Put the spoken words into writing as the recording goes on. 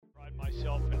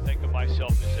think of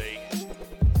myself as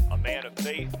a man of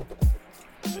faith.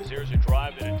 As there's a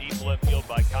drive in a deep left field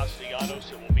by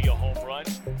Castellanos, it will be a home run.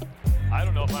 I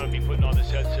don't know if I'm going to be putting on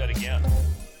this headset again.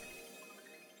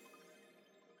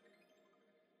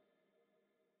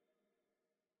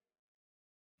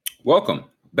 Welcome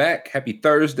back. Happy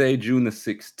Thursday, June the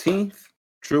 16th.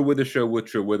 True Withers Show with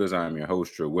True Withers. I'm your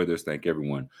host, True Withers. Thank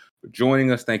everyone for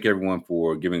joining us. Thank everyone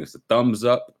for giving us a thumbs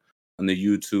up on the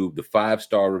YouTube, the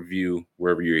 5-star review,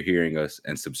 wherever you're hearing us,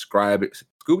 and subscribe.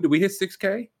 Scoop, did we hit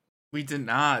 6K? We did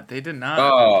not. They did not.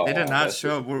 Oh, they did not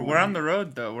show. We're on the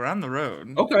road, though. We're on the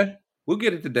road. Okay. We'll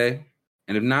get it today.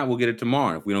 And if not, we'll get it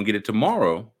tomorrow. If we don't get it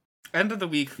tomorrow, end of the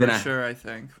week for sure, I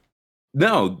think.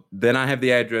 No, then I have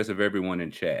the address of everyone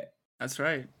in chat. That's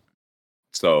right.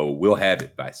 So we'll have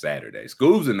it by Saturday.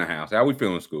 Scoob's in the house. How we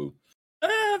feeling, Scoob?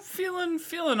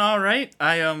 Feeling all right.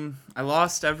 I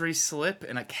lost every slip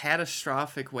in a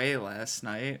catastrophic way last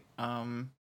night.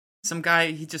 Some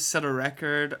guy, he just set a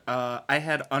record. I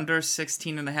had under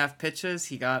 16 and a half pitches.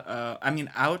 He got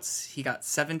outs. He got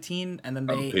 17, and then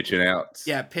pitching outs.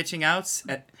 Yeah, pitching outs.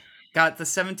 Got the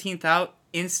 17th out,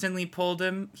 instantly pulled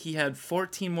him. He had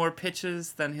 14 more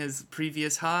pitches than his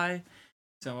previous high.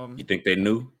 So you think they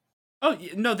knew? Oh,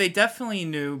 no, they definitely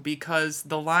knew because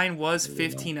the line was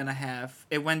 15 and a half.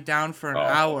 It went down for an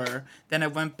hour, then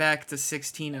it went back to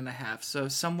 16 and a half. So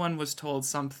someone was told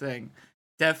something.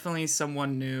 Definitely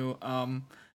someone knew.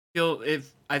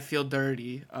 I feel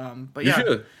dirty. But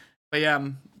yeah,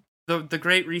 the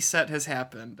great reset has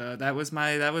happened. That was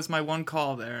my one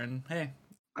call there, and hey,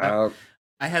 I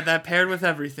had that paired with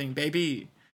everything, baby.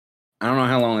 I don't know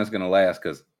how long that's gonna last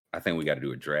because I think we got to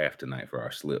do a draft tonight for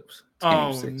our slips.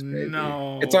 Game 6, baby.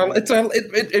 No!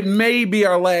 It may be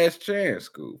our last chance,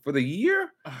 Scoop, for the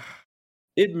year.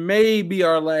 It may be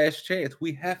our last chance.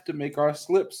 We have to make our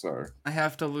slips, sir. I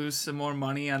have to lose some more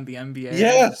money on the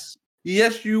NBA.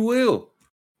 Yes, you will.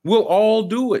 We'll all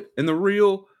do it. And the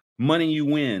real money you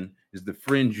win is the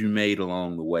friends you made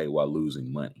along the way while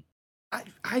losing money.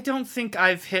 I don't think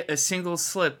I've hit a single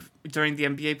slip during the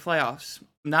NBA playoffs.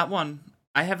 Not one.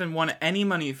 I haven't won any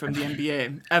money from the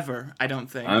NBA ever, I don't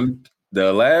think.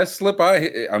 The last slip I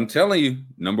hit, I'm telling you,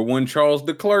 number one Charles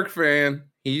DeClerc fan.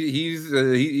 He's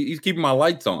keeping my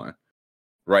lights on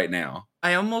right now.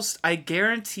 I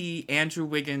guarantee Andrew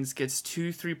Wiggins gets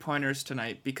 2 3-pointers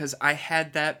tonight because I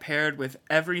had that paired with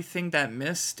everything that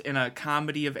missed in a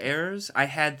comedy of errors. I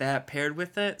had that paired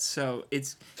with it. So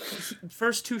it's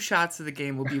first 2 shots of the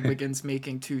game will be Wiggins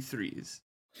making 2 threes.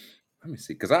 Let me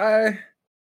see. Because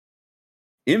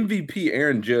MVP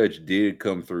Aaron Judge did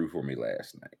come through for me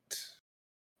last night.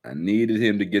 I needed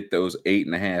him to get those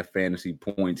 8.5 fantasy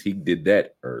points. He did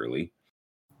that early.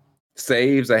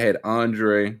 Saves, I had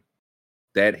Andre.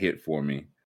 That hit for me.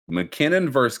 McKinnon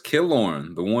versus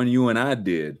Killorn, the one you and I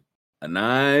did. A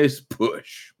nice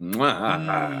push.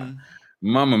 Mamma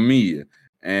mia.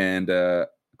 And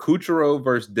Kucherov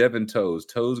versus Devin Toes.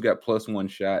 Toes got +1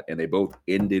 shot, and they both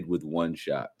ended with 1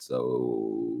 shot.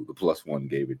 So the +1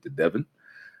 gave it to Devin.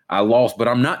 I lost, but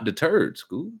I'm not deterred,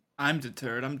 School. I'm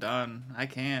deterred. I'm done. I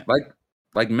can't.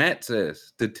 Like Matt says,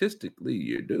 statistically,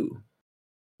 you're due.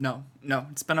 No.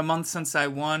 It's been a month since I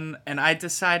won, and I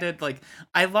decided,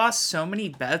 I lost so many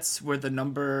bets where the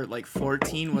number,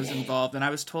 14 was involved, and I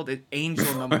was told an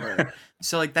angel number.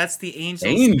 So, that's the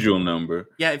angel number?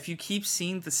 Yeah, if you keep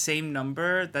seeing the same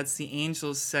number, that's the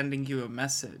angels sending you a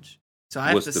message. So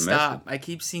I have to stop. I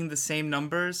keep seeing the same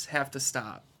numbers, have to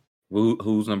stop.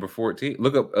 Who's number 14?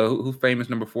 Look up who's famous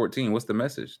number 14. What's the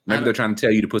message? Maybe they're trying to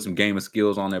tell you to put some game of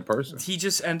skills on that person. He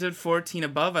just ended 14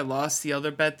 above. I lost the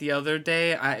other bet the other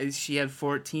day. She had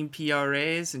 14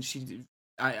 PRAs, and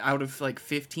out of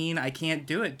 15. I can't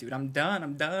do it, dude. I'm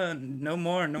done. No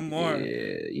more.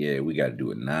 Yeah. We got to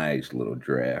do a nice little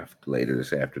draft later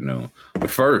this afternoon. But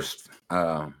first,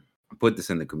 I put this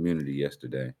in the community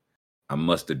yesterday. I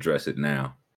must address it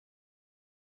now.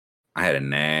 I had a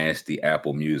nasty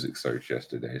Apple Music search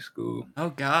yesterday, School. Oh,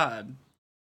 God.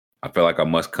 I feel like I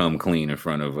must come clean in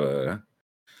front of the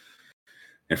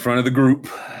group.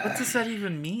 What does that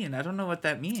even mean? I don't know what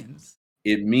that means.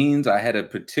 It means I had a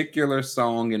particular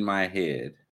song in my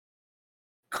head.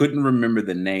 Couldn't remember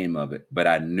the name of it, but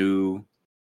I knew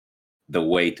the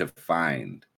way to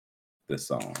find the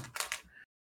song.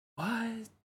 What?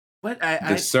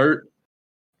 The search.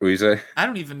 What do you say? I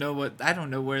don't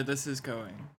know where this is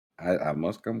going. I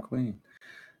must come clean.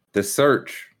 The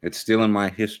search, it's still in my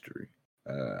history.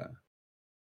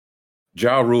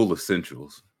 Ja Rule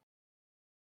Essentials.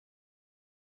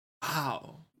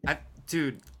 Wow.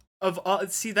 Dude, of all,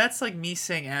 see, that's like me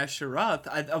saying Asher Roth.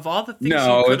 Of all the things you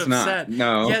No, could it's have not. said,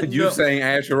 No, yeah, you no, saying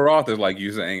Asher Roth is like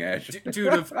you saying Asher.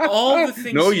 dude, of all the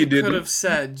things No, you could didn't. have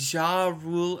said, Ja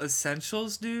Rule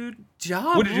Essentials, dude.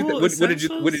 Ja What did you? Rule What did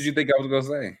Essentials. you think I was gonna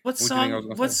say? What What do you think I was song?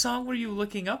 gonna What say? song were you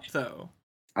looking up though?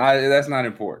 That's not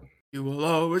important. You will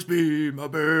always be my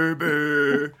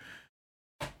baby.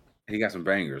 He got some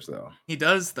bangers though. He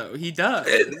does though. He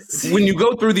does. When you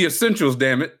go through the essentials,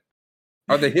 damn it,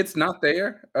 are the hits not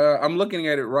there? I'm looking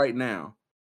at it right now.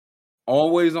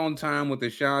 Always on Time with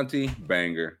Ashanti,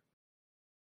 banger.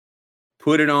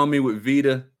 Put It On Me with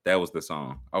Vita, that was the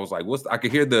song. I was like, I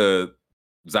could hear the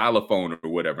xylophone or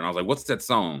whatever, and I was like, what's that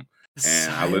song?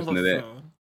 And I listened to that.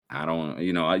 I don't,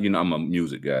 I'm a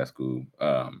music guy, school.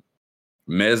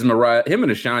 Mesmerize. Him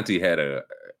and Ashanti had a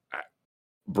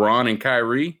Braun and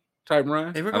Kyrie type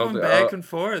run. They were going back and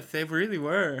forth. They really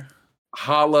were.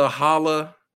 Holla,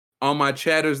 holla. On my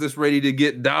chatters that's ready to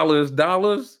get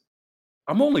dollars.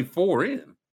 I'm only 4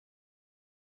 in.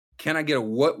 Can I get a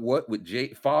what with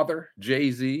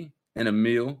Jay-Z, and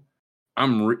Emil?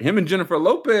 Him and Jennifer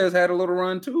Lopez had a little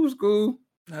run too, school.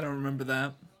 I don't remember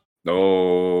that.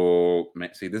 Oh,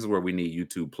 man. See, this is where we need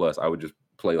YouTube Plus. I would just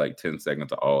play like 10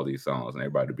 seconds of all these songs and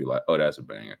everybody would be like, oh, that's a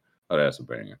banger. Oh, that's a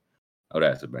banger. Oh,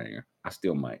 that's a banger. I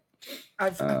still might.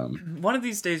 One of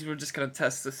these days, we're just going to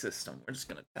test the system. We're just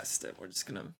going to test it. We're just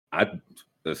going to...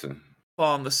 Listen.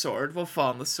 Fall on the sword. We'll fall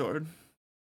on the sword.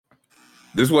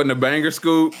 This wasn't a banger,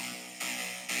 Scoop.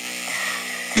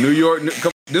 New York.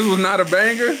 This was not a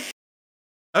banger.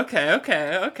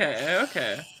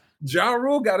 Okay. Ja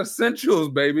Rule got essentials,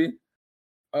 baby.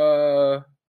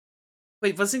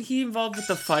 Wait, wasn't he involved with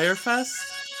the Fyre Fest?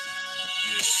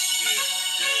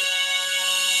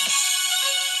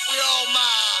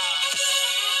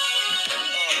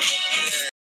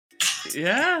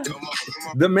 Yeah.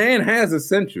 The man has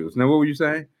essentials. Now, what were you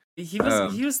saying? He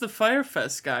was the Fyre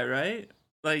Fest guy, right?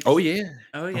 Like. Oh yeah.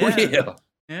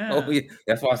 Yeah.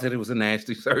 That's why I said it was a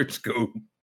nasty search, Scoop.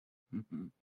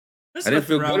 There's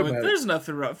nothing wrong with it. There's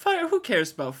nothing wrong. Who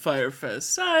cares about Fyre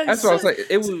Fest? That's what I was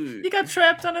saying. You got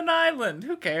trapped on an island.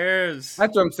 Who cares?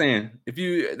 That's what I'm saying.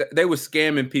 They were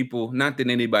scamming people. Not that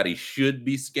anybody should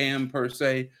be scammed per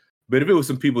se, but if it was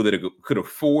some people that could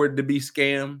afford to be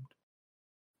scammed,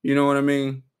 you know what I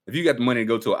mean? If you got the money to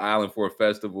go to an island for a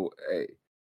festival, hey.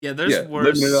 Yeah, there's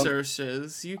worse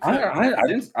searches. You could. I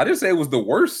didn't say it was the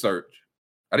worst search.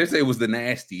 I didn't say it was the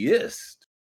nastiest.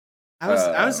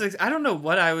 I don't know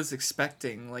what I was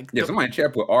expecting. Like, somebody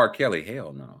chat with R. Kelly.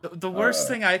 Hell no. The worst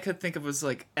thing I could think of was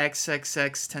like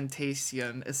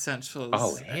XXXTentation Essentials.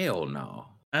 Oh hell no.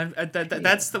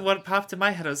 That's what popped in my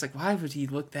head. I was like, why would he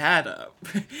look that up?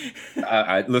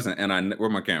 I listen, and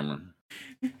where's my camera?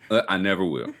 I never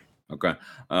will. Okay.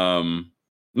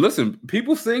 Listen,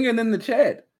 people singing in the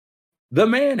chat. The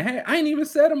man I ain't even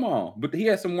said them all, but he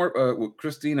had some work with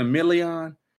Christina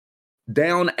Milian.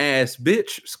 Down ass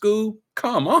bitch, Scoob.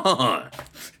 Come on.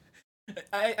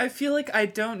 I feel like I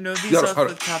don't know these off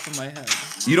the top of my head.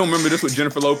 You don't remember this with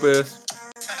Jennifer Lopez?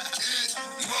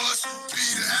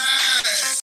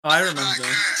 Oh, I remember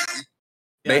this.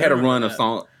 They had a run of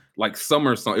song, like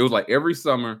summer song. It was like every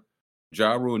summer,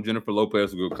 Ja Rule and Jennifer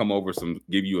Lopez would come over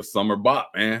give you a summer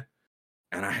bop, man.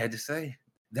 And I had to say,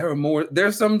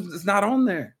 there's some that's not on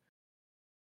there.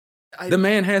 The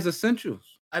man has essentials.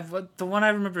 The one I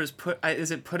remember is Put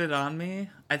It On Me?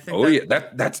 I think. Oh yeah,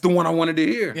 that's the one I wanted to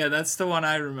hear. Yeah, that's the one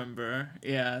I remember.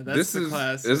 Yeah, that's the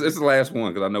class. It's the last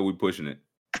one because I know we're pushing it.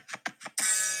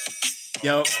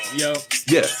 Yo.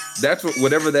 Yeah, that's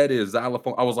whatever that is.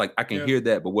 Xylophone. I was like, I can hear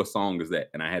that, but what song is that?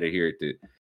 And I had to hear it to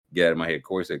get out of my head.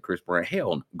 Corey said Chris Brown.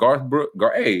 Hell, no. Garth Brooks.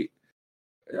 Hey,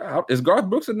 is Garth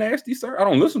Brooks a nasty sir? I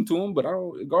don't listen to him, but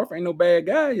Garth ain't no bad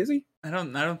guy, is he? I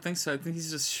don't think so. I think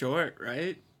he's just short,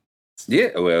 right?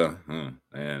 Yeah, well,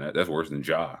 man, that's worse than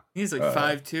Ja. He's like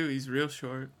 5'2". He's real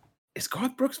short. Is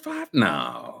Garth Brooks 5?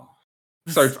 No.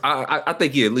 Sorry, I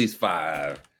think he at least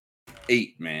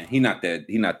 5'8", man. He not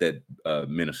that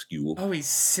minuscule. Oh, he's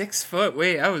 6 foot.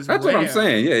 Wait, that's what I'm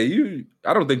saying. Yeah,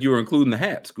 I don't think you were including the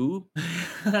hat, Scoob.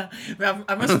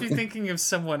 I must be thinking of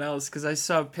someone else because I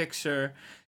saw a picture.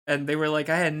 And they were like,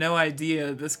 I had no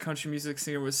idea this country music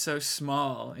singer was so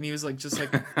small. And he was like, just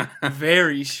like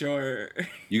very short.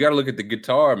 You got to look at the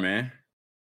guitar, man.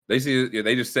 They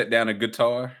just set down a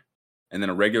guitar and then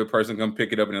a regular person come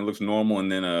pick it up and it looks normal.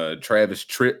 And then Travis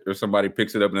Tritt or somebody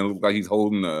picks it up and it looks like he's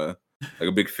holding like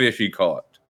a big fish he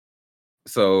caught.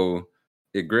 So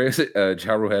Ja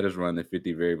Rule had his run that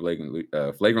 50 very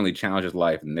flagrantly challenged his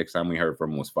life. And the next time we heard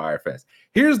from him was Fyre Fest.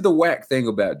 Here's the whack thing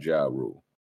about Ja Rule.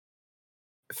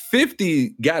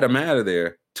 50 got him out of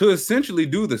there to essentially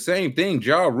do the same thing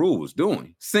Ja Rule was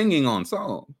doing, singing on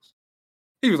songs.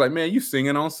 He was like, man, you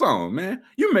singing on songs, man.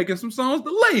 You're making some songs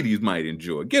the ladies might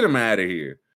enjoy. Get him out of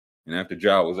here. And after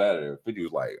Ja was out of there, 50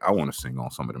 was like, I want to sing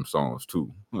on some of them songs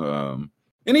too. And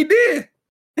he did.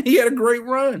 He had a great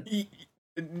run.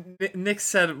 Nick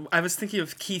said, I was thinking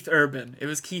of Keith Urban. It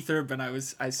was Keith Urban. I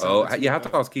saw. Oh, yeah, I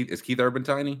thought it was Keith. Is Keith Urban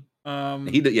tiny?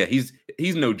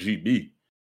 He's no GB.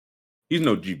 He's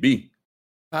no GB.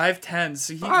 5'10".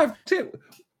 So 5'10".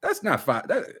 That's not 5.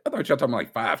 I thought y'all talking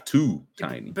like 5'2",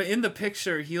 tiny. But in the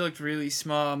picture, he looked really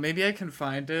small. Maybe I can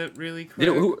find it really quick.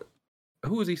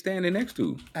 Who was he standing next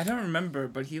to? I don't remember,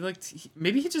 but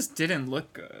maybe he just didn't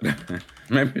look good.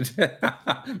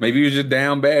 maybe he was just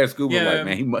down bad. Scuba, like,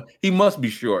 man, he must be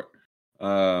short.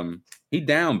 He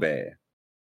down bad.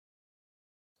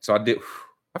 So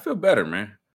I feel better,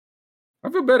 man. I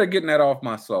feel better getting that off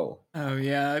my soul. Oh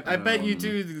yeah, I bet you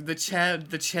do. The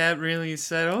chat really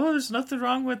said, "Oh, there's nothing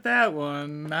wrong with that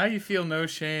one." Now you feel no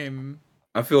shame.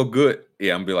 I feel good.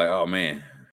 Yeah, I'm gonna be like, oh man, I'm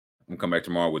gonna come back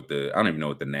tomorrow with I don't even know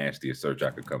what the nastiest search I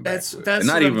could come back with. That's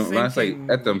not even when I say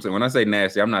that's what I'm saying. When I say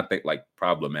nasty, I'm not thinking like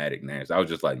problematic nasty. I was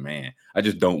just like, man, I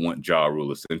just don't want Ja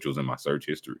Rule essentials in my search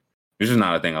history. It's just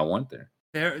not a thing I want there.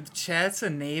 The chat's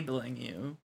enabling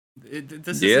you.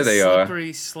 This is a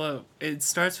slippery slope. It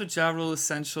starts with Ja Rule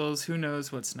essentials. Who knows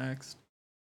what's next?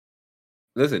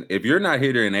 Listen, if you're not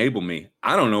here to enable me,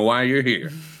 I don't know why you're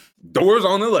here. Doors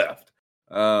on the left.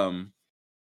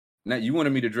 Now you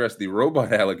wanted me to address the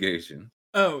robot allegation.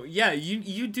 Oh yeah,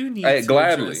 you do need to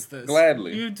address this.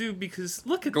 Gladly. You do, because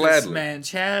look at this man,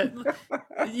 Chad.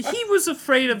 He was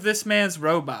afraid of this man's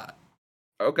robot.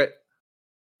 Okay.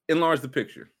 Enlarge the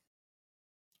picture.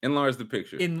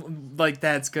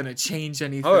 That's gonna change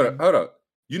anything. Hold up.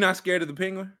 You not scared of the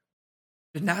penguin?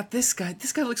 Not this guy.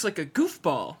 This guy looks like a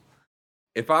goofball.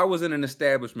 If I was in an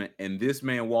establishment and this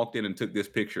man walked in and took this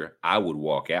picture, I would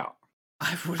walk out.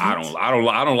 I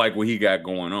don't like what he got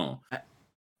going on.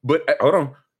 But hold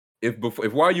on.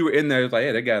 If while you were in there, it's like,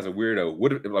 hey, that guy's a weirdo.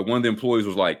 What if like one of the employees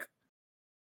was like,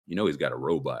 he's got a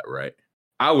robot, right?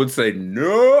 I would say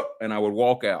no, and I would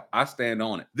walk out. I stand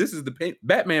on it. This is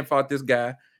Batman fought this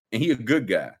guy, and he a good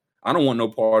guy. I don't want no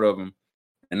part of him.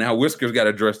 And now Whiskers got to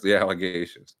address the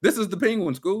allegations. This is the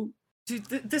Penguin, School. Dude,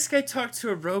 this guy talked to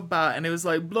a robot, and it was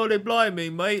like, bloody blimey,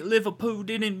 mate, Liverpool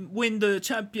didn't win the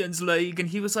Champions League, and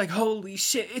he was like, holy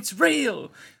shit, it's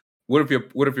real. What if your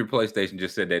PlayStation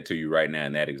just said that to you right now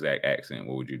in that exact accent?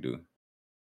 What would you do?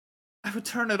 I would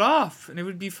turn it off, and it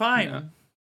would be fine. Yeah.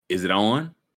 Is it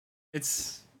on?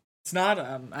 It's not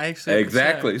on. I actually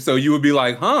exactly. So you would be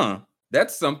like, huh?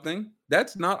 That's something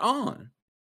that's not on.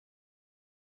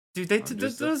 Dude,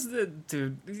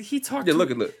 dude. He talked. Yeah,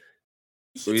 look.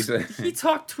 He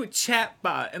talked to a chat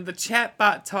bot, and the chat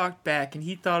bot talked back, and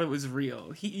he thought it was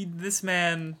real. This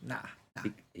man, nah.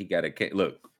 He got a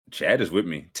look. Chad is with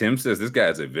me. Tim says this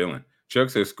guy's a villain. Chuck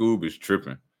says Scoob is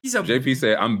tripping. JP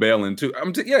said I'm bailing too.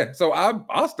 So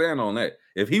I'll stand on that.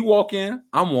 If he walk in,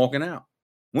 I'm walking out.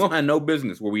 We don't have no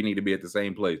business where we need to be at the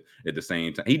same place at the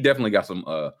same time. He definitely got some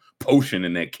potion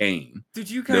in that cane. Dude,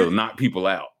 you guys that'll knock people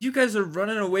out. You guys are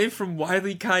running away from Wile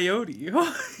E. Coyote.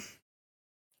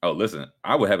 Oh, listen,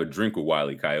 I would have a drink with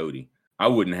Wile E. Coyote. I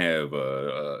wouldn't have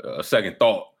a second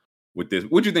thought with this.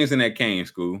 What you think's in that cane,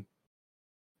 School?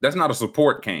 That's not a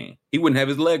support cane. He wouldn't have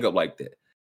his leg up like that.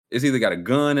 It's either got a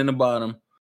gun in the bottom,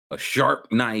 a sharp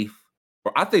knife,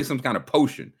 or I think some kind of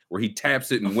potion where he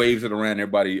taps it and waves it around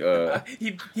everybody.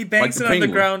 He bangs it on the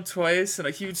ground twice, and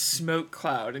a huge smoke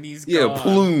cloud, and he's gone. A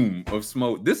plume of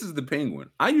smoke. This is the Penguin.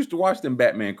 I used to watch them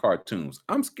Batman cartoons.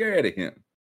 I'm scared of him,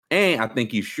 and I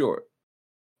think he's short,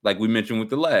 like we mentioned with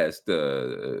the last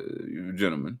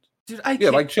gentleman. Dude,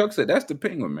 like Chuck said, that's the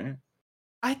Penguin, man.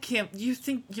 I can't.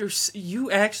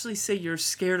 You actually say you're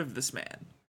scared of this man?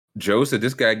 Joe said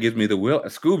this guy gives me the will.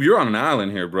 Scoob, you're on an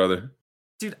island here, brother.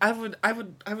 Dude, I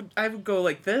would go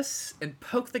like this and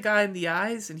poke the guy in the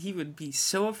eyes, and he would be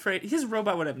so afraid. His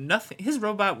robot would have nothing. His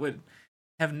robot would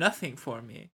have nothing for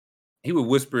me. He would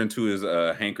whisper into his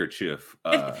handkerchief.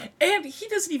 And he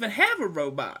doesn't even have a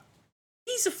robot.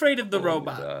 He's afraid of the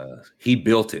robot. He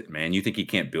built it, man. You think he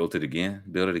can't build it again?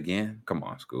 Build it again? Come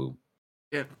on, Scoob.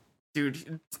 Yeah,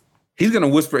 dude. He's gonna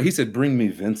whisper. He said, "Bring me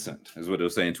Vincent," is what he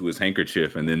was saying to his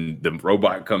handkerchief, and then the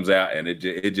robot comes out, and it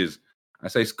just. I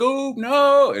say, Scoob,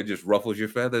 no! It just ruffles your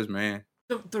feathers, man.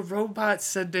 The robot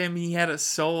said to him he had a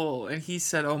soul, and he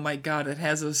said, oh my god, it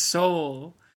has a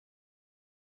soul.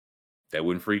 That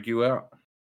wouldn't freak you out?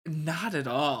 Not at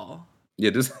all.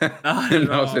 Yeah, this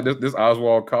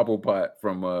Oswald Cobblepot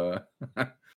from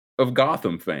of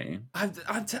Gotham fame. I'm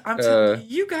telling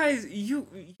you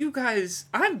guys.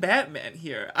 I'm Batman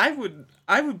here. I would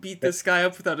beat this guy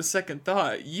up without a second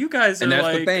thought. You guys are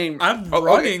like, the thing. I'm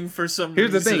running for some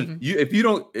reason. Here's the thing: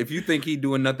 if you think he's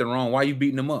doing nothing wrong, why are you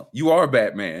beating him up? You are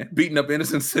Batman, beating up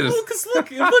innocent citizens. Well,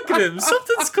 because look at him.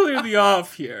 Something's clearly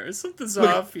off here. Something's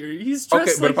off here. He's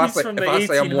dressed like he's from the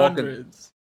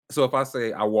 1800s. So if I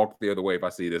say I walk the other way if I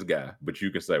see this guy, but you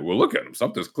can say, well, look at him.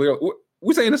 Something's clear.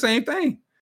 We're saying the same thing.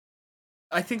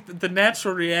 I think that the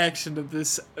natural reaction of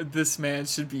this man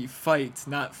should be fight,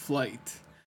 not flight.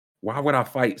 Why would I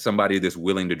fight somebody that's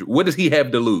willing to do? What does he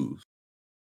have to lose?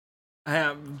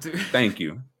 Thank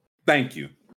you.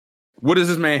 What does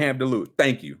this man have to lose?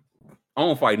 Thank you. I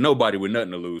don't fight nobody with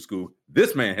nothing to lose, school.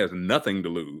 This man has nothing to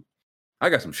lose. I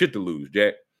got some shit to lose,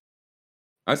 Jack.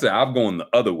 I said, I'm going the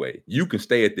other way. You can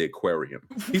stay at the aquarium.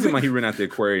 He said he ran out the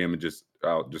aquarium and just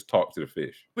talk to the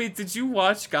fish. Wait, did you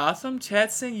watch Gotham?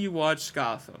 Chat saying you watched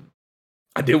Gotham.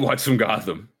 I did watch some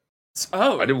Gotham.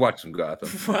 Oh. I did watch some Gotham.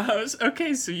 Wow.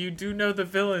 Okay, so you do know the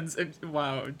villains.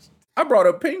 Wow. I brought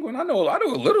up Penguin. I know a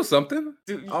little something.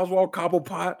 Dude, Oswald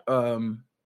Cobblepot,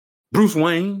 Bruce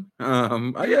Wayne. Yeah,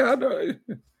 I know.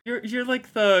 You're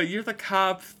the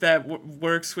cop that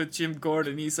works with Jim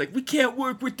Gordon. He's like, we can't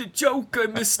work with the Joker,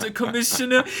 Mr.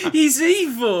 Commissioner. He's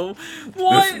evil.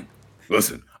 What?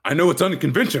 Listen, I know it's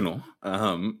unconventional.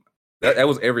 That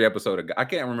was every episode. I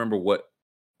can't remember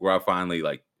where I finally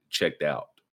checked out,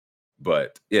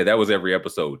 but yeah, that was every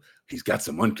episode. He's got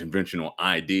some unconventional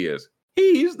ideas.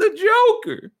 He's the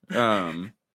Joker.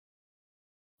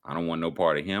 I don't want no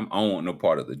part of him. I don't want no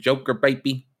part of the Joker,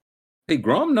 baby. Hey,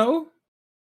 Grum, no.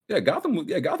 Yeah, Gotham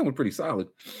was pretty solid.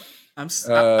 I'm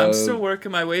still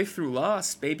working my way through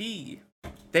Lost, baby.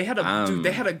 They had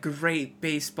a great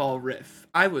baseball riff.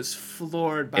 I was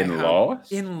floored by Lost?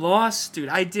 In Lost, dude.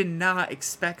 I did not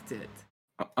expect it.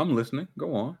 I'm listening.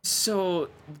 Go on. So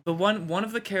the one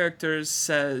of the characters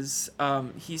says,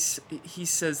 he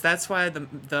says that's why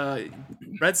the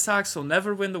Red Sox will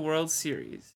never win the World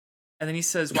Series. And then he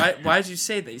says, why'd you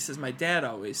say that? He says, my dad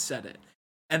always said it.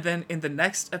 And then in the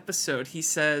next episode, he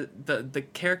said the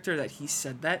character that he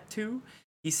said that to,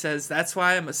 he says, that's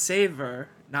why I'm a saver,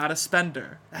 not a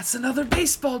spender. That's another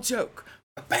baseball joke.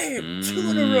 Bam! 2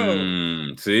 in a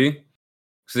row. See?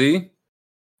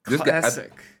 This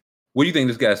Classic. What do you think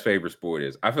this guy's favorite sport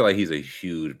is? I feel like he's a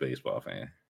huge baseball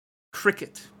fan.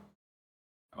 Cricket.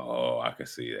 Oh, I can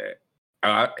see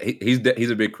that.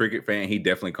 He's a big cricket fan. He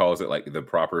definitely calls it the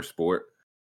proper sport.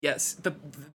 Yes,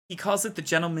 he calls it the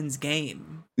gentleman's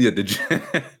game. Yeah, hey,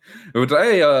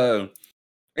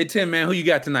 Tim, man, who you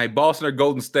got tonight? Boston or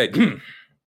Golden State?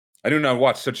 I do not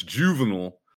watch such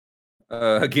juvenile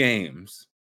games.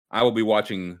 I will be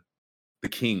watching the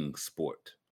King's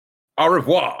sport. Au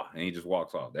revoir, and he just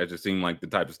walks off. That just seemed like the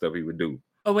type of stuff he would do.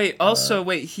 Oh wait,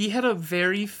 he had a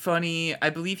very funny.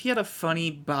 I believe he had a funny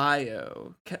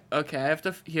bio. Okay, I have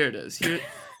to. Here it is.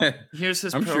 Here's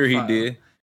his. I'm profile. sure he did.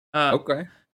 Okay.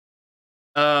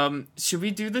 Should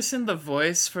we do this in the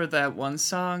voice for that one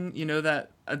song? You know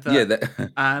that.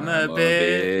 I'm a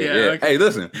bit. Yeah. Okay. Hey,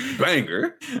 listen,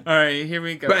 banger. All right, here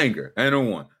we go. Banger, and a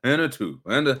 1, and a 2,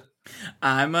 and a.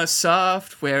 I'm a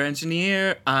software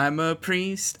engineer. I'm a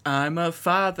priest. I'm a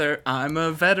father. I'm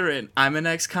a veteran. I'm an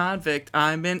ex-convict.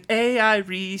 I'm an AI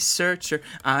researcher.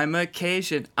 I'm a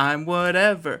Cajun. I'm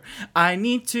whatever. I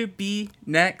need to be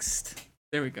next.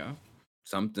 There we go.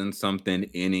 Something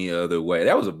any other way.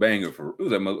 That was a banger for who's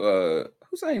that?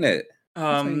 Who's saying that?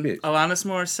 Alanis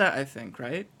Morissette, I think,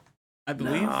 right? I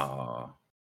believe. No.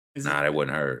 That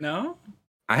wasn't her. No?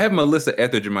 I have Melissa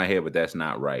Etheridge in my head, but that's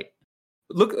not right.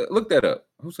 Look that up.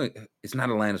 Who's saying it's not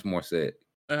Alanis Morissette?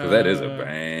 Because that is a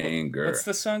banger. What's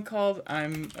the song called? I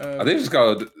think it's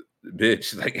called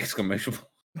 "Bitch!" Exclamation.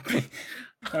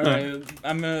 All right,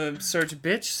 I'm gonna search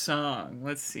 "bitch" song.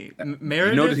 Let's see.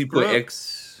 Meredith Notice he put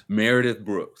Brooks. Meredith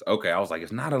Brooks. Okay, I was like,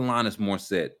 it's not Alanis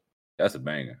Morissette. That's a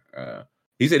banger.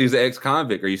 He said he's an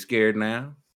ex-convict. Are you scared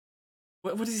now?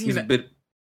 What is he?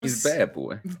 He's a bad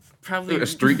boy. Probably a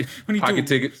street when you pocket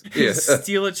tickets. Yeah.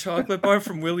 Steal a chocolate bar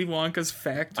from Willy Wonka's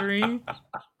factory.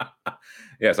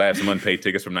 Yes, I have some unpaid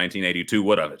tickets from 1982.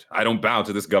 What of it? I don't bow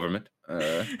to this government.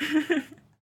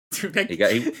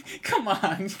 Dude, come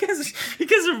on, you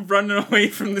guys are running away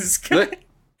from this guy. Look,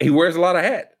 he wears a lot of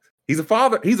hats. He's a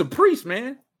father. He's a priest,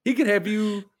 man. He could have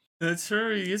you. That's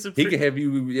true. He is a priest. He could have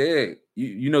you. Yeah,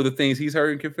 you know the things he's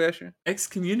heard in confession.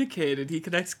 Excommunicated. He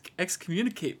could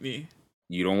excommunicate me.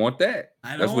 You don't want that.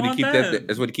 That's what he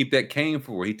keep that cane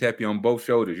for. He tap you on both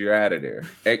shoulders. You're out of there.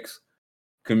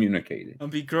 Excommunicated. I'll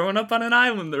be growing up on an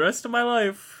island the rest of my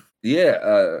life.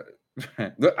 Yeah.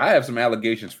 Look, I have some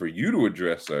allegations for you to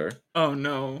address, sir. Oh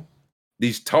no.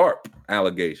 These tarp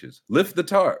allegations. Lift the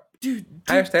tarp. Dude.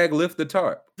 Hashtag lift the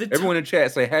tarp. Everyone in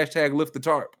chat say hashtag lift the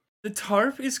tarp. The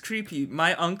tarp is creepy.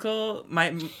 My uncle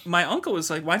was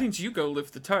like, "Why didn't you go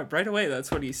lift the tarp?" Right away,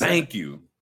 that's what he said.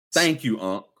 Thank you,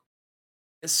 Unc.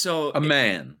 So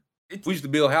man. We used to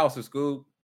build houses, school,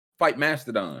 fight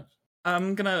mastodons.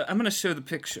 I'm gonna show the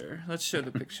picture. Let's show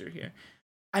the picture here.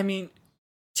 I mean,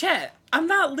 chat, I'm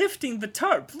not lifting the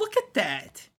tarp. Look at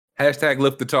that. Hashtag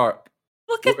lift the tarp.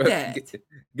 Look at that.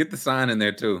 Get the sign in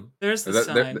there too. There's the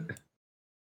sign.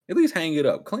 At least hang it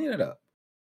up. Clean it up.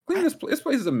 This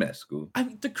place is a mess, school.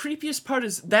 The creepiest part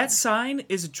is that sign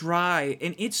is dry,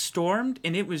 and it stormed,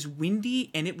 and it was windy,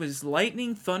 and it was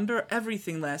lightning, thunder,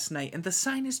 everything last night, and the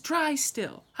sign is dry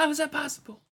still. How is that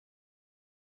possible?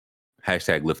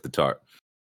 Hashtag lift the tarp.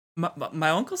 My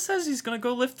uncle says he's gonna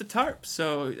go lift the tarp,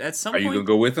 so at some point... Are you gonna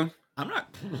go with him? I'm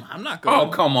not going. Oh,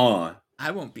 come on.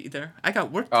 I won't be there. I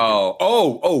got work to do.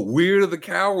 Oh, Weird of the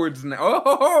Cowards now.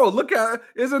 Oh, look at,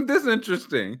 isn't this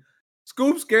interesting?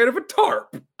 Scoop's scared of a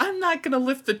tarp. I'm not gonna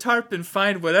lift the tarp and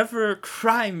find whatever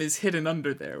crime is hidden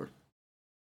under there.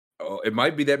 Oh, it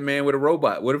might be that man with a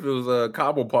robot. What if it was a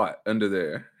Cobblepot under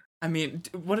there? I mean,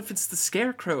 what if it's the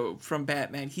Scarecrow from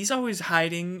Batman? He's always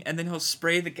hiding, and then he'll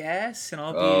spray the gas, and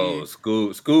I'll be... Oh,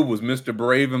 Scoob was Mr.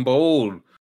 Brave and Bold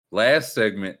last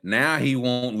segment. Now he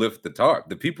won't lift the tarp.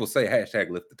 The people say hashtag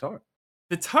lift the tarp.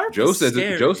 The tarp Joe is says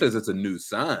scary. Joe says it's a new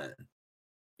sign.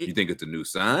 You think it's a new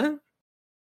sign?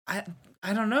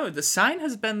 I don't know. The sign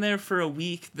has been there for a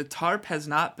week. The tarp has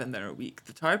not been there a week.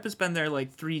 The tarp has been there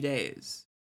like 3 days.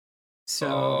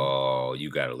 So you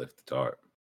gotta lift the tarp.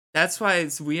 That's why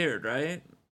it's weird, right?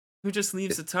 Who just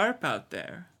leaves the tarp out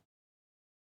there?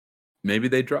 Maybe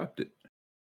they dropped it.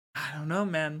 I don't know,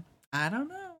 man. I don't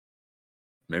know.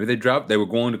 Maybe they were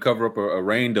going to cover up a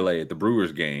rain delay at the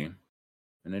Brewers game,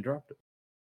 and they dropped it.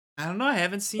 I don't know. I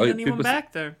haven't seen anyone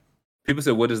back there. People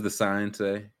said, what does the sign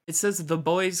say? It says The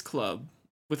Boys Club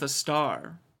with a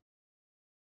star.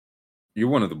 You're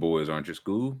one of the boys, aren't you,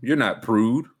 Scoob? You're not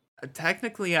prude.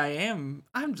 Technically, I am.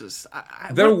 I'm just...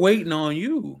 They're waiting on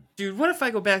you. Dude, what if I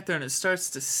go back there and it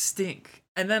starts to stink?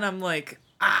 And then I'm like,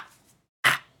 I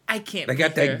can't be here. They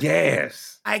got that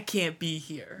gas. I can't be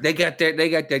here. They got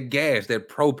that gas, that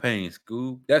propane,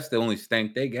 Scoob. That's the only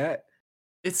stank they got.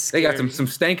 It's scary. They got some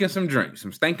stank and some drink.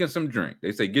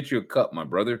 They say, get you a cup, my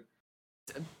brother.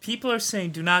 People are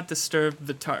saying do not disturb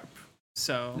the tarp.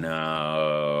 So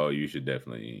no, you should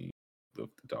definitely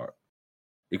lift the tarp.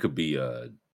 It could be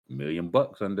 $1 million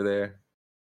under there.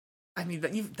 I mean,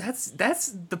 that's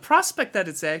the prospect that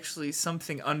it's actually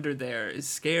something under there is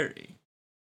scary.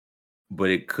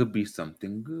 But it could be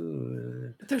something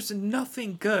good. There's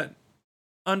nothing good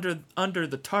under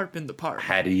the tarp in the park.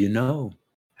 How do you know?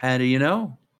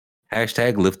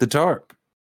 Hashtag lift the tarp.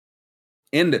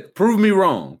 End it. Prove me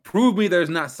wrong. Prove me there's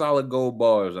not solid gold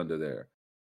bars under there.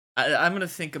 I'm gonna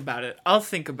think about it. I'll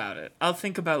think about it. I'll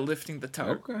think about lifting the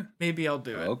tarp. Okay. Maybe I'll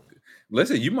do it. Okay.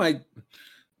 Listen,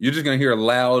 you're just gonna hear a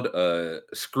loud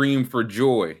scream for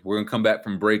joy. We're gonna come back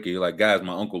from break. You're like, guys,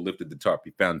 my uncle lifted the tarp.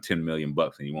 He found $10 million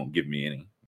and he won't give me any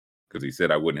because he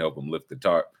said I wouldn't help him lift the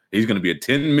tarp. He's gonna be a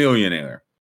 10 millionaire.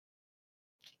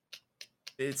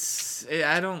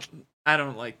 I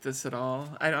don't like this at all.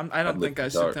 I don't think I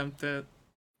should attempt it.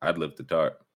 I'd lift the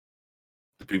tarp.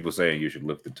 The people saying you should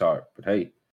lift the tarp, but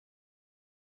hey,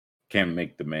 can't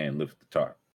make the man lift the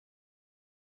tarp.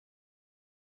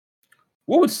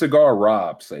 What would Cigar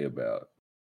Rob say about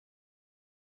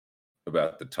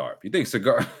the tarp? You think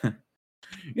Cigar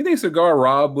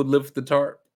Rob would lift the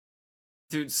tarp?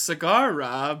 Dude, Cigar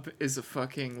Rob is a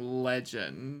fucking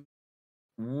legend.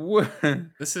 What?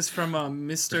 This is from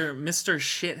Mr.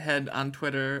 Shithead on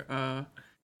Twitter.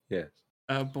 Yes.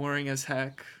 Boring as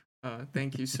heck.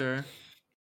 Thank you, sir.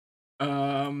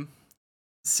 Cigar.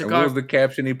 And what was the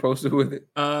caption he posted with it?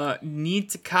 Need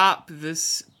to cop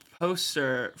this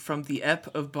poster from the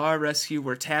ep of Bar Rescue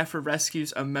where Taffer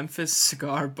rescues a Memphis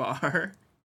cigar bar.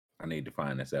 I need to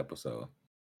find this episode.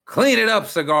 Clean it up,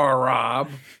 Cigar Rob.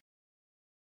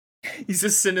 He's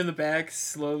just sitting in the back,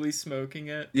 slowly smoking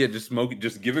it. Yeah, just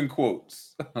giving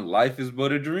quotes. Life is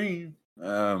but a dream.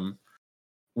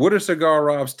 What are Cigar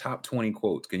Rob's top 20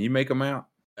 quotes? Can you make them out?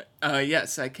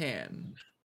 Yes, I can.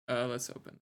 Let's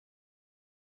open.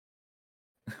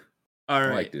 All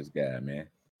right. I like this guy, man.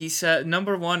 He said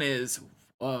number 1 is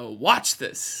watch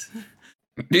this.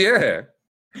 Yeah.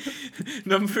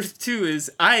 Number 2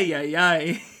 is ay ay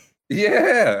ay.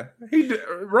 Yeah.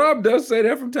 Rob does say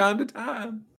that from time to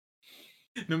time.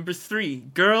 Number 3,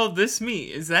 girl, this me.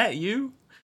 Is that you?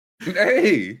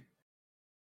 Hey.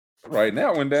 Writing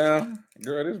that one down.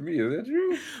 Girl, this me. Is that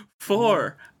you?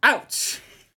 4. Ouch.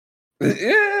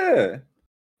 Yeah.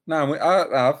 Nah,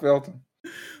 I felt him.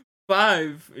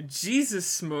 5. Jesus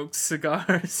smokes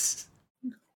cigars.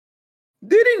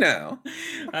 Did he now?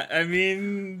 I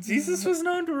mean, Jesus was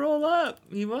known to roll up.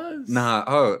 He was.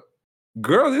 Nah,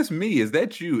 girl, this me. Is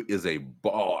that you? Is a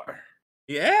bar.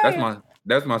 Yeah.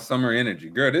 That's my summer energy.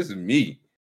 Girl, this is me.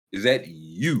 Is that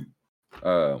you?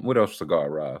 What else cigar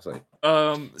Rob say?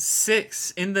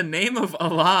 6. In the name of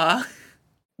Allah.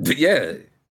 Yeah.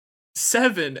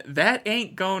 7. That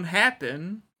ain't gonna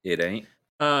happen. It ain't.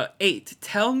 8.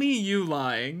 Tell me you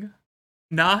lying.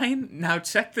 9. Now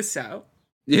check this out.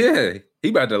 Yeah, he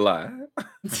about to lie.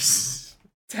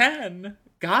 10.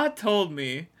 God told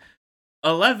me.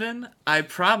 11. I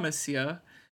promise ya.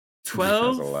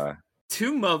 12. That's a lie.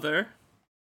 To mother.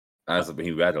 He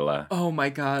about to lie. Oh my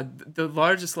god, the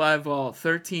largest lie of all.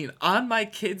 13. On my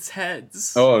kids'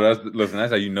 heads. Oh,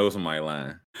 that's how you know somebody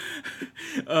lying.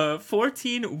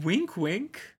 14. Wink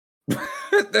wink.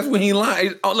 That's when he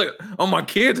lies. Oh, look, on my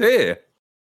kid's head.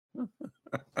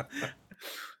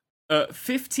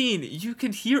 15. You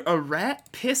can hear a rat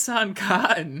piss on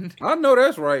cotton. I know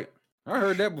that's right. I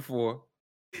heard that before.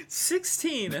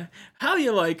 16. How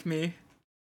you like me?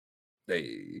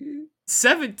 Hey.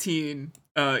 17.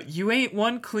 You ain't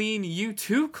one clean, you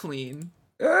two clean.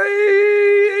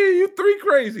 Hey, you 3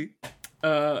 crazy.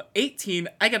 18.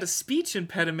 I got a speech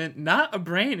impediment, not a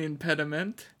brain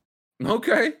impediment.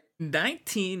 Okay.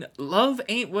 19. Love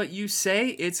ain't what you say,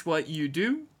 it's what you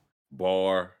do.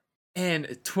 Bar.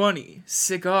 And 20.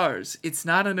 Cigars. It's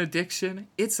not an addiction,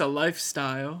 it's a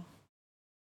lifestyle.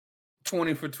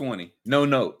 20 for 20. No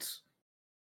notes.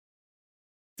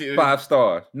 Dude. 5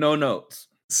 stars. No notes.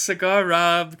 Cigar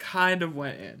Rob kind of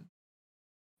went in.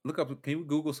 Look up. Can you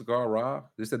Google Cigar Rob?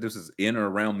 They said this is in or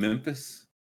around Memphis.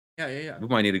 Yeah. We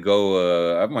might need to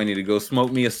go. I might need to go smoke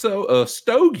me a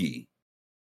stogie.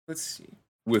 Let's see.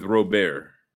 With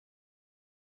Robert.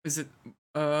 Is it?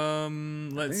 I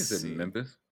Let's think it's see. in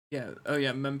Memphis. Yeah. Oh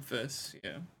yeah, Memphis.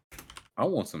 Yeah. I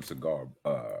want some cigar.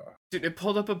 Dude, it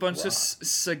pulled up a bunch of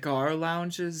cigar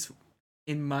lounges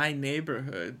in my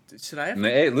neighborhood. Should I have?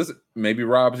 Hey, listen. Maybe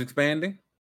Rob's expanding.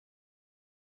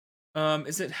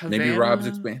 Is it Havana? Maybe Rob's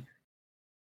expanding.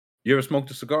 You ever smoked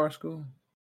a cigar, School?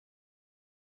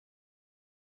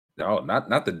 Oh,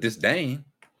 not the disdain.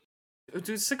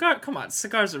 Dude, come on,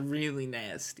 cigars are really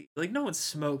nasty. Like, no one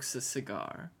smokes a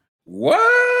cigar.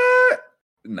 What?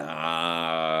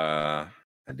 Nah,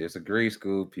 I disagree,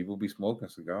 School. People be smoking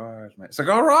cigars, man.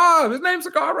 Cigar Rob! His name's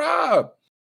Cigar Rob!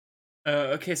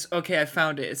 Okay, I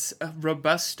found it. It's a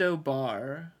Robusto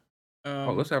bar.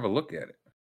 Let's have a look at it.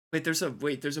 There's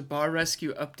a bar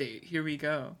rescue update. Here we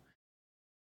go.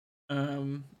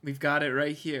 We've got it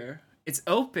right here. It's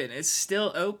open. It's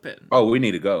still open. Oh, we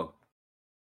need to go.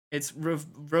 It's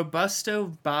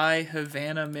Robusto by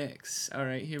Havana Mix. All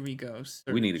right, here we go.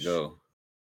 Search. We need to go.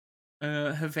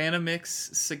 Havana Mix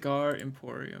Cigar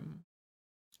Emporium.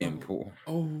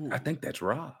 Oh, I think that's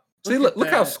Rob.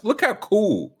 Look how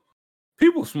cool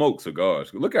people smoke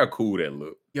cigars. Look how cool that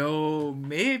look. Yo,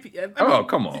 maybe.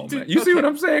 Come on, man. You see what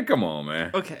I'm saying? Come on,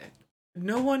 man. Okay.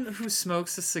 No one who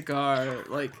smokes a cigar,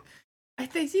 like, I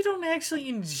think you don't actually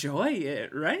enjoy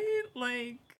it, right?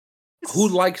 Like, who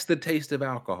likes the taste of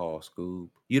alcohol, Scoob?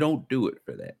 You don't do it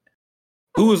for that.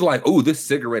 Who is like, oh, this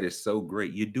cigarette is so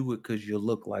great? You do it because you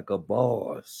look like a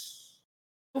boss.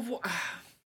 Well,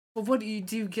 what do?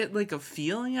 You get like a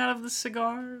feeling out of the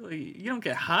cigar? Like, you don't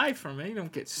get high from it. You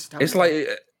don't get stoned. It's like,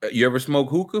 you ever smoke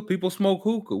hookah? People smoke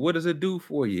hookah. What does it do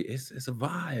for you? It's a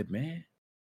vibe, man.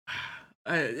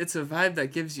 It's a vibe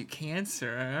that gives you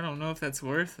cancer. I don't know if that's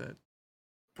worth it.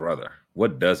 Brother,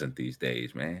 what doesn't these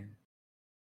days, man?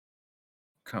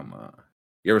 Come on.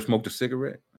 You ever smoked a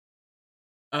cigarette?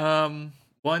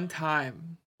 One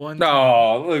time.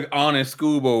 No, look, honest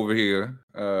Scoob over here.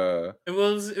 It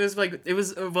was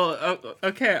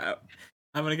okay.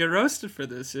 I'm gonna get roasted for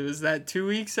this. It was that 2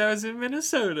 weeks I was in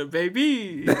Minnesota,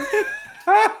 baby.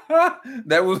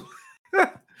 That was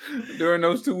during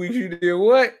those 2 weeks you did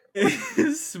what?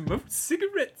 Smoked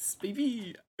cigarettes,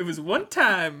 baby. It was one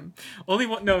time. Only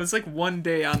one. No, it was like one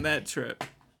day on that trip.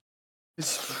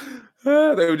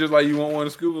 They were just like, you want one?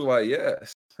 Scoob was like,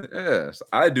 yes,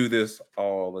 I do this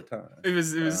all the time. It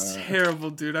was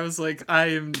terrible, dude. I was like, I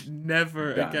am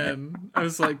never again. I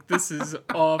was like, this is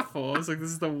awful. I was like, this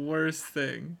is the worst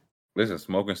thing. Listen,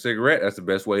 smoking cigarette, that's the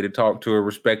best way to talk to a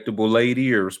respectable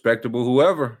lady or respectable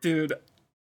whoever. Dude,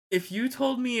 if you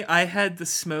told me I had to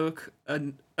smoke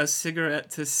a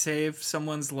cigarette to save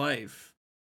someone's life,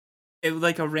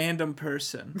 like a random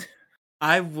person,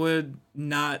 I would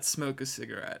not smoke a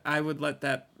cigarette. I would let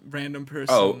that random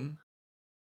person.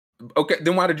 Oh, okay.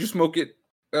 Then why did you smoke it,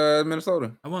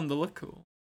 Minnesota? I wanted to look cool.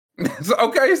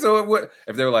 So what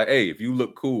if they were like, "Hey, if you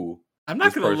look cool, I'm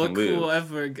not gonna look cool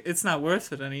ever. It's not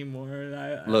worth it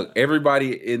anymore." Look,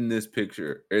 everybody in this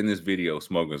picture, in this video,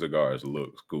 smoking cigars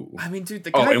looks cool. I mean, dude,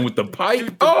 the guy, and with the pipe,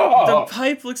 dude, the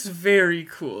pipe looks very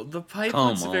cool. The pipe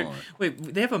looks very. on. Wait,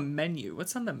 they have a menu.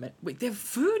 What's on the menu? Wait, they have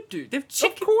food, dude. They have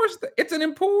chicken. Of course, it's an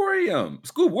emporium.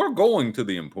 Scoob, we're going to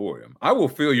the emporium. I will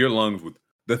fill your lungs with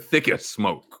the thickest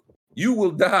smoke. You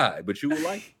will die, but you will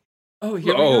like it. Oh,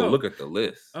 here we go. Look at the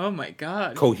list. Oh my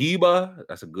god. Cohiba,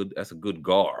 that's a good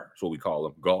gar. That's what we call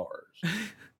them, gars.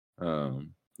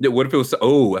 Yeah, what if it was?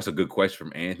 That's a good question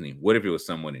from Anthony. What if it was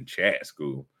someone in chat,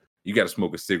 Scoob? You got to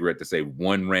smoke a cigarette to say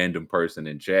one random person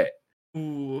in chat.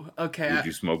 Ooh, okay. Would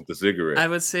you smoke the cigarette? I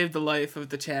would save the life of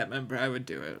the chat member. I would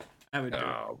do it. I would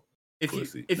do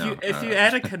it. If you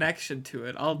add a connection to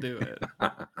it, I'll do it.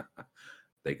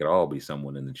 They could all be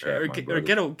someone in the chat. Or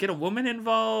get a woman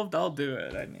involved. I'll do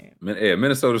it. I mean, yeah,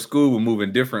 Minnesota Scoob were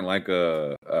moving different, like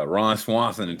Ron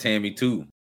Swanson and Tammy too.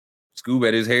 Scoob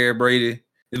had his hair braided,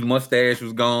 his mustache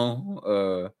was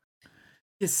gone.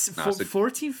 It's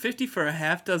 $14.50 for a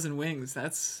half dozen wings.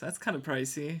 That's kind of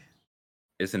pricey.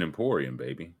 It's an emporium,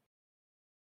 baby.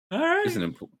 All right. It's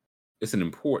an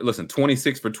emporium. Listen,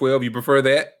 26 for 12. You prefer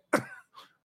that?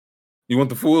 You want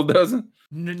the full dozen?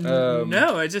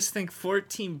 No, I just think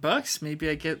 $14. Maybe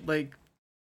I get like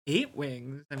 8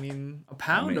 wings. I mean, a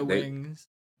pound of wings.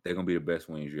 They're gonna be the best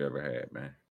wings you ever had,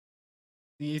 man.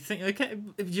 You think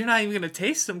you're not even gonna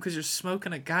taste them because you're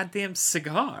smoking a goddamn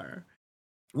cigar?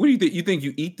 What do you think? You think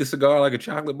you eat the cigar like a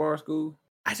chocolate bar, Scoob?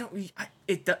 I don't.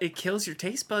 It kills your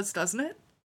taste buds, doesn't it?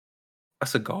 A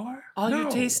cigar? All you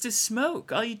taste is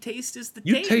smoke. All you taste is the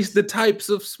taste. You taste the types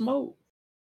of smoke.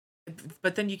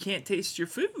 But then you can't taste your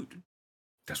food.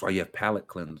 That's why you have palate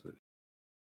cleansers.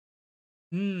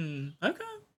 Okay.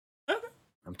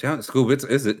 I'm telling you, Scoob,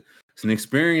 it's an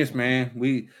experience, man.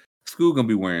 Scoob gonna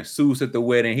be wearing suits at the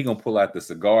wedding. He gonna pull out the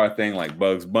cigar thing like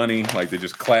Bugs Bunny, like it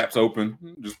just claps open,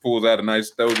 just pulls out a nice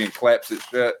stogie and claps it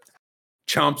shut,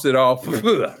 chomps it off.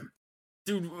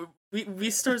 Dude, we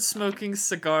start smoking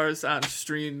cigars on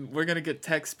stream. We're gonna get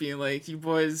texts being like, "You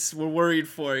boys, we're worried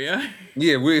for you."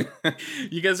 Yeah,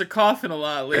 you guys are coughing a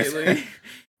lot lately.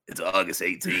 It's August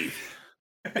 18th.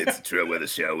 It's the Trill Weather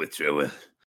Show with Trill.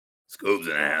 Scoob's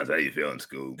in the house. How you feeling,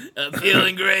 Scoob? I'm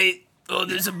feeling great. Oh,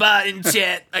 there's a bot in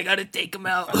chat. I gotta take him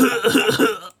out.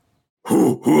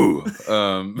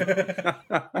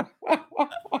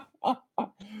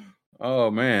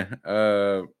 Oh man.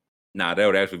 Nah, that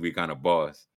would actually be kind of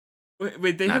boss.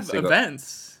 Wait, they have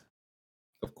events.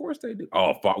 Of course they do.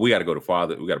 Oh, we got to go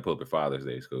to We got to pull up at Father's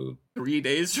Day, Scoob. 3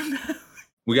 days from now.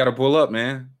 We got to pull up,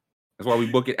 man. That's why we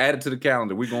book it. Add it to the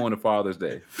calendar. We're going to Father's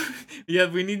Day. Yeah,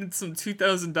 we needed some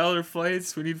 $2,000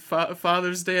 flights. We need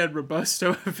Father's Day at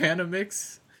Robusto Havana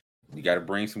Mix. You got to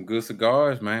bring some good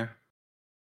cigars, man.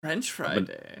 French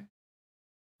Friday.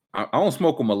 I don't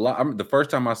smoke them a lot. The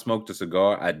first time I smoked a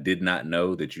cigar, I did not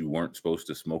know that you weren't supposed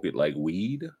to smoke it like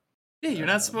weed. Yeah, you're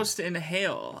not supposed to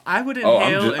inhale. I would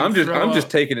inhale. I'm just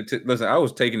taking it to. Listen, I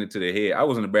was taking it to the head. I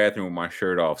was in the bathroom with my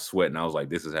shirt off, sweating. I was like,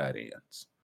 "This is how it ends.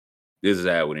 This is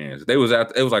how it ends." They was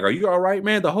out. It was like, "Are you all right,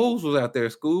 man?" The hose was out there,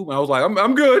 Scoob. I was like,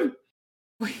 "I'm good."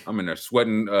 I'm in there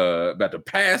sweating, about to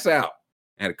pass out.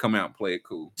 I had to come out and play it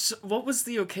cool. So what was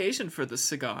the occasion for the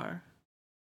cigar?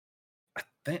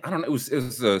 I don't know. It was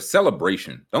a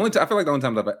celebration. I feel like the only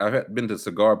time I've been to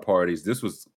cigar parties, this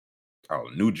was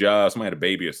a new job. Somebody had a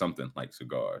baby or something like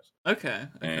cigars. Okay.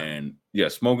 And yeah,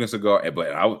 smoking cigar.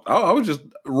 But I was just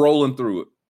rolling through it.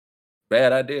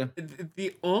 Bad idea.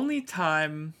 The only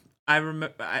time I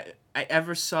remember I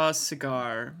ever saw a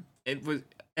cigar, it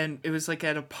was like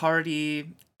at a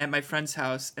party at my friend's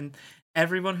house, and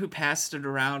everyone who passed it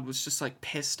around was just like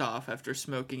pissed off after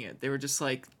smoking it. They were just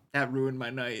like, "That ruined my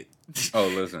night." Oh,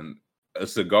 listen, a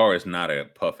cigar is not a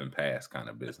puff and pass kind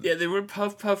of business. Yeah, they were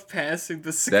puff passing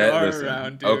the cigar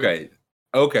around, dude. Okay.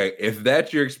 If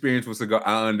that's your experience with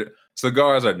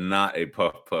cigars are not a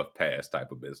puff pass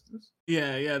type of business.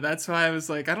 Yeah. That's why I was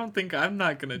like, I don't think I'm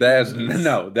not gonna. That's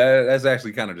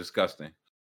actually kind of disgusting.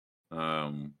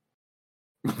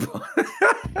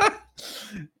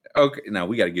 Okay, now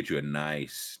we got to get you a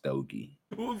nice stogie.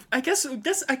 Well, I guess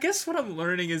what I'm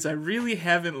learning is I really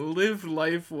haven't lived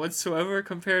life whatsoever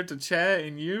compared to Chat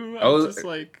and you. I'm just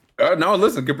like, no,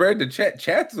 listen, compared to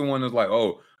Chat's the one that's like,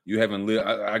 "Oh, you haven't lived."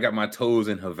 I got my toes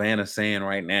in Havana sand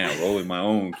right now, rolling my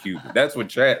own Cuban. That's what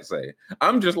Chat say.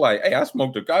 I'm just like, "Hey, I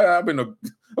smoked I've been to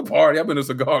a party. I've been to a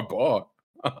cigar bar."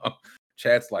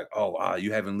 Chat's like, oh, wow,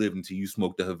 you haven't lived until you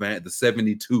smoked the Havana, the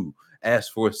 72.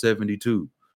 Ask for a 72.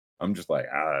 I'm just like,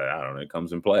 I don't know. It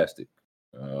comes in plastic.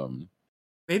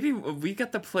 Maybe we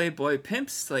got the Playboy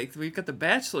pimps. Like, we got the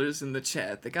bachelors in the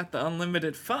chat. They got the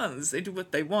unlimited funds. They do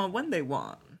what they want when they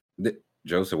want.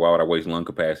 Joe said, why would I waste lung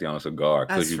capacity on a cigar?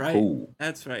 Because you're right. cool.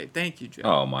 That's right. Thank you, Joe.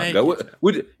 Oh, my God.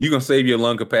 What, you going to save your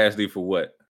lung capacity for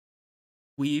what?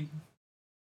 Weed.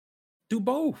 Do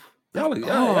both. Y'all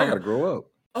got to grow up.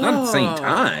 Not at the same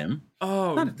time.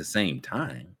 Not at the same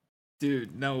time.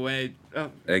 Dude, no way.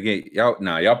 Again,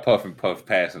 y'all puff and puff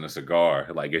passing a cigar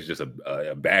like it's just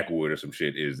a backwood or some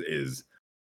shit is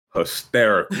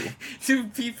hysterical.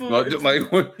 Dude, people like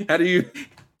how do you?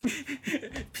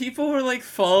 People were like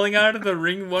falling out of the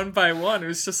ring one by one. It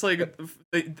was just like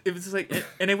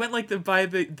and it went like by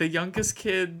the youngest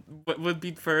kid would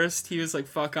be first. He was like,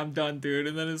 "Fuck, I'm done, dude."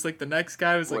 And then it was like the next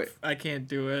guy was like, "I can't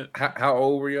do it." How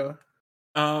old were you?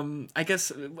 I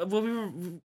guess we were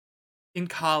in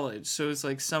college, so it was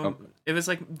like it was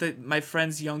like my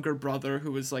friend's younger brother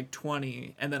who was like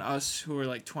 20, and then us who were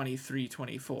like 23,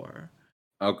 24.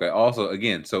 Okay. Also,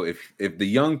 again, so if the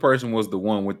young person was the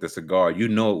one with the cigar, you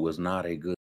know it was not a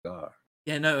good cigar.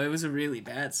 Yeah, no, it was a really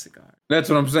bad cigar. That's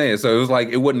what I'm saying. So it was like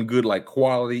it wasn't good like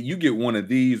quality. You get one of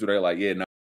these where they're like, yeah, no,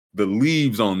 the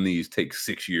leaves on these take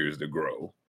 6 years to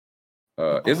grow.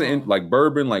 Isn't like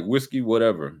bourbon, like whiskey,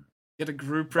 whatever. Get a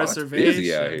group reservation. It's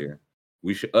busy out here.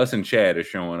 Us and Chad are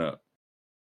showing up.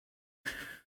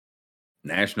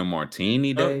 National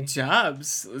Martini Day.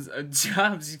 Jobs.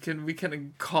 We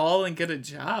can call and get a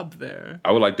job there.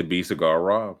 I would like to be Cigar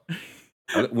Rob.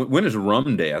 When is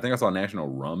Rum Day? I think I saw National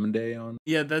Rum Day on.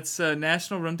 Yeah, that's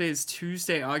National Rum Day is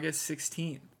Tuesday, August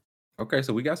 16th. Okay,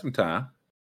 so we got some time.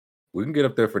 We can get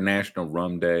up there for National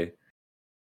Rum Day.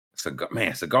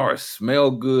 Cigars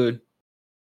smell good.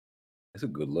 It's a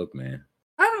good look, man.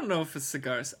 I don't know if it's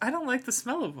cigars. I don't like the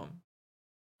smell of them.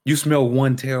 You smell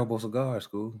one terrible cigar,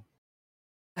 School.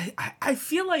 I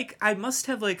feel like I must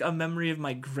have like a memory of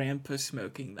my grandpa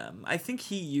smoking them. I think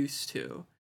he used to.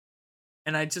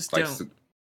 And I just don't.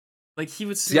 Like, he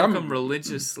would smoke them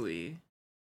religiously.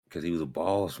 Because he was a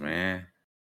boss, man.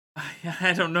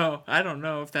 I don't know. I don't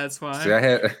know if that's why. See, I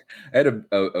had a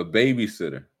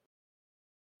babysitter.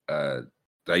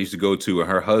 I used to go to, and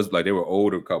her husband, like, they were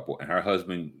older couple, and her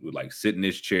husband would like sit in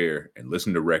his chair and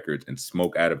listen to records and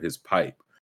smoke out of his pipe.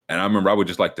 And I remember I would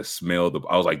just like to smell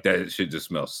I was like, that shit just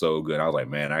smells so good. I was like,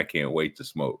 man, I can't wait to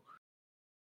smoke.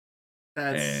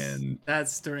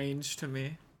 That's strange to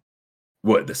me.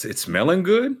 What? It's smelling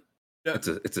good? No.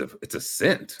 It's a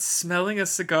scent. Smelling a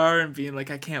cigar and being like,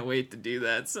 I can't wait to do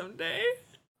that someday.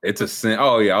 It's a scent.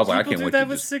 Oh yeah, I was like, I can't wait. People do that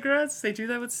with cigarettes. They do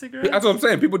that with cigarettes. That's what I'm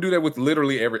saying. People do that with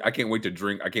literally I can't wait to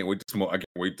drink. I can't wait to smoke. I can't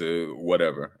wait to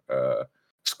whatever.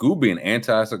 Scooby, an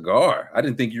anti-cigar. I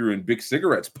didn't think you were in Big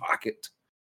Cigarette's pocket.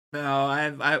 No,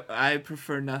 I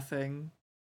prefer nothing.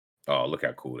 Oh, look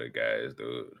how cool that guy is,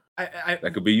 dude.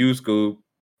 That could be you, Scoob.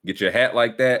 Get your hat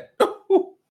like that.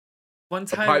 One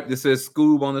time, a pipe that says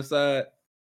Scoob on the side.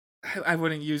 I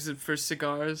wouldn't use it for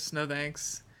cigars. No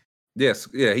thanks. Yes,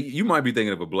 yeah. You might be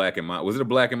thinking of a Black and Mild. Was it a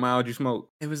Black and Mild you smoked?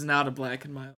 It was not a Black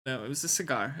and Mild. No, it was a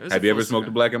cigar. Have you ever smoked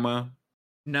a Black and Mild?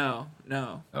 No.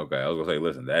 Okay, I was gonna say,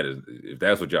 listen, if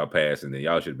that's what y'all passing, then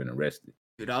y'all should have been arrested.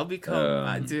 Dude, I'll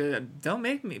become. Don't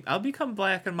make me. I'll become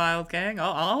Black and Mild, gang.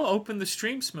 I'll open the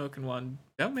stream smoking one.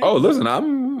 Don't make. Oh, listen,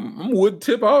 I'm wood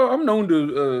tip. I'm known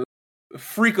to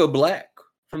freak a black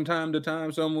from time to time.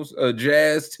 It's almost a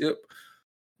jazz tip,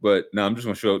 but no, I'm just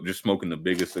gonna show up just smoking the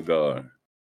biggest cigar.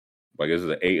 Like, this is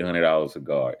an $800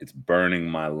 cigar. It's burning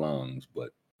my lungs,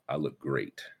 but I look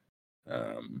great.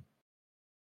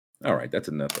 All right, that's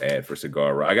enough ad for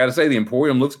Cigar. I gotta say, the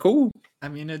Emporium looks cool. I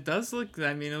mean, it does look.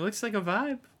 I mean, it looks like a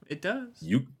vibe. It does.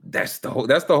 That's the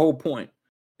whole point.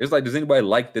 It's like, does anybody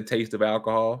like the taste of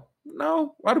alcohol?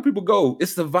 No. Why do people go?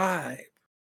 It's the vibe.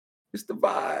 It's the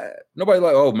vibe. Nobody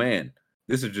like, oh man,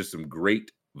 this is just some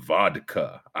great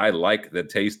vodka. I like the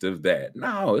taste of that.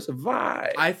 No, it's a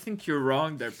vibe. I think you're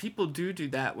wrong there. People do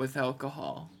that with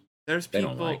alcohol. There's people.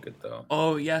 They don't like it though.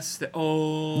 Oh yes.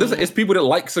 It's people that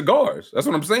like cigars. That's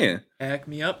what I'm saying. Back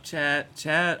me up, chat.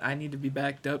 Chat. I need to be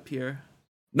backed up here.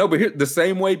 No, but here the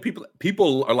same way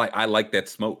people are like, I like that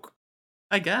smoke.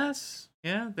 I guess.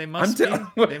 Yeah, they must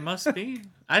be. They must be.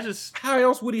 How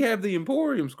else would he have the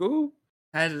Emporium, School?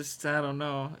 I don't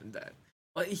know.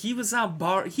 He was on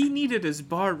bar. He needed his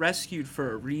bar rescued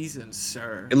for a reason,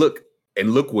 sir. And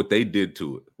look what they did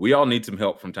to it. We all need some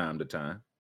help from time to time.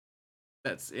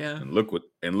 And look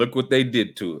what they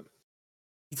did to it.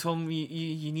 He told me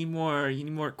you need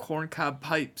more corncob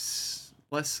pipes.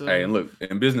 Bless them. Hey, and look,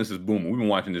 and business is booming. We've been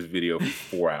watching this video for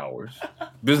 4 hours.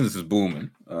 Business is booming.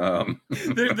 They're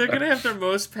gonna have their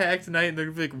most packed night, and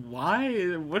they're gonna be like,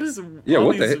 "Why? What is?" Yeah,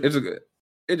 what the heck? It's just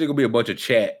gonna be a bunch of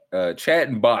chat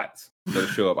and bots that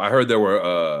show up. I heard there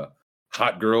were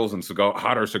hot girls and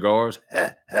hotter cigars.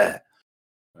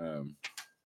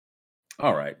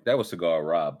 All right, that was Cigar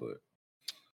Rob, but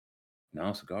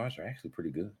no, cigars are actually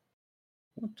pretty good.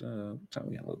 What time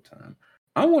we got? A little time.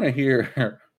 I want to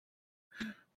hear.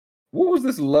 What was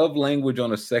this love language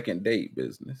on a second date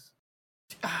business?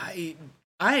 I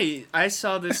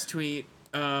saw this tweet.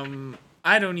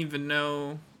 I don't even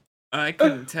know. I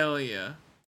couldn't tell you.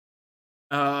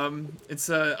 It's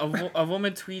a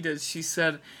woman tweeted. She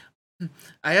said,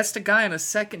 "I asked a guy on a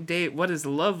second date what his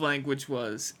love language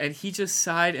was, and he just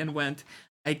sighed and went,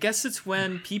 I guess it's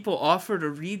when people offer to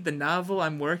read the novel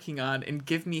I'm working on and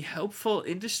give me helpful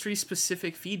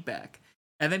industry-specific feedback.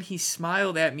 And then he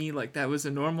smiled at me like that was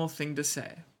a normal thing to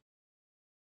say."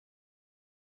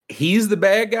 He's the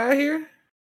bad guy here?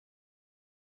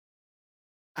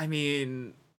 I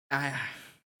mean, I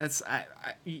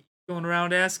going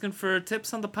around asking for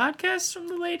tips on the podcast from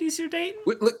the ladies you're dating?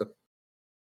 Wait, look,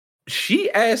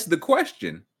 she asked the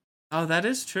question. Oh, that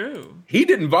is true. He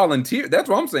didn't volunteer. That's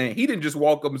what I'm saying. He didn't just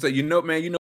walk up and say,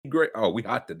 man, great. Oh, we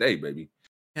hot today, baby.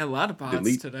 Yeah, a lot of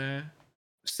bots today.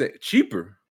 Say,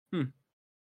 cheaper.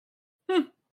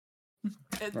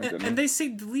 And they say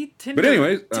delete Tinder. But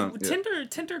anyways,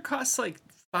 Tinder costs like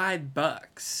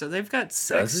 $5, so they've got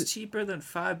sex cheaper than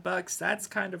 $5. That's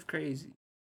kind of crazy.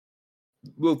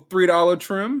 Little $3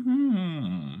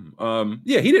 trim.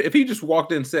 Yeah, if he just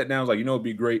walked in, sat down, was like, it'd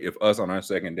be great if us on our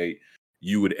second date,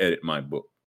 you would edit my book.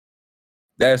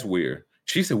 That's weird.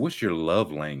 She said, "What's your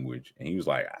love language?" And he was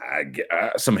like, "I get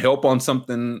some help on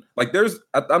something." Like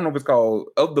I don't know if it's called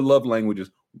of the love languages.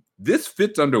 This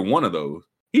fits under one of those.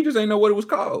 He just ain't know what it was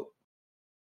called.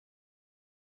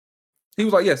 He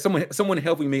was like, "Yeah, someone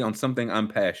helping me on something I'm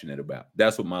passionate about.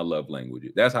 That's what my love language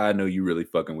is. That's how I know you really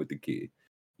fucking with the kid.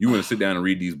 You want to sit down and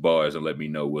read these bars and let me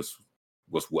know what's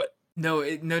what." No.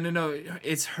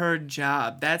 It's her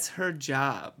job. That's her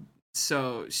job.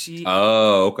 So she.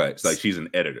 Oh, okay. It's like she's an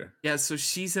editor. Yeah, so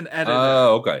she's an editor.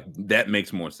 Oh, okay. That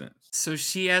makes more sense. So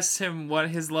she asked him what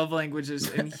his love language is,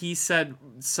 and he said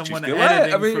someone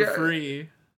editing for free.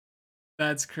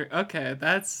 That's okay.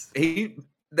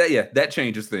 That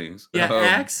changes things. Yeah,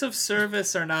 acts of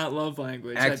service are not love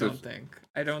language. I don't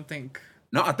think.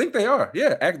 No, I think they are.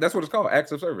 Yeah, that's what it's called.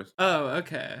 Acts of service. Oh,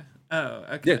 okay.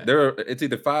 Yeah, it's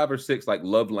either 5 or 6 like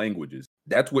love languages.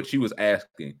 That's what she was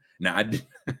asking. Now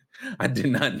I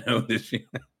did not know this.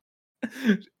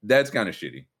 That's kind of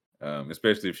shitty,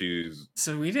 especially if she's.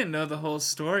 So we didn't know the whole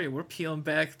story. We're peeling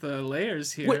back the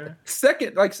layers here. Wait,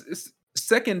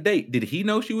 second date. Did he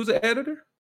know she was an editor?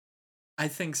 I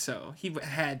think so. He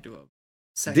had to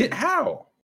have. How?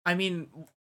 I mean,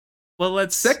 well,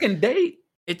 second date.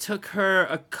 It took her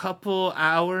a couple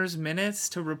minutes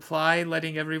to reply,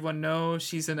 letting everyone know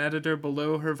she's an editor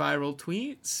below her viral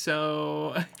tweet.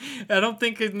 So I don't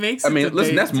think it makes.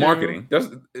 Listen, that's marketing.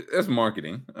 That's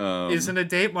marketing. Isn't a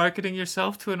date marketing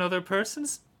yourself to another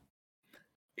person's?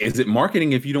 Is it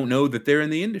marketing if you don't know that they're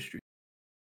in the industry?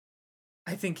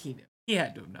 I think he knew. He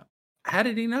had to know. How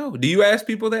did he know? Do you ask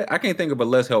people that? I can't think of a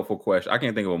less helpful question. I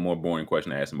can't think of a more boring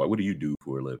question to ask somebody. What do you do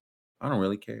for a living? I don't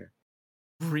really care.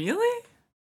 Really?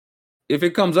 If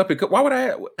it comes up, why would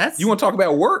I? You want to talk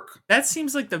about work? That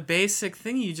seems like the basic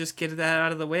thing. You just get that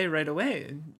out of the way right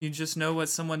away. You just know what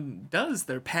someone does,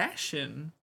 their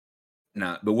passion.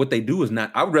 Nah, but what they do is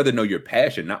not. I would rather know your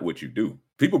passion, not what you do.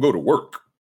 People go to work.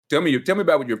 Tell me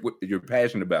about what you're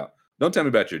passionate about. Don't tell me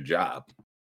about your job.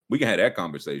 We can have that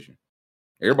conversation.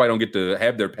 Everybody don't get to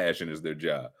have their passion as their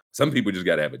job. Some people just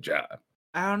got to have a job.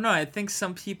 I don't know. I think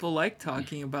some people like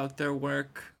talking about their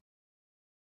work.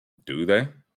 Do they?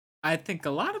 I think a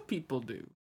lot of people do.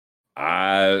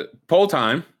 Poll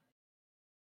time.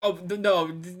 Oh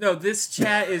no! This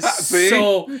chat is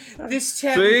This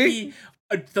chat would be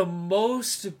the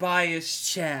most biased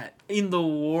chat in the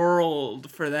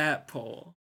world for that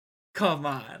poll. Come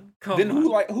on. Who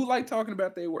like talking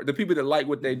about their work? The people that like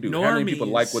what they do. Normies. How many people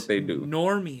like what they do?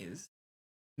 Normies.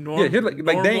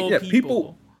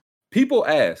 People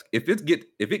ask if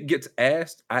it gets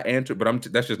asked, I answer.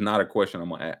 But that's just not a question I'm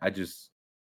gonna ask.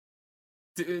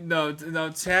 No,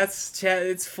 chat,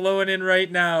 it's flowing in right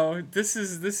now. This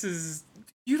is.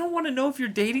 You don't want to know if you're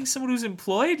dating someone who's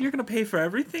employed? You're gonna pay for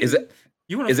everything. Is it?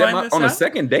 You want to find this on out? a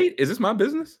second date? Is this my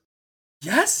business?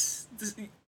 Yes.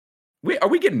 Are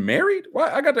we getting married?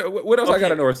 What else? Okay. I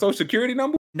gotta know? A social security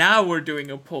number? Now we're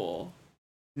doing a poll.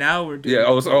 Now we're doing. Yeah.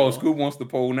 a poll. Scoop wants the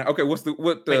poll now. Okay. What?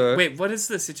 Wait. What is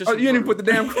this? It just. Oh, you didn't put the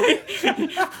damn.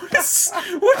 what is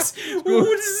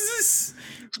this?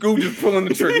 Scoop just pulling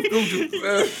the trigger.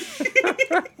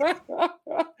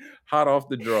 Hot off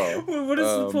the draw. What is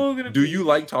the poll gonna be? Do you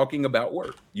like talking about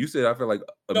work? You said I feel like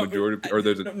majority, or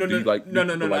there's a. No, do you like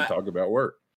like talking about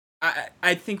work?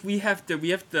 I think we have to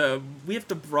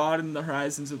broaden the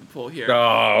horizons of the poll here.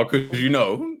 Oh, because you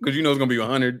know it's gonna be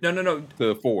 100. No.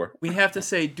 To 4. We have to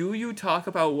say, do you talk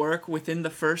about work within the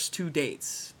first 2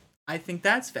 dates? I think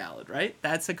that's valid, right?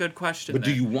 That's a good question. But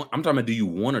I'm talking about, do you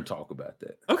want to talk about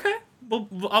that? Okay, well,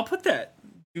 I'll put that.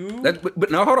 But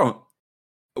now hold on.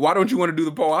 Why don't you want to do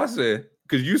the poll? I said,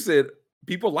 because you said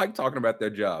people like talking about their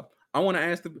job. I want to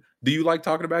ask them, do you like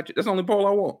talking about you? That's the only poll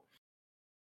I want.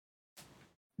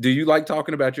 Do you like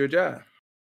talking about your job?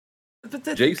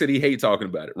 But Jake said he hates talking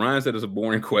about it. Ryan said it's a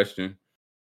boring question.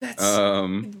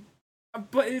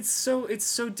 But it's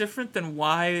so different than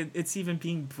why it's even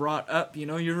being brought up. You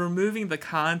know, you're removing the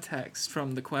context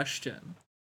from the question.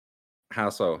 How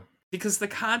so? Because the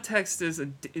context is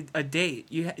a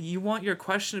date. You want your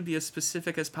question to be as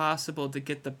specific as possible to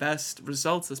get the best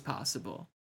results as possible.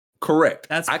 Correct.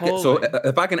 That's so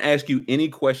if I can ask you any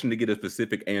question to get a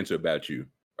specific answer about you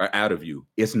or out of you,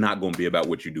 it's not going to be about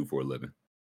what you do for a living.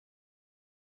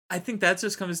 I think that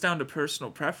just comes down to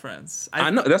personal preference. I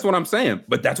know, that's what I'm saying,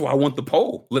 but that's why I want the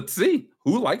poll. Let's see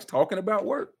who likes talking about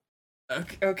work.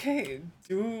 Okay.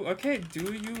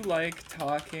 Do you like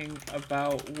talking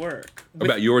about work?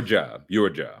 About your job.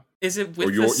 Is it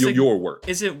with your work?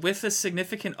 Is it with a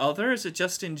significant other? Or is it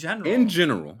just in general? In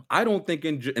general, I don't think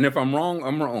and if I'm wrong,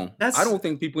 I'm wrong. I don't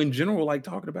think people in general like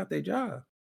talking about their job.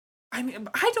 I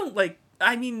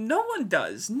mean, no one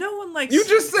does. No one likes. You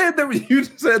just said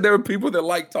there are people that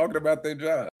like talking about their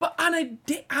job. But on a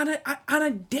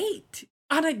date,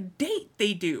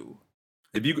 they do.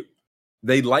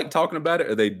 They like talking about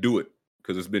it, or they do it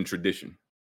because it's been tradition.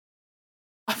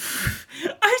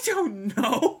 I don't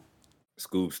know.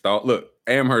 Scoop stall. Look,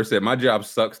 Amherst said my job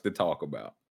sucks to talk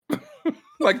about.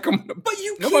 Like, come on. But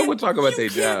nobody would talk about their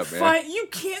job, man. You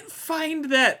can't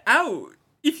find that out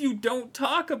if you don't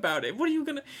talk about it. What are you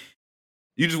gonna?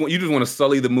 You just want to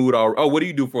sully the mood. Oh, what do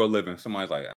you do for a living? Somebody's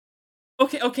like,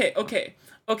 okay.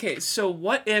 So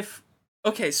what if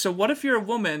you're a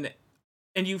woman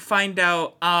and you find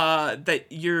out that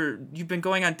you've been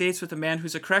going on dates with a man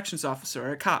who's a corrections officer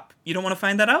or a cop? You don't want to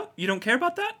find that out? You don't care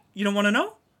about that? You don't want to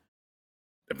know?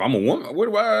 If I'm a woman,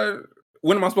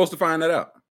 when am I supposed to find that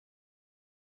out?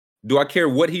 Do I care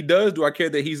what he does? Do I care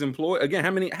that he's employed?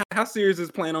 Again, how serious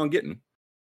is plan on getting?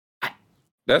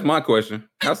 That's my question.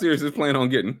 How serious is plan on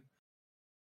getting?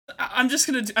 I'm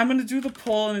gonna do the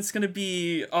poll, and it's gonna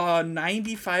be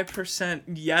 95%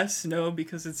 yes, no,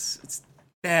 because it's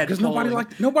bad. Because nobody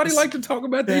like to talk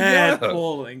about their job.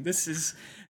 Polling. This is,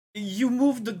 you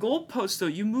moved the goalpost though.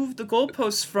 You moved the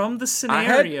goalposts from the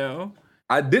scenario.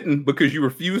 I didn't, because you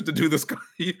refused to do this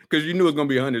because you knew it was gonna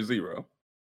be 100-0.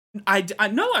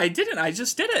 No, I didn't. I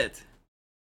just did it.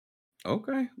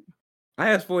 Okay.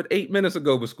 I asked for it 8 minutes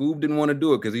ago, but Scoob didn't want to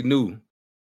do it because he knew.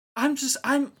 I'm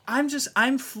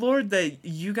floored that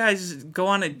you guys go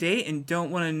on a date and don't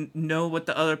want to know what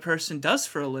the other person does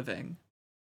for a living.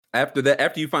 After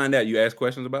you find out, you ask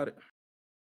questions about it?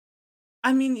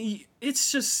 I mean, it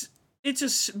just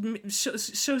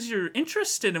shows you're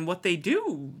interested in what they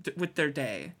do with their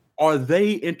day. Are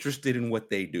they interested in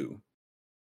what they do?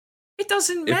 It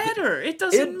doesn't matter. It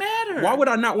doesn't matter. Why would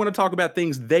I not want to talk about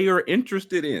things they are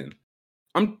interested in?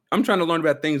 I'm trying to learn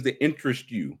about things that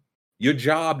interest you. Your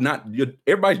job,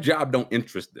 everybody's job don't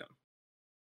interest them.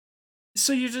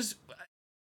 So you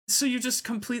just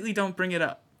completely don't bring it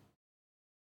up.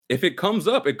 If it comes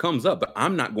up, it comes up. But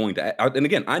I'm not going to. And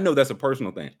again, I know that's a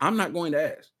personal thing. I'm not going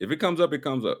to ask. If it comes up, it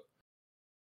comes up.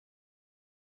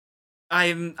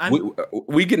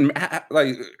 We can,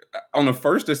 like, on the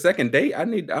first or second date.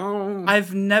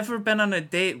 I've never been on a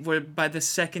date where by the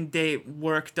second date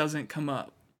work doesn't come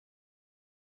up.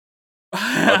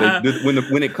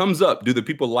 When it comes up, do the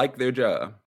people like their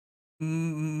job?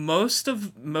 Most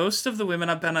of the women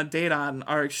I've been on a date on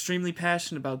are extremely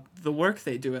passionate about the work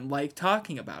they do and like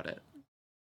talking about it.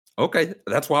 Okay,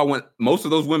 that's why most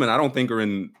of those women I don't think are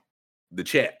in the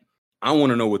chat. I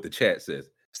want to know what the chat says.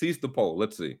 Cease the poll.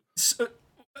 Let's see. So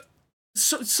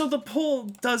the poll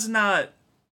does not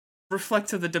reflect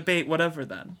to the debate, whatever.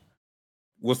 Then.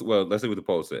 Well, let's see what the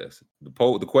poll says.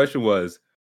 The question was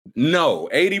no,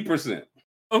 80%.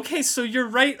 Okay, so you're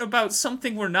right about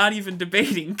something we're not even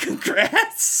debating.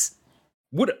 Congrats.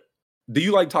 What do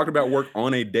you like talking about work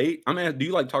on a date? I'm asking, do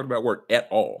you like talking about work at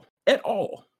all? At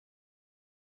all?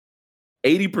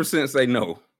 80% say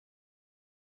no.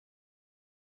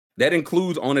 That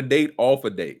includes on a date, off a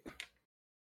date.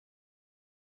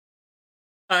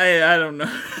 I don't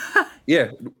know.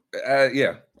 Yeah.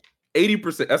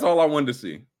 80%. That's all I wanted to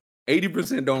see.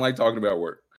 80% don't like talking about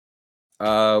work.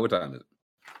 What time is it?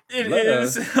 It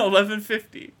is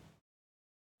 11:50.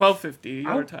 12:50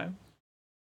 your time.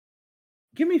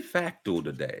 Give me Factual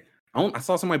today. I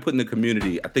saw somebody put in the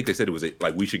community. I think they said it was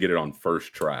like we should get it on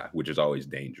first try, which is always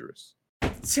dangerous.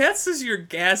 Chances you're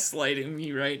gaslighting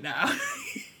me right now.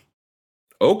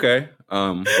 Okay.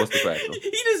 What's the Factual?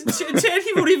 Chad,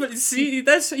 he won't even see.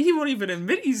 He won't even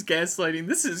admit he's gaslighting.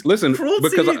 This is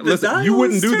cruelty. Listen, you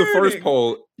wouldn't do the first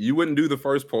poll. You wouldn't do the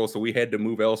first poll, so we had to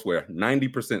move elsewhere.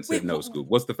 90% said no, Scoop.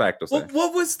 What's the Factual say?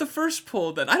 What was the first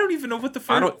poll then? I don't even know what the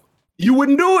first. You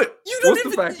wouldn't do it. You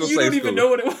don't even know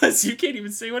what it was. You can't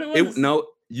even say what it was. No,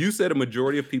 you said a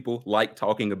majority of people like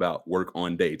talking about work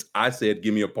on dates. I said,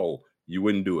 give me a poll. You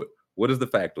wouldn't do it. What does the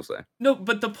Factual say? No,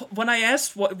 but when I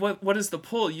asked what is the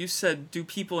poll, you said, do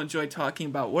people enjoy talking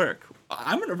about work?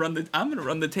 I'm gonna run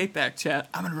the tape back, chat.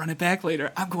 I'm gonna run it back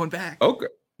later. I'm going back. Okay.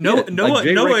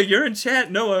 Noah, you're in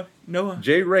chat. Noah.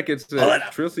 Jay Records said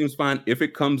Trill seems fine if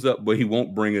it comes up, but he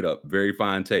won't bring it up. Very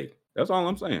fine take. That's all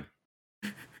I'm saying.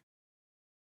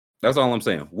 That's all I'm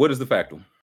saying. What is the Factual?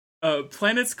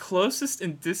 Planets closest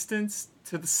in distance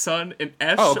to the sun in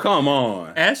come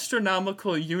on.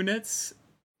 Astronomical units.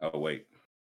 Oh wait.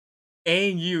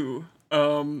 AU.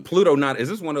 Pluto not. Is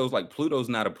this one of those like Pluto's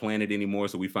not a planet anymore?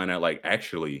 So we find out like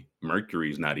actually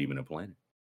Mercury's not even a planet.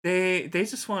 They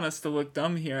just want us to look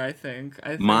dumb here. I think.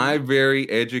 My very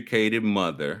educated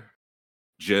mother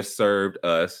just served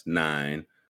us 9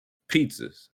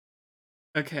 pizzas.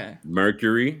 Okay.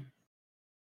 Mercury.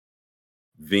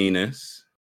 Venus.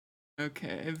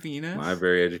 Okay, Venus. My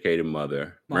very educated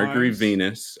mother. Mars. Mercury,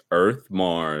 Venus, Earth,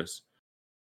 Mars,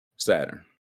 Saturn.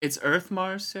 It's Earth,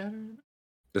 Mars, Saturn?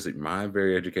 This is my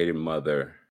very educated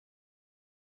mother.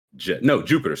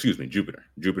 Jupiter. Excuse me, Jupiter.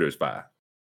 Jupiter is 5.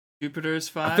 Jupiter is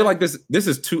 5? I feel like this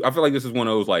is 2. I feel like this is one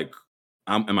of those like,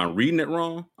 am I reading it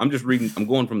wrong? I'm just reading. I'm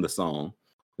going from the song.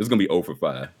 This is going to be 0 for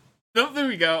 5. Oh, there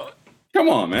we go. Come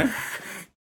on, man.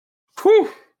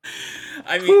 Whew.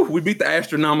 I mean, we beat the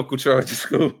astronomical charges.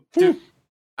 Dude,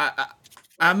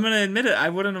 I'm gonna admit it. I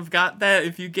wouldn't have got that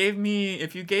if you gave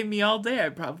me all day. I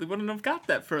probably wouldn't have got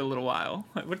that for a little while.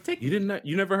 It would take. You didn't.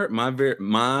 You never heard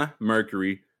my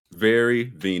Mercury, very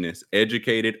Venus,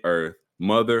 educated Earth,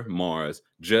 mother Mars,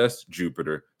 just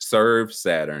Jupiter, serve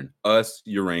Saturn, us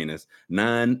Uranus,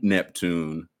 9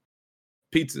 Neptune,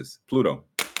 pizzas Pluto.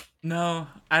 No,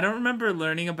 I don't remember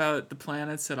learning about the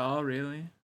planets at all. Really.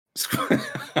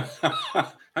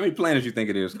 How many planets you think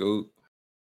it is, Scoop? I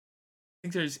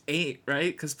think there's 8,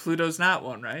 right? Because Pluto's not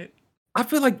one, right? I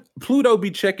feel like Pluto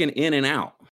be checking in and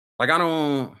out. Like I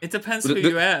don't. It depends who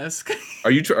you ask.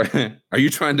 Are you trying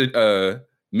to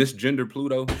misgender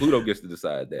Pluto? Pluto gets to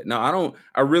decide that. No, I don't.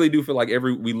 I really do feel like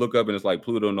we look up and it's like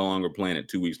Pluto no longer a planet.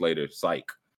 2 weeks later,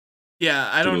 psych. Yeah,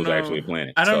 I don't know. Actually a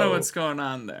planet. I don't know what's going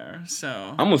on there.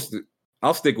 So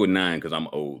I'll stick with 9 because I'm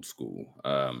old school.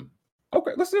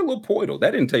 Okay, let's do a little Poidal.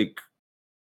 That didn't take.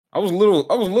 I was a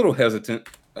little hesitant.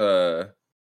 Here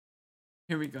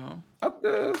we go.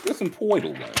 There's some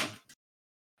Poidal now.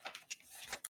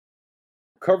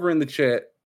 Cover in the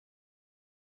chat.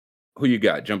 Who you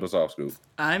got? Jump us off, Scoop.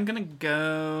 I'm gonna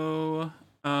go.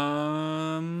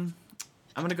 I'm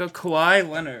gonna go Kawhi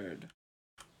Leonard.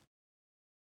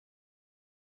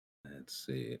 Let's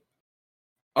see.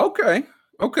 Okay.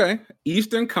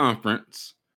 Eastern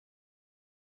Conference.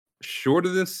 Shorter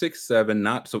than 6'7",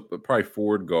 not so probably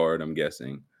forward guard, I'm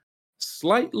guessing.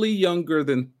 Slightly younger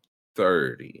than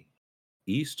 30.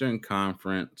 Eastern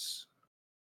Conference.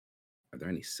 Are there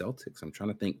any Celtics? I'm trying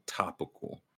to think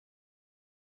topical.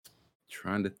 That's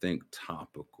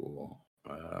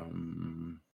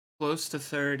Close to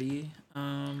 30.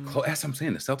 That's what I'm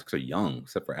saying. The Celtics are young,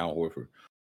 except for Al Horford.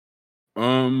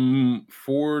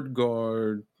 Forward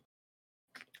guard.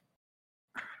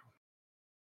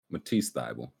 Matisse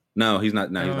Thybulle. No, he's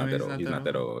not. No, he's not that old. He's not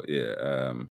that old.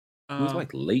 Yeah. He was like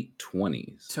late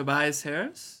 20s. Tobias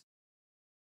Harris?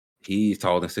 He's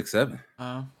taller than 6'7".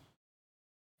 Oh.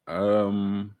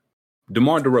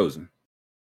 DeMar DeRozan.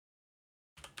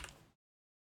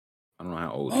 I don't know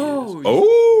how old he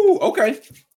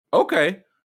is. Okay.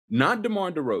 Not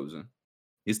DeMar DeRozan.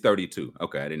 He's 32.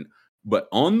 Okay, I didn't. But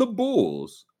on the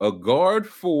Bulls, a guard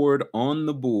forward on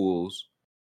the Bulls,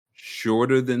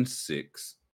 shorter than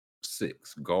 6'6".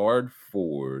 Guard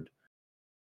forward.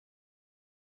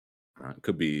 It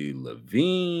could be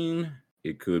Levine.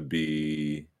 It could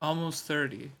be almost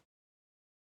 30.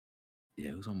 Yeah,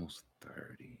 it was almost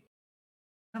 30.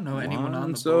 I don't know anyone on the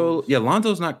Lonzo. Bulls. Yeah,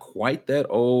 Lonzo's not quite that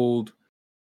old.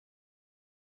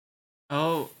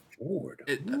 Oh, Ford.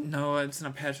 no, it's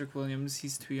not Patrick Williams.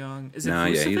 He's too young. Is it Nah,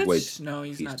 yeah, Vucevic? No,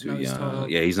 he's not. too No, he's young. tall.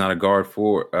 Yeah, he's not a guard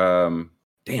for.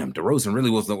 Damn, DeRozan really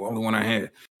was the only one I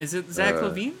had. Is it Zach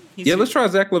LaVine? Yeah, let's try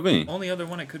Zach LaVine. Only other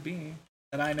one it could be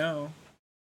that I know.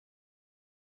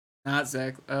 Not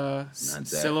Zach.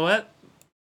 Silhouette.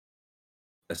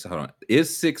 Hold on. Is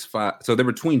 6'5". So they're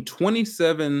between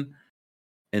 27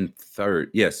 and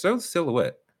 30. Yeah, so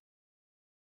Silhouette.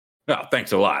 Oh,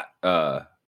 thanks a lot.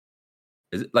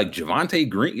 Is it like Javonte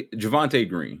Green? Javonte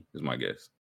Green is my guess.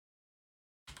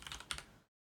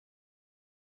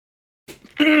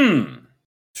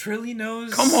 Trilly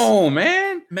knows. Come on,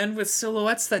 man. Men with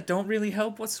silhouettes that don't really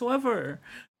help whatsoever.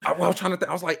 I was trying to think.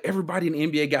 I was like, everybody in the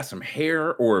NBA got some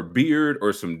hair or a beard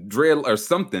or some dread or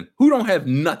something. Who don't have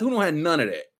nothing? Who don't have none of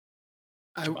that?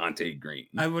 Javonte Green.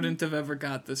 I wouldn't have ever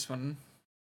got this one.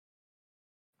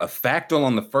 A factal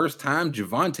on the first time,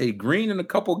 Javonte Green and a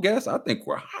couple guests. I think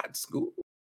we're hot, school.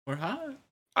 We're hot.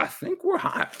 I think we're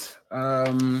hot.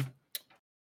 Let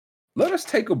us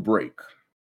take a break.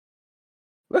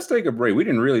 Let's take a break. We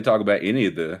didn't really talk about any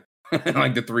of the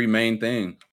like the three main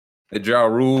things. The Ja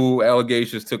Rule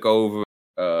allegations took over.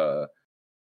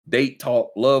 Date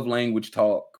talk, love language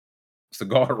talk,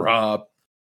 cigar rob.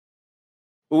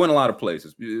 We went a lot of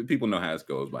places. People know how this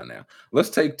goes by now. Let's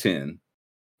take 10.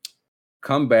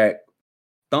 Come back.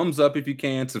 Thumbs up if you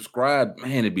can. Subscribe.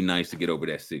 Man, it'd be nice to get over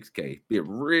that 6K. Be a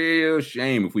real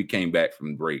shame if we came back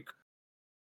from break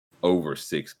over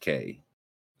 6K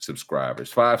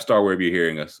subscribers. 5-star wherever you're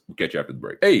hearing us. We'll catch you after the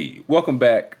break. Hey, welcome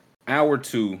back. Hour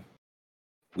 2.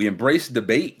 We embrace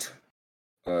debate.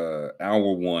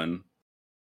 Hour 1.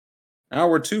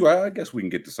 Hour 2, I guess we can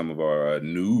get to some of our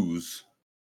news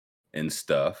and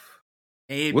stuff.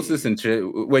 Maybe. What's this in chat?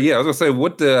 Well, yeah, I was gonna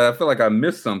say, I feel like I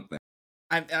missed something.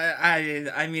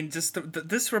 I mean, just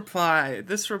this reply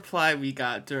we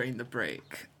got during the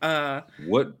break.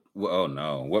 What? Oh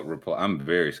no! What reply? I'm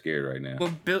very scared right now.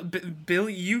 Well,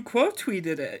 Billy, you quote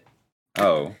tweeted it.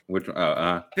 Oh, which?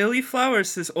 Billy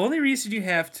Flowers says, "Only reason you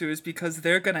have to is because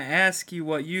they're gonna ask you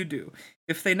what you do.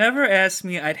 If they never asked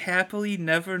me, I'd happily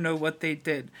never know what they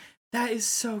did." That is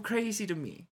so crazy to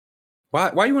me.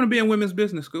 Why you want to be in women's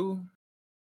business school?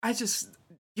 I just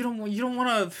you don't want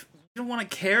to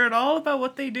care at all about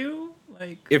what they do.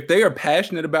 Like, if they are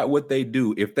passionate about what they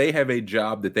do, if they have a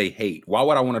job that they hate, why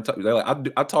would I want to talk?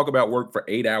 Like, I talk about work for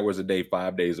 8 hours a day,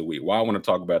 5 days a week. Why I want to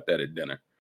talk about that at dinner?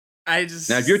 Now,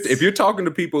 if you're talking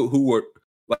to people who are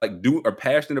are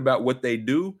passionate about what they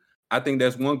do, I think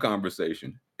that's one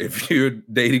conversation. If you're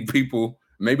dating people,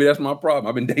 maybe that's my problem.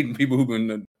 I've been dating people who've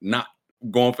been not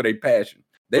going for their passion.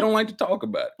 They don't like to talk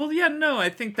about it. Well, yeah, no, I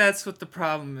think that's what the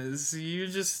problem is. You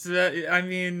just, I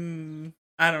mean,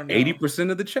 I don't know.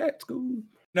 80% of the chat, school.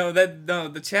 No,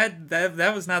 the chat,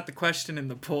 that was not the question in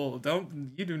the poll.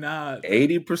 You do not.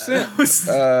 80%.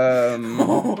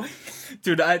 Oh,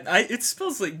 dude, it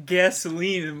smells like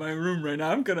gasoline in my room right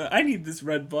now. I need this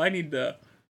Red Bull. I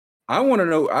want to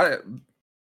know,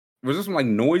 was there some like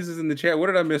noises in the chat? What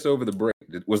did I miss over the break?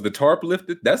 Was the tarp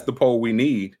lifted? That's the poll we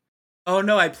need. Oh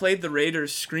no, I played the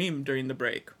Raiders scream during the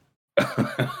break.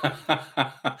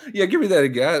 Yeah, give me that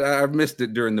again. I missed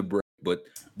it during the break, but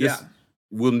this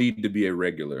will need to be a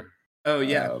regular. Oh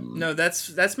yeah, no,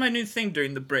 that's my new thing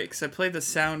during the breaks. I play the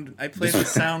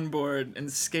soundboard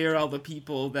and scare all the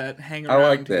people that hang around. I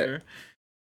like that. Here.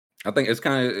 I think it's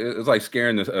like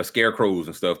scaring the scarecrows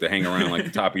and stuff that hang around like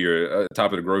the top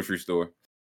of the grocery store.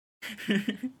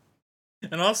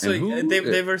 And also,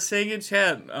 they were saying in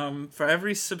chat, for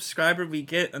every subscriber we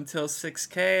get until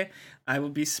 6K, I will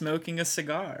be smoking a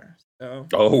cigar. So,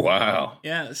 oh, wow.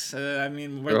 Yes. I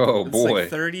mean, it's like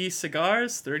 30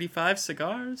 cigars, 35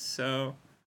 cigars. So,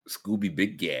 Scooby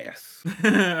Big Gas. All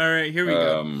right, here we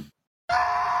go.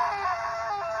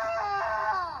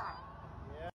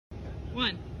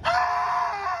 One.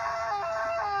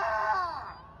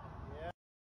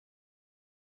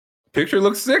 Picture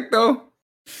looks sick, though.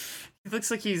 He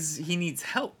looks like he needs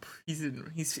help. He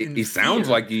sounds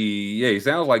like he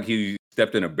sounds like he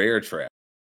stepped in a bear trap.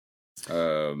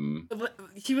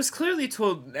 He was clearly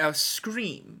told, now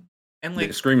scream. And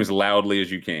like scream as loudly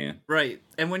as you can. Right.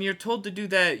 And when you're told to do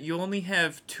that, you only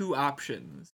have 2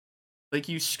 options. Like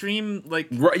you scream like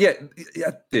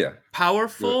yeah.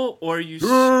 Powerful or you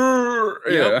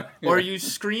or you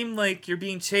scream like you're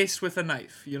being chased with a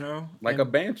knife, you know? Like a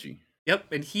banshee. Yep,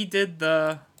 and he did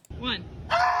the one.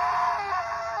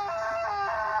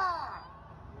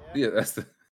 Yeah, that's the.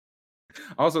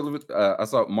 Also, I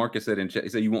saw Marcus said in chat. He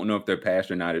said you won't know if they're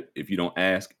passionate or not if you don't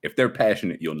ask. If they're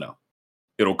passionate, you'll know.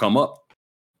 It'll come up.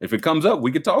 If it comes up,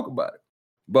 we could talk about it.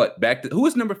 But back to who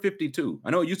is number 52? I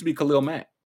know it used to be Khalil Mack.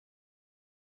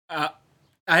 I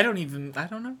don't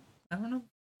know.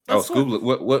 Oh,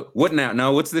 Scoob, what now?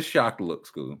 No, what's this shocked look,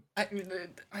 Scoob? I mean,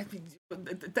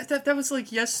 that was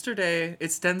like yesterday.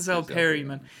 It's Denzel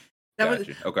Perryman.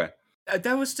 Okay.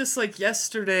 That was just like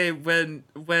yesterday when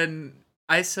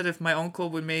I said if my uncle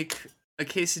would make a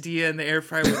quesadilla in the air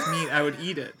fryer with meat, I would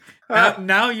eat it.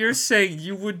 Now you're saying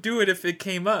you would do it if it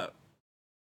came up.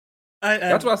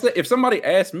 That's what I said. If somebody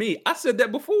asked me, I said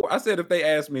that before. I said if they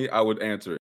asked me, I would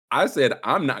answer it. I said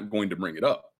I'm not going to bring it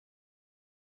up.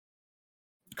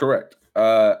 Correct.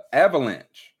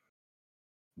 Avalanche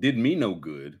did me no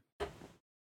good.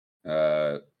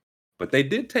 But they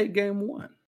did take game 1.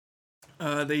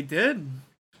 They did.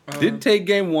 Did take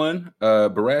game 1.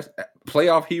 Barras,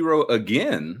 playoff hero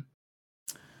again.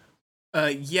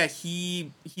 Yeah,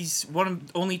 he's one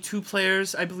of only 2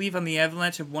 players, I believe, on the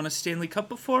Avalanche have won a Stanley Cup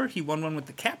before. He won one with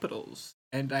the Capitals,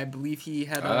 and I believe he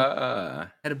had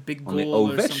a big goal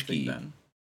or something then.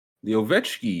 The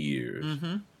Ovechkin years.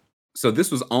 Mm-hmm. So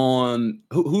this was on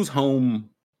who's home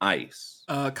ice?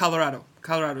 Colorado.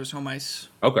 Colorado's home ice.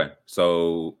 Okay.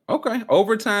 So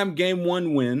overtime game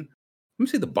 1 win. Let me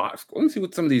see the box. Let me see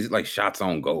what some of these like shots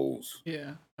on goals.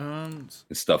 Yeah. And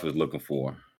stuff is looking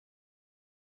for.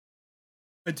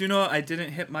 I do know I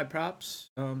didn't hit my props.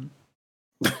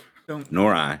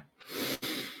 Nor I,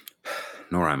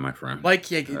 my friend. Like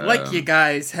you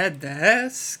guys had to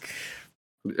ask.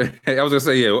 Hey, I was gonna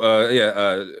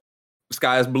say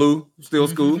sky is blue, still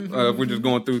school. If we're just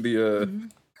going through the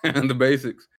the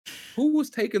basics. Who was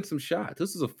taking some shots?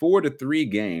 This is a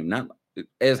 4-3 game, not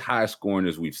as high scoring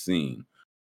as we've seen.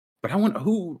 But I wonder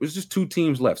who. There's just 2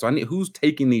 teams left, so I need who's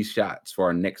taking these shots for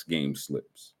our next game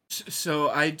slips. So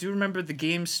I do remember the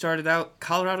game started out.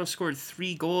 Colorado scored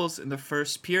 3 goals in the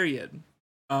first period,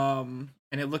 and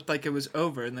it looked like it was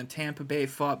over. And then Tampa Bay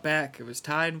fought back. It was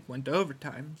tied, went to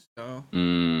overtime. So.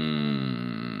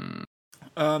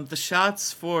 The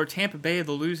shots for Tampa Bay,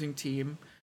 the losing team,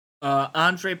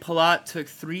 Andre Palat took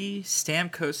 3,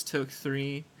 Stamkos took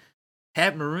 3,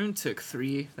 Pat Maroon took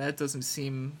 3. That doesn't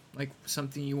seem like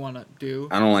something you want to do.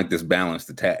 I don't like this balanced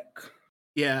attack.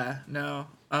 Yeah, no.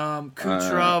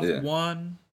 Kucherov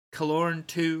 1, Killorn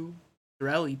 2,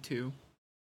 Cirelli 2.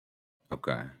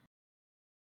 Okay.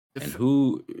 And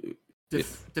who...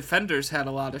 defenders had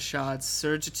a lot of shots.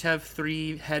 Sergachev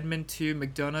 3, Hedman 2,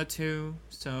 McDonough 2.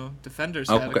 So defenders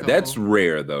had a couple. That's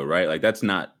rare though, right? Like that's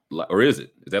not, or is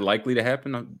it? Is that likely to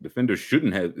happen? Defenders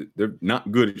shouldn't have. They're not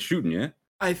good at shooting, yeah.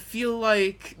 I feel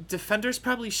like defenders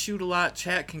probably shoot a lot.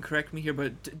 Chat can correct me here,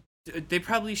 but they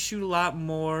probably shoot a lot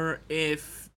more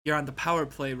if you're on the power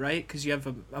play, right? Because you have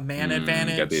a man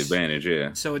advantage. You got the advantage,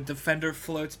 yeah. So a defender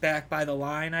floats back by the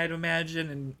line, I'd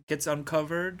imagine, and gets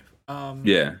uncovered.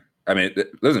 Yeah. I mean,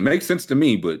 it doesn't make sense to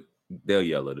me, but they'll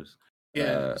yell at us.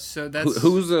 Yeah, so that's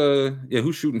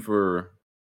who's shooting for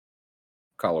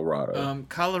Colorado?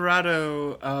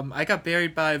 Colorado. I got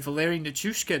buried by Valeri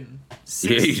Nichushkin.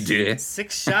 Yeah, you did.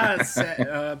 6 shots,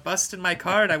 busted my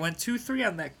card. I went 2-3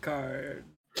 on that card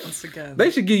once again. They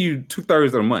should give you 2/3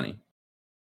 of the money.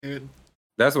 Dude,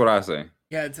 that's what I say.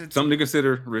 Yeah, it's something to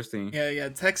consider, Ristine. Yeah.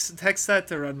 Text that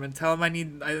to Rudman. Tell him I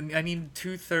need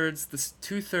 2/3. This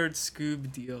 2/3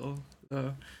 Scoob deal.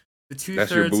 The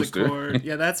 2/3 Accord.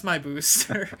 Yeah, that's my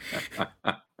booster.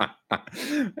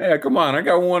 Hey, come on! I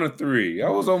got 1 of 3. I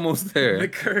was almost there. The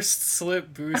cursed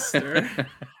slip booster.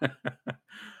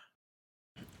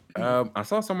 I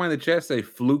saw someone in the chat say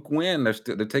fluke win.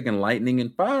 They're taking Lightning in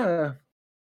 5.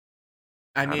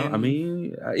 I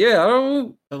mean, I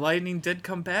don't. The Lightning did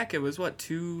come back. It was what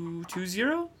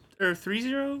 2-0 or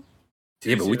 3-0.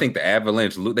 Yeah, but we think the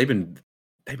Avalanche. They've been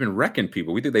wrecking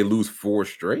people. We think they lose 4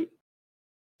 straight.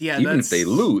 Yeah, even if they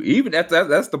lose, even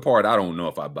that's the part I don't know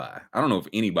if I buy. I don't know if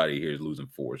anybody here is losing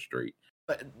 4 straight.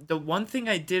 But the one thing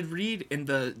I did read in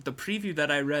the preview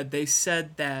that I read, they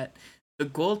said that the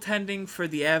goaltending for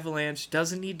the Avalanche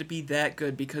doesn't need to be that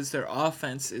good because their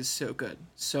offense is so good.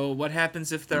 So what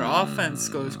happens if their offense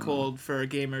goes cold for a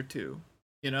game or 2?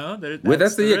 You know,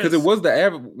 that's because it was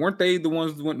weren't they the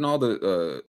ones that went in all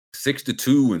the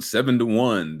 6-2 and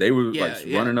 7-1? They were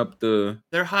running up the.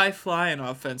 They're high flying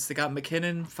offense. They got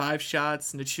McKinnon 5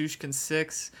 shots, Nichushkin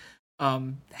 6.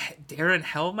 Darren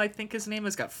Helm, I think his name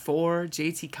is, got 4.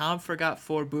 JT Compher got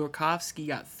 4. Burakovsky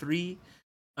got 3.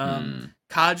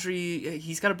 Kadri,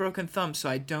 he's got a broken thumb, so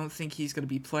I don't think he's going to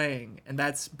be playing. And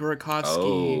that's Burakovsky.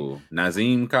 Oh,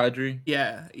 Nazem Kadri?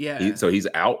 Yeah. So he's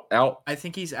out? I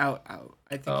think he's out.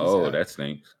 I think he's out. That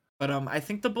stinks. But I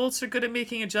think the Bolts are good at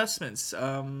making Adjustments.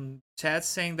 Chad's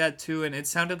saying that too, and it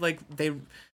sounded like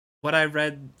what I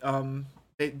read,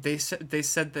 They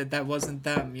said that wasn't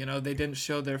them. You know, they didn't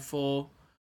show their full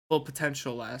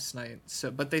potential last night.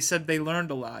 So, but they said they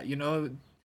learned a lot. You know,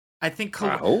 I think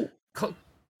I hope.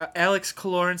 Alex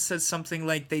Kaloran said something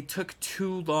like they took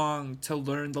too long to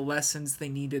learn the lessons they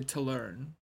needed to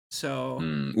learn. So,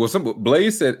 well,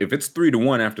 Blaze said if it's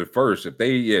 3-1 after first, if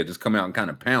they just come out and kind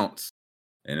of pounce,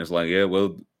 and it's like,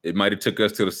 well, it might have took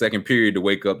us till the second period to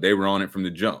wake up. They were on it from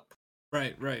the jump.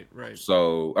 Right.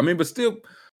 So, I mean, but still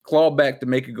claw back to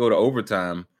make it go to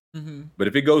overtime. Mm-hmm. But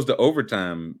if it goes to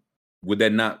overtime, would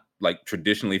that not like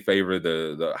traditionally favor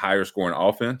the higher scoring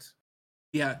offense?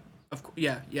 Yeah, of course.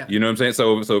 Yeah. You know what I'm saying?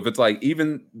 So if it's like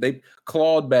even they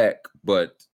clawed back,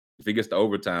 but if it gets to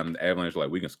overtime, the Avalanche are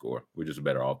like, we can score. We're just a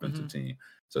better offensive team.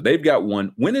 So they've got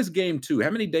one. When is game 2?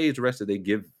 How many days rest did they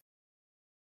give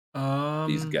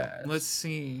these guys? Let's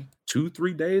see.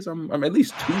 2-3 days? I'm at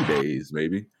least 2 days,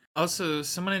 maybe. Also,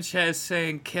 someone in chat is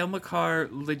saying Cale Makar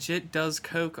legit does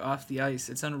coke off the ice.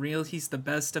 It's unreal. He's the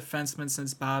best defenseman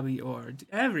since Bobby Orr.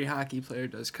 Every hockey player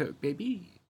does coke, baby.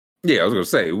 Yeah, I was gonna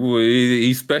say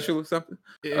he's special or something.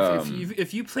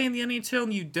 If you play in the NHL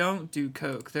and you don't do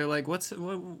coke, they're like, what?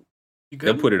 You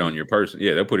they'll put it on your person.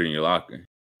 Yeah, they'll put it in your locker.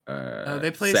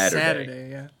 They play Saturday.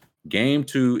 Yeah. Game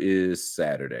 2 is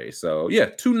Saturday. So yeah,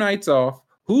 2 nights off.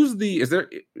 Is there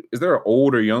an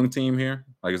old or young team here?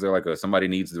 Like, is there like somebody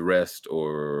needs the rest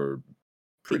or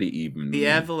pretty even? The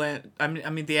Avalanche. I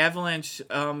mean, the Avalanche.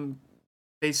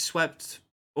 They swept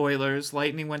Oilers.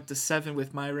 Lightning went to 7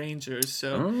 with my Rangers.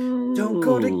 So don't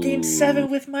go to Game 7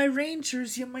 with my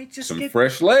Rangers. You might just get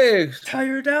fresh legs,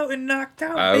 tired out and knocked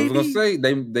out. I was gonna say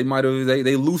they might have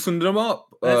they loosened them up.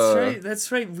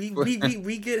 That's right.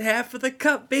 We get half of the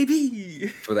cup, baby.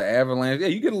 For the Avalanche, yeah,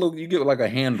 you get like a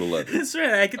handle of it. That's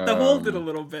right. I get to hold it a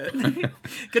little bit.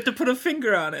 Get to put a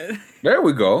finger on it. There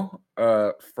we go.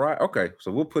 Okay,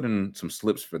 so we'll put in some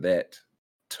slips for that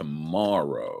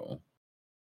tomorrow.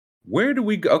 Where do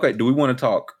we go? Okay, do we want to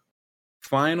talk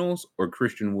finals or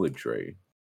Christian Wood trade?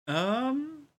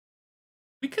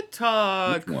 We could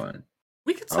talk. Which one?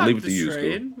 We could talk the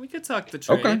trade. We could talk the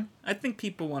trade. Okay. I think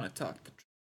people want to talk the trade.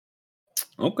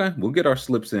 Okay, we'll get our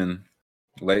slips in.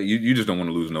 Like you just don't want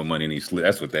to lose no money in these slips.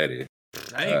 That's what that is.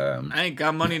 I ain't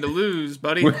got money to lose,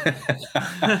 buddy. We're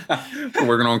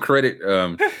working on credit.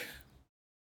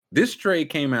 This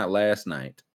trade came out last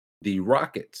night. The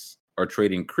Rockets are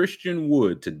trading Christian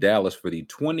Wood to Dallas for the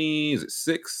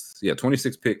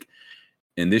 26th pick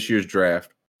in this year's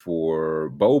draft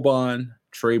for Boban,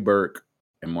 Trey Burke,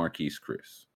 and Marquise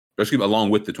Chris. Excuse me, along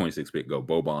with the 26th pick go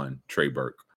Boban, Trey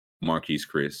Burke, Marquise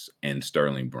Chris, and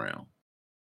Sterling Brown.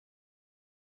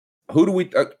 Who do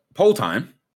we poll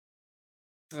time?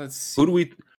 Let's see. Who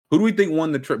do we think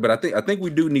won the trade? But I think we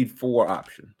do need 4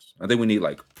 options. I think we need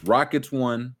like Rockets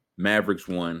 1, Mavericks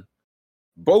 1,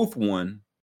 both won,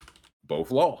 both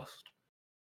lost.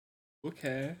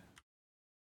 Okay.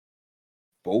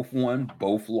 Both won,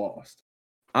 both lost.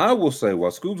 I will say,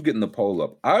 while Scoop's getting the poll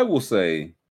up, I will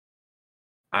say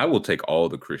I will take all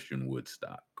the Christian Wood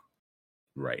stock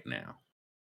right now.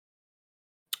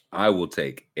 I will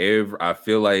take I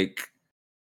feel like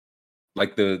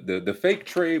the fake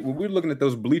trade, when we were looking at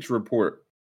those Bleacher Report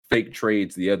fake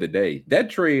trades the other day, that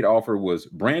trade offer was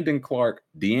Brandon Clark,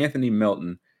 DeAnthony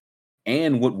Melton,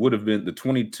 and what would have been the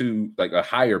 22, like a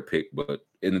higher pick, but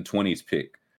in the 20s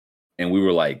pick. And we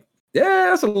were like, yeah,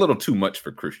 that's a little too much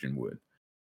for Christian Wood.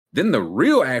 Then the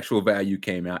real actual value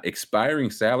came out, expiring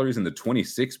salaries in the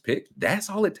 26th pick. That's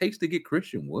all it takes to get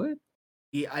Christian Wood?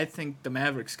 Yeah, I think the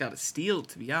Mavericks got a steal,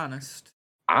 to be honest.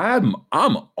 I'm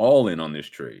all in on this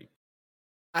trade.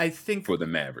 I think for the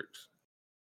Mavericks.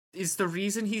 Is the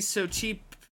reason he's so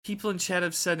cheap, people in chat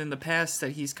have said in the past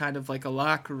that he's kind of like a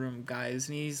locker room guy,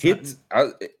 and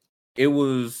it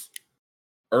was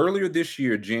earlier this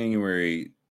year,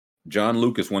 January, John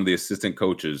Lucas, one of the assistant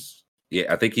coaches,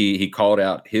 I think he called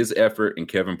out his effort and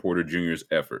Kevin Porter Jr.'s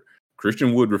effort.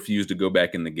 Christian Wood refused to go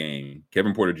back in the game.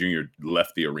 Kevin Porter Jr.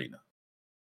 left the arena.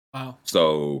 Wow.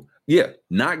 So, yeah,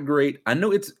 not great. I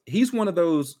know he's one of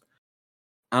those,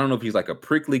 I don't know if he's like a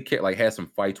prickly kid, like has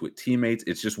some fights with teammates.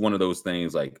 It's just one of those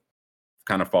things, like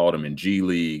kind of followed him in G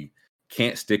League,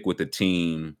 can't stick with the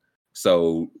team.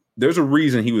 So there's a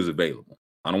reason he was available.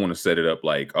 I don't want to set it up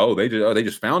like, they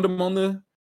just found him on the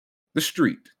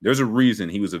street. There's a reason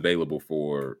he was available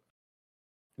for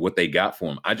what they got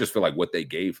for him. I just feel like what they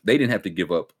didn't have to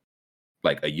give up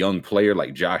like a young player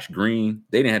like Josh Green.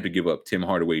 They didn't have to give up Tim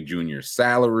Hardaway Jr.'s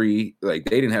salary. Like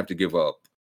they didn't have to give up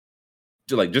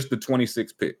just the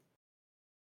 26th pick.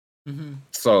 Mm-hmm.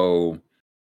 So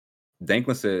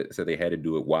Danklin said they had to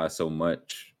do it. Why so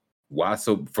much? Why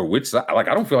so? For which side? Like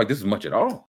I don't feel like this is much at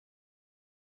all.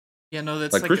 Yeah, no,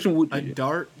 that's Like Christian Wood, a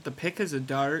dart. The pick is a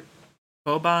dart.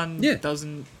 Boban yeah,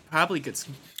 doesn't probably gets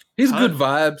he's good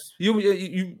cut. vibes.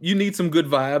 You need some good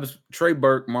vibes. Trey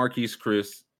Burke, Marquise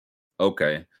Chris,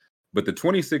 okay. But the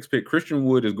 26th pick, Christian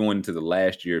Wood is going into the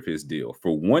last year of his deal.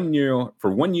 For 1 year,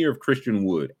 of Christian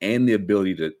Wood and the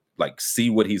ability to like see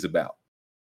what he's about.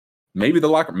 Maybe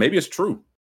maybe it's true.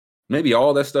 Maybe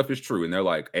all that stuff is true. And they're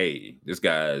like, hey, this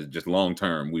guy is just long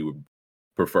term. We would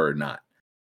prefer not.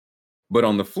 But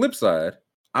on the flip side,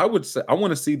 I would say I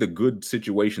want to see the good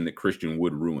situation that Christian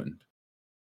Wood ruined.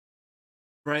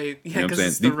 Right. You know Yeah, what I'm because saying?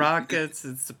 it's the Rockets.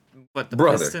 It's the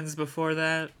Brother. Pistons before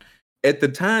that. At the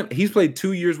time, he's played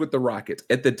 2 years with the Rockets.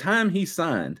 At the time he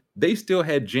signed, they still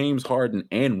had James Harden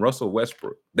and Russell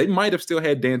Westbrook. They might have still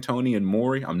had D'Antoni and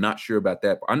Morey. I'm not sure about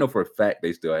that. But I know for a fact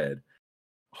they still had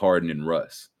Harden and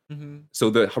Russ. Mm-hmm. So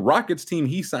the Rockets team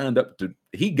he signed up to,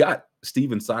 he got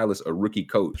Steven Silas, a rookie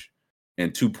coach,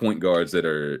 and 2 point guards that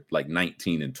are like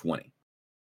 19 and 20.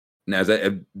 Now,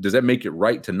 does that make it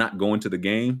right to not go into the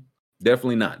game?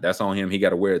 Definitely not. That's on him. He got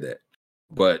to wear that.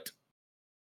 But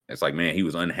it's like, man, he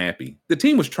was unhappy. The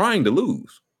team was trying to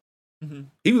lose. Mm-hmm.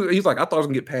 He's like, I thought I was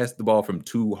going to get past the ball from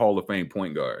 2 Hall of Fame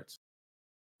point guards.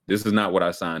 This is not what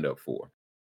I signed up for.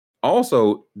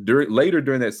 Also, later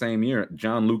during that same year,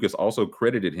 John Lucas also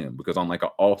credited him because on like an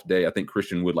off day, I think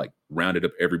Christian Wood like rounded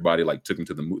up everybody, like took him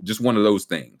to the move. Just one of those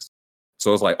things.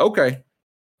 So it's like, okay,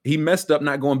 he messed up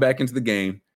not going back into the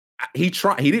game. He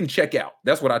didn't check out.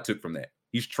 That's what I took from that.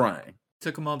 He's trying.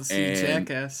 Took him all to see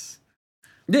Jackass.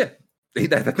 Yeah, I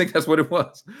think that's what it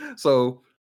was. So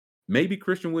maybe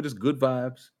Christian Wood is good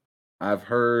vibes. I've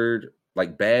heard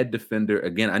like bad defender.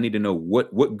 Again, I need to know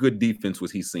what good defense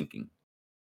was he sinking.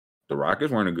 The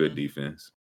Rockets weren't a good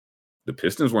defense. The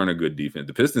Pistons weren't a good defense.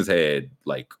 The Pistons had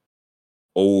like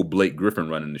old Blake Griffin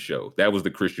running the show. That was the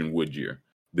Christian Wood year.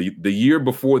 The year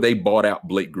before they bought out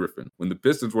Blake Griffin, when the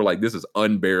Pistons were like, this is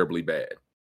unbearably bad.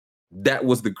 That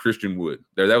was the Christian Wood.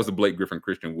 That was the Blake Griffin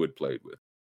Christian Wood played with.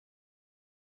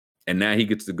 And now he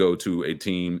gets to go to a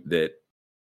team that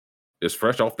is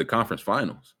fresh off the conference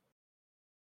finals.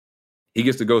 He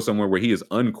gets to go somewhere where he is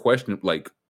unquestioned. Like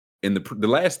in the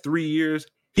last 3 years,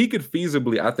 he could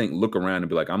feasibly, I think, look around and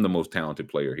be like, I'm the most talented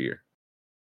player here.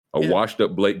 A washed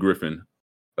up Blake Griffin,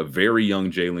 a very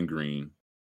young Jalen Green.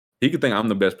 He could think I'm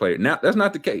the best player. Now, that's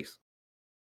not the case.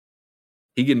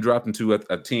 He getting dropped into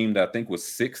a team that I think was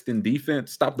 6th in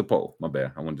defense. Stop the poll. My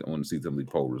bad. I want to see some of the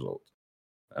poll results.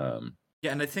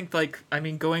 Yeah, and I think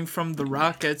going from the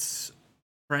Rockets,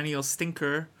 perennial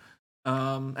stinker,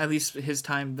 at least his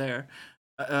time there,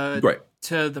 right,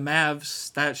 to the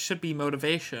Mavs, that should be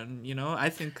motivation. You know,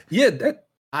 I think. Yeah, that.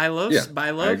 I love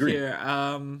here.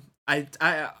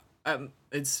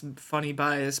 It's funny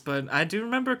bias, but I do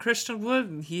remember Christian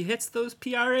Wood. He hits those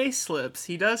PRA slips.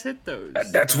 He does hit those.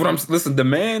 That's what I'm. Listen, the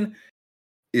man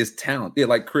is talented. Yeah,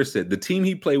 like Chris said, the team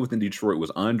he played with in Detroit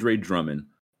was Andre Drummond,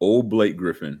 old Blake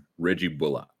Griffin, Reggie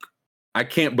Bullock. I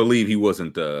can't believe he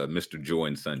wasn't Mr. Joy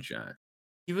and Sunshine.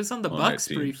 He was on the Bucks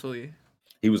briefly.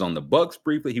 He was on the Bucks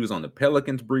briefly. He was on the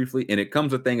Pelicans briefly. And it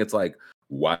comes a thing. It's like,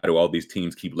 why do all these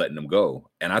teams keep letting him go?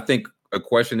 And I think a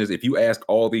question is, if you ask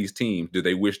all these teams, do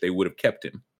they wish they would have kept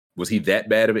him? Was he that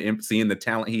bad of an seeing the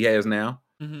talent he has now?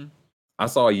 Mm-hmm. I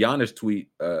saw Giannis tweet.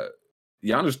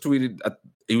 Giannis tweeted,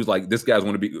 he was like, this guy's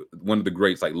going to be one of the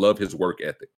greats, like love his work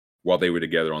ethic while they were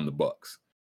together on the Bucks.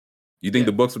 You think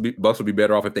the Bucks would be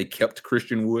better off if they kept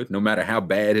Christian Wood, no matter how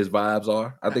bad his vibes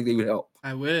are? I think they would help.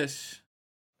 I wish.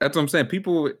 That's what I'm saying.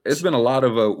 People, it's been a lot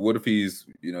of what if he's,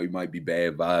 he might be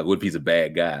bad vibe. What if he's a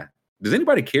bad guy? Does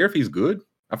anybody care if he's good?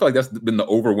 I feel like that's been the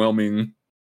overwhelming.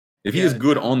 If he is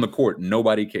good on the court,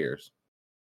 nobody cares.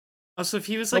 Also, if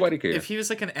he was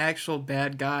like an actual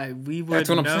bad guy, we would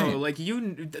know. I'm saying. Like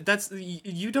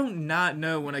you don't not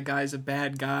know when a guy's a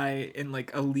bad guy in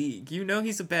like a league. You know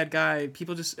he's a bad guy.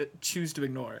 People just choose to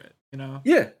ignore it. You know.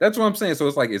 Yeah, that's what I'm saying. So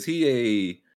it's like, is he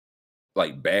a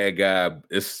like bad guy?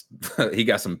 He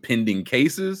got some pending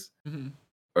cases,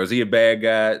 or is he a bad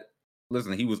guy?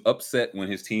 Listen, he was upset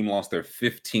when his team lost their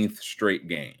 15th straight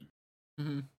game.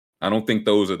 Mm-hmm. I don't think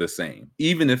those are the same.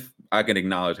 Even if I can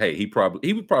acknowledge, hey, he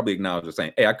would probably acknowledge the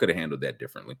same. Hey, I could have handled that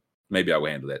differently. Maybe I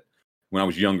would handle that. When I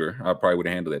was younger, I probably would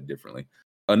have handled that differently.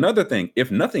 Another thing,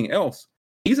 if nothing else,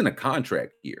 he's in a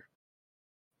contract year.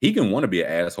 He can want to be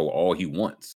an asshole all he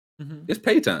wants. Mm-hmm. It's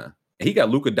pay time. He got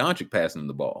Luka Doncic passing him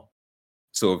the ball.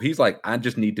 So if he's like, I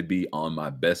just need to be on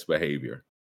my best behavior.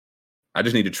 I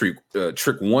just need to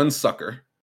trick one sucker.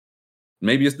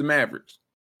 Maybe it's the Mavericks.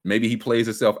 Maybe he plays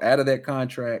himself out of that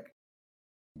contract.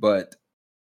 But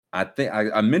I think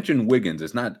I mentioned Wiggins.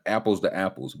 It's not apples to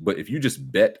apples. But if you just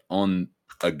bet on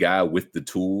a guy with the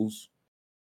tools,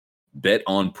 Bet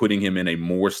on putting him in a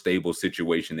more stable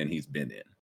situation than he's been in.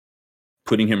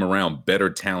 Putting him around better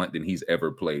talent than he's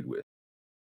ever played with.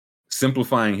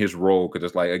 Simplifying his role, because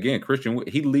it's like, again, Christian Wood,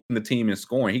 he leading the team in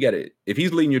scoring. If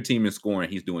he's leading your team in scoring,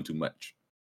 he's doing too much.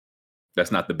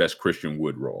 That's not the best Christian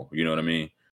Wood role. You know what I mean?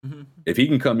 Mm-hmm. If he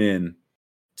can come in,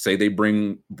 say they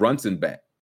bring Brunson back.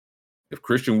 If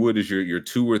Christian Wood is your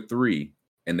 2 or 3,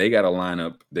 and they got a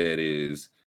lineup that is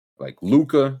like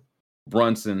Luka,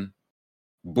 Brunson,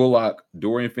 Bullock,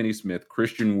 Dorian Finney-Smith,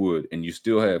 Christian Wood, and you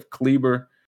still have Kleber,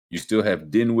 you still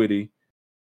have Dinwiddie,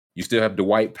 you still have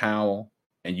Dwight Powell,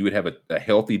 and you would have a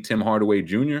healthy Tim Hardaway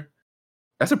Jr.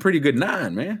 That's a pretty good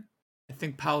 9, man. I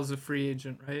think Powell's a free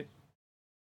agent, right?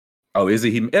 Oh, is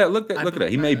he? Yeah, look at that.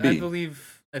 He may be. I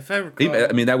believe, if I recall.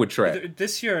 I mean, that would track.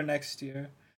 This year or next year.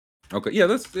 Okay, yeah,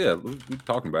 we're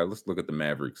talking about it. Let's look at the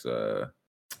Mavericks. I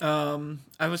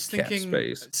was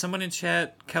thinking, someone in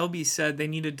chat, Kelby said they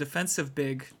need a defensive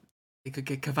big. They could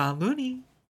get Kevon Looney.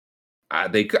 I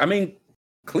mean,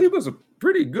 Cleveland's a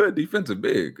pretty good defensive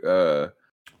big.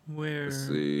 Where? Let's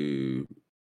see.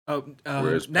 Oh,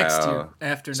 where's next Powell? year.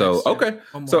 After so next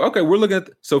year. Okay, we're looking at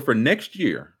for next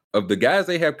year of the guys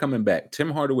they have coming back.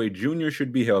 Tim Hardaway Jr.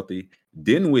 should be healthy.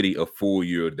 Dinwiddie a full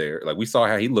year there. Like we saw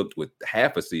how he looked with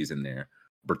half a season there.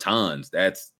 Bertans,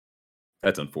 that's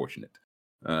unfortunate.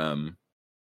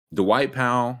 Dwight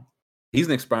Powell, he's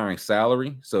an expiring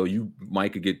salary, so you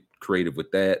might could get creative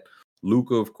with that.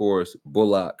 Luka, of course,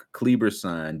 Bullock, Kleber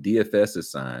signed, DFS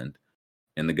is signed,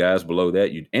 and the guys below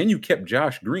that you kept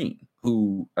Josh Green,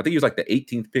 who I think he was like the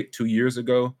 18th pick 2 years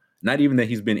ago. Not even that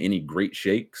he's been any great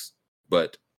shakes,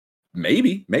 but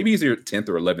maybe he's your 10th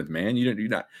or 11th man. You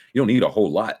don't need a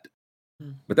whole lot,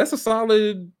 but that's a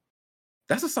solid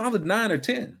 9 or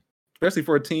 10, especially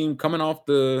for a team coming off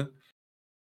the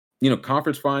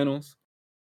conference finals.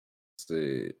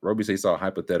 Roby say saw a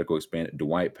hypothetical expanded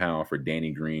Dwight Powell for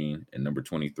Danny Green and number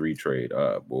 23 trade.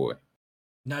 Boy.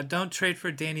 No, don't trade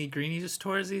for Danny Green. He just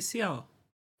tore his ACL.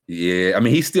 Yeah, I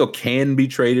mean he still can be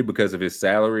traded because of his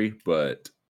salary, but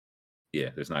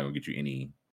yeah, that's not gonna get you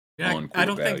any. I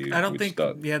don't think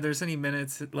there's any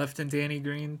minutes left in Danny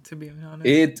Green, to be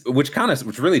honest.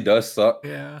 Which really does suck.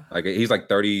 Yeah. Like he's like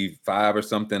 35 or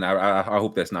something. I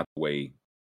hope that's not the way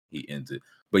he ends it.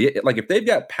 But yeah, like if they've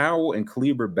got Powell and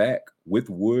Kleber back with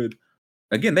Wood,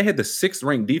 again, they had the 6th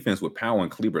ranked defense with Powell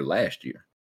and Kleber last year.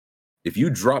 If you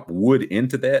drop Wood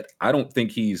into that, I don't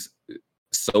think he's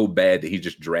so bad that he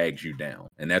just drags you down.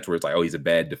 And that's where it's like, oh, he's a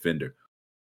bad defender.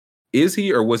 Is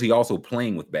he, or was he also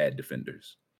playing with bad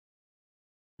defenders?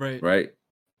 Right.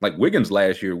 Like Wiggins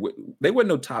last year, they wasn't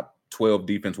no top 12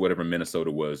 defense, whatever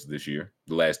Minnesota was this year,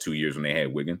 the last 2 years when they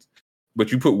had Wiggins.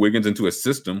 But you put Wiggins into a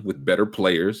system with better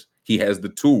players. He has the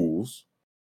tools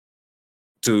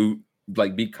to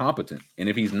be competent. And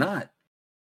if he's not,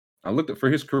 I looked at for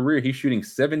his career, he's shooting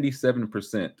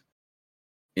 77%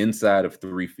 inside of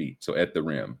 3 feet, so at the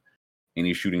rim. And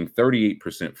he's shooting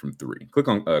 38% from 3. Click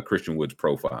on Christian Wood's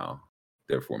profile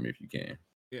there for me if you can.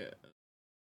 Yeah.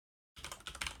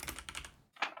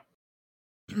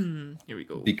 Here we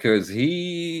go. Because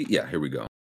here we go.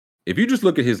 If you just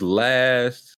look at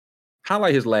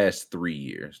highlight his last 3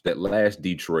 years, that last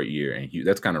Detroit year, and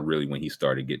that's kind of really when he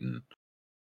started getting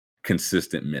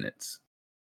consistent minutes.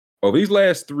 Over these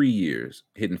last 3 years,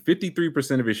 hitting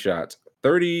 53% of his shots,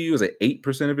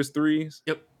 8% of his threes?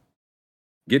 Yep.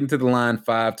 Getting to the line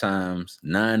 5 times,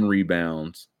 9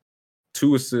 rebounds,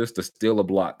 2 assists, a steal, a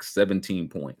block, 17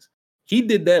 points. He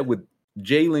did that with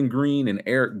Jalen Green and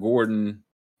Eric Gordon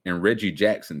and Reggie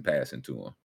Jackson passing to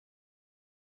him.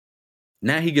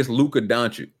 Now he gets Luka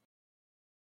Doncic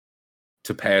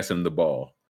to pass him the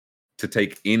ball, to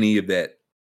take any of that,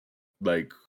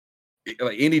 like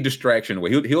any distraction away.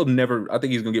 He'll never. I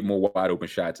think he's gonna get more wide open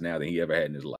shots now than he ever had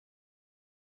in his life,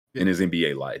 in his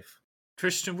NBA life.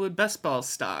 Christian Wood best ball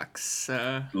stocks.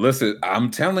 Listen,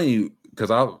 I'm telling you, because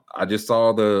I just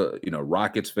saw the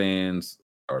Rockets fans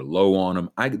are low on him.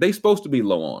 They supposed to be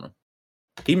low on him.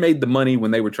 He made the money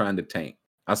when they were trying to tank.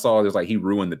 I saw it was like he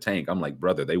ruined the tank. I'm like,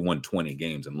 brother, they won 20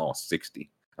 games and lost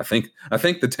 60. I think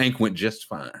the tank went just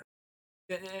fine.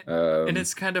 And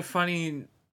it's kind of funny.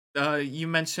 You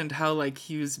mentioned how like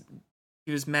he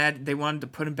was mad. They wanted to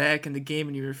put him back in the game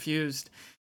and he refused.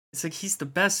 It's like he's the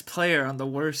best player on the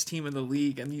worst team in the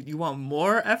league, and you want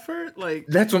more effort? Like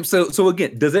that's what I'm saying. So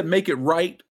again, does it make it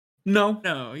right? No,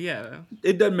 yeah,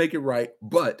 it doesn't make it right.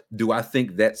 But do I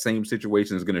think that same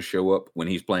situation is going to show up when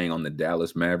he's playing on the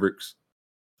Dallas Mavericks?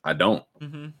 I don't.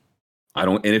 Mm-hmm. I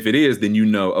don't. And if it is, then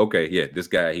okay, yeah, this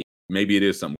guy, maybe it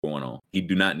is something going on. He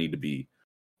do not need to be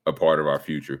a part of our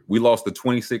future. We lost the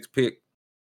 26th pick.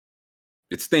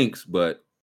 It stinks, but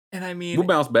And I mean, we'll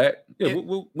bounce back. Yeah,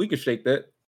 we can shake that.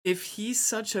 If he's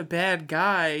such a bad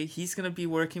guy, he's gonna be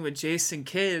working with Jason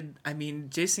Kidd. I mean,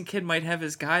 Jason Kidd might have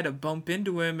his guy to bump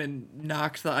into him and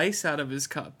knock the ice out of his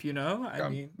cup. I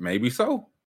mean, maybe so.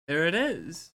 There it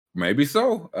is. Maybe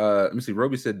so. Let me see.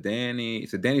 Roby said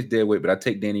Danny's dead weight, but I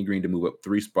take Danny Green to move up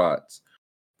 3 spots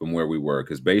from where we were,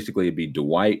 because basically it'd be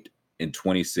Dwight in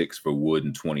 26 for Wood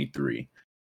in 23.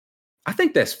 I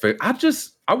think that's fair.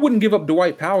 I wouldn't give up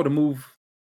Dwight Powell to move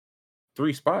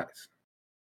 3 spots.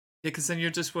 Yeah, because then you're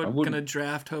just gonna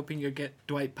draft hoping you get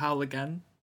Dwight Powell again.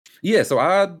 Yeah, so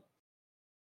I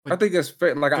think that's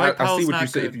fair. Like I see what you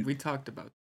said. We talked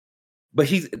about.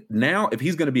 But if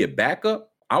he's gonna be a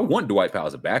backup, I want Dwight Powell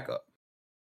as a backup.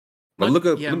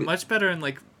 Much better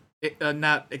in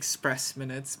not express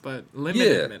minutes, but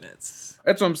limited minutes.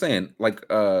 That's what I'm saying. Like,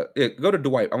 go to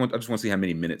Dwight. I just want to see how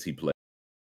many minutes he played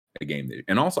a game there.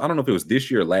 And also, I don't know if it was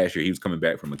this year or last year. He was coming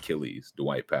back from Achilles,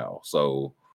 Dwight Powell.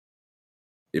 So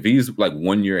if he's like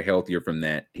 1 year healthier from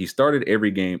that, he started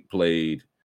every game, played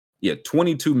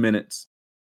 22 minutes,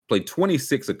 played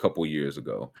 26 a couple years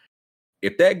ago.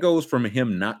 If that goes from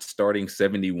him not starting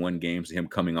 71 games to him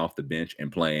coming off the bench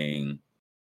and playing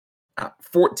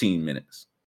 14 minutes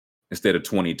instead of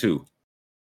 22,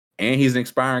 and he's an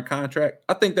expiring contract,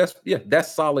 I think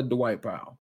that's solid Dwight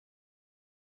Powell.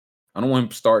 I don't want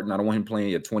him starting. I don't want him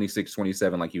playing at 26,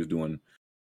 27 like he was doing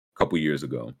a couple years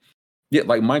ago. Yeah,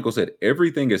 like Michael said,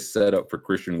 everything is set up for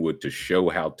Christian Wood to show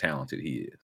how talented he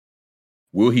is.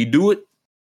 Will he do it?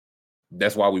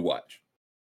 That's why we watch.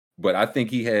 But I think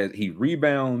he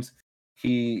rebounds.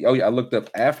 I looked up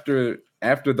after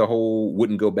the whole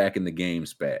wouldn't go back in the game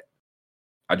spat.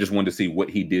 I just wanted to see what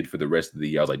he did for the rest of the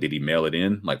year. I was like, did he mail it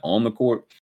in? Like on the court?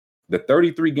 The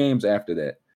 33 games after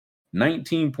that,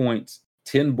 19 points,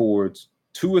 10 boards,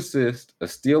 2 assists, a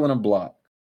steal and a block.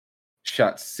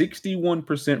 Shot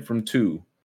 61% from 2,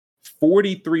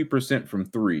 43% from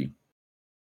 3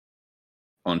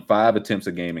 on 5 attempts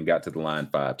a game, and got to the line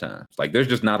 5 times. Like, there's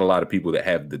just not a lot of people that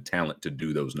have the talent to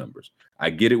do those numbers.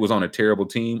 I get it was on a terrible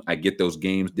team. I get those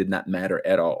games did not matter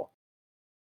at all.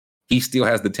 He still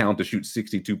has the talent to shoot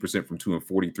 62% from 2 and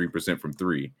 43% from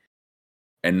 3.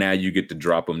 And now you get to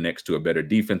drop him next to a better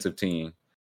defensive team,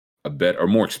 a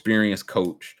more experienced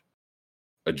coach,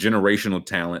 a generational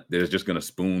talent that is just going to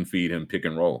spoon feed him pick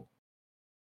and roll.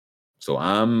 So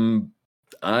I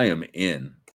am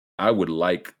in. I would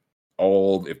like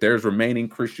if there's remaining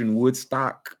Christian Wood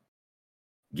stock,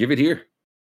 give it here.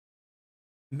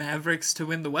 Mavericks to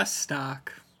win the West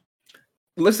stock.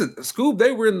 Listen, Scoob,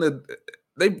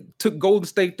 they took Golden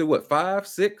State to what, 5,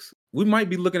 6? We might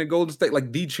be looking at Golden State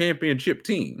like the championship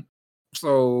team.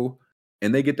 So,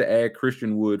 and they get to add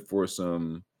Christian Wood for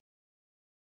some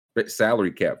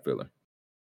salary cap filler.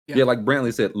 Yeah, like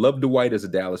Brantley said, love Dwight as a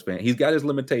Dallas fan. He's got his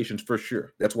limitations for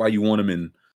sure. That's why you want him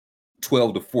in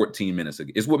 12 to 14 minutes.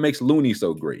 It's what makes Looney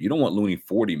so great. You don't want Looney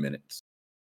 40 minutes.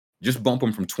 Just bump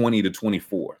him from 20 to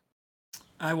 24.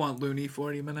 I want Looney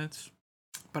 40 minutes.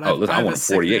 But I want him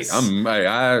 48.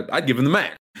 I'd give him the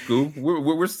max. Cool.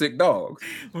 We're sick dogs.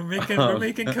 We're making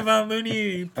Kevon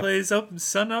Looney plays up,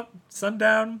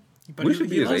 sundown. But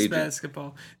he loves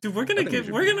basketball. Dude, we're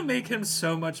gonna make him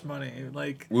so much money.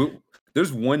 Like,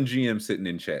 there's one GM sitting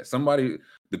in chat. Somebody,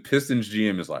 the Pistons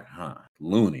GM is like,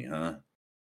 Looney,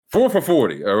 4 for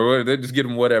 40, or they just get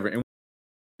him whatever. And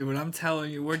dude, I'm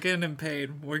telling you, we're getting him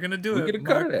paid. We're gonna do it. Get a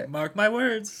cut of that. Mark my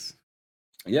words.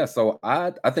 Yeah, so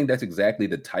I think that's exactly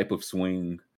the type of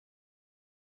swing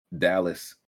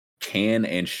Dallas can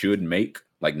and should make.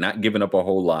 Like, not giving up a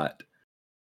whole lot.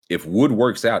 If Wood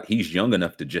works out, he's young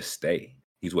enough to just stay.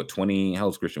 He's what, 20? How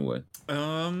old's Christian Wood?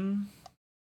 Let's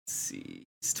see.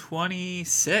 He's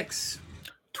 26.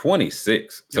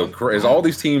 26. So as all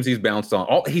these teams he's bounced on,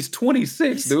 he's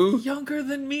 26, dude. He's younger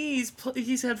than me.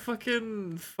 He's had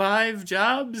fucking 5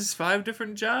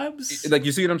 different jobs. Like,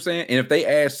 you see what I'm saying? And if they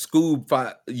ask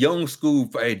young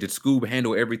Scoob, hey, did Scoob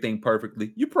handle everything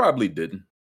perfectly? You probably didn't.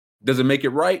 Does it make it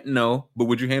right? No. But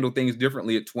would you handle things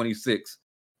differently at 26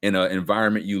 in an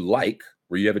environment you like,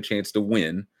 where you have a chance to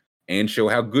win and show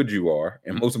how good you are,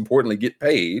 and most importantly, get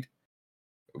paid,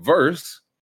 versus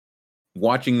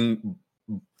watching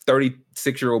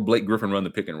 36-year-old Blake Griffin run the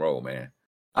pick and roll, man?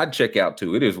 I'd check out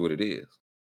too. It is what it is.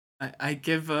 I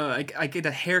get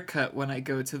a haircut when I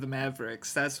go to the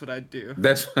Mavericks. That's what I do.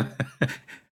 That's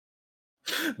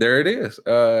there it is.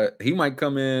 He might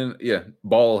come in,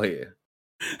 bald head,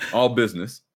 all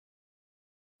business,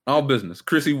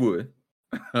 Chrissy Wood.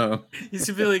 He's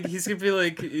gonna be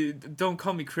like, don't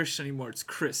call me Christian anymore. It's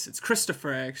Chris. It's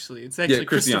Christopher, actually. It's actually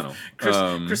Cristiano.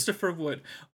 Christopher Wood.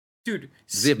 Dude,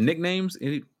 does he have nicknames?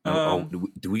 Do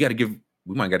we got to give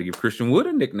We might got to give Christian Wood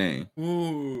a nickname.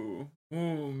 Ooh,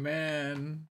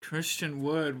 man, Christian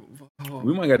Wood. Oh.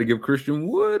 We might got to give Christian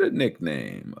Wood a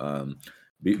nickname.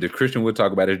 Did Christian Wood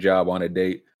talk about his job on a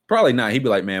date? Probably not. He'd be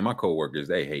like, "Man, my coworkers,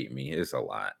 they hate me. It's a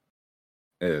lot.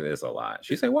 It's a lot."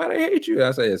 She said, "Why they hate you?"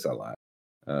 I say, "It's a lot."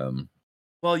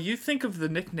 Well, you think of the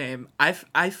nickname.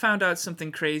 I found out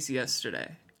something crazy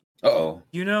yesterday. Uh-oh.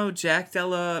 You know Jack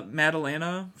Della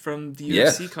Maddalena from the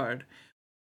UFC card?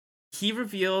 He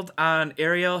revealed on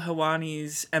Ariel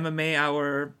Helwani's MMA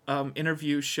Hour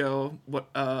interview show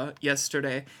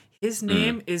yesterday, his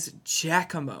name is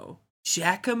Giacomo.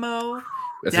 Giacomo.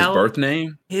 That's his birth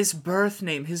name? His birth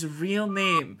name, his real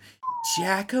name.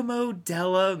 Giacomo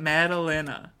Della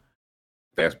Maddalena.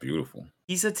 That's beautiful.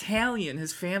 He's Italian.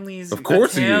 His family's of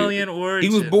course Italian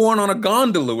origins. He was born on a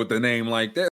gondola with a name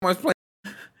like that.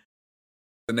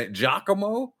 The name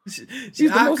Giacomo? He's the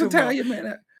most Italian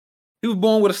man. He was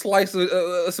born with a slice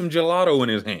of some gelato in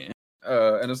his hand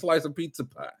and a slice of pizza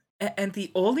pie. And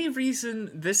the only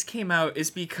reason this came out is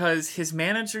because his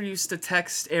manager used to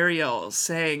text Ariel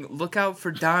saying, "Look out for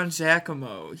Don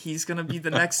Giacomo. He's going to be the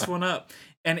next one up."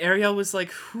 And Ariel was like,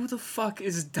 "Who the fuck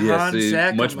is Don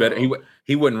Giacomo?" Much better.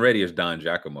 He wasn't ready as Don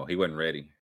Giacomo. He wasn't ready.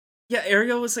 Yeah,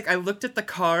 Ariel was like, "I looked at the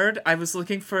card. I was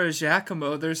looking for a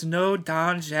Giacomo. There's no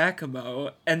Don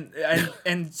Giacomo." And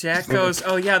Jack goes,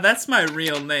 "Oh yeah, that's my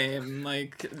real name."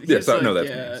 Like, that's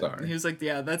me. Sorry. He was like,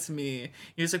 "Yeah, that's me."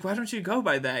 He was like, "Why don't you go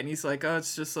by that?" And he's like, "Oh,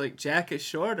 it's just like Jack is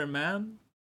shorter, man."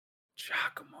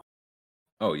 Giacomo.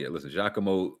 Oh yeah, listen,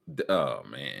 Giacomo. Oh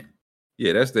man,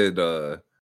 yeah, that's that.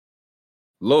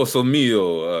 L'Osso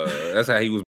Mio. That's how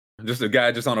he was. Just a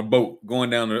guy just on a boat going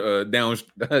down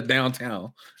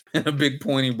downtown in a big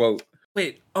pointy boat.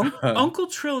 Wait, Uncle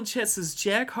Trill in chat says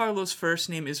Jack Harlow's first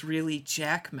name is really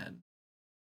Jackman.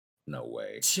 No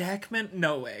way. Jackman?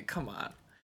 No way. Come on.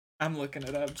 I'm looking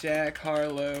it up. Jack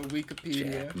Harlow,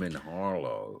 Wikipedia. Jackman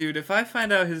Harlow. Dude, if I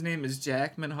find out his name is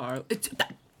Jackman Harlow...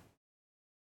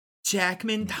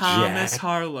 Jackman Thomas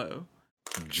Harlow.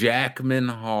 Jackman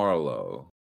Harlow.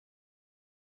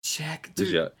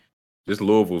 Dude. This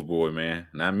Louisville's boy, man.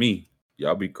 Not me.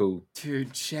 Y'all be cool.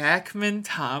 Dude, Jackman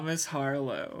Thomas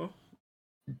Harlow.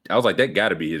 I was like, that got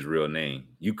to be his real name.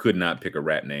 You could not pick a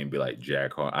rap name and be like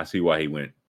Jack Harlow. I see why he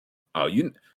went. Oh,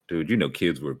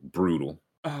 kids were brutal.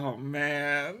 Oh,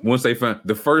 man. Once they found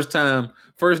the first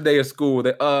day of school,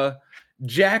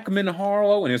 Jackman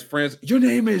Harlow and his friends, your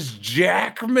name is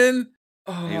Jackman?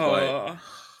 Oh. He's like,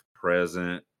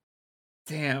 present.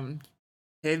 Damn.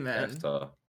 Hey, man. That's tough.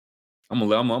 I'm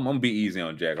gonna be easy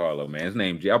on Jack Harlow, man. His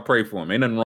name, I'll pray for him. Ain't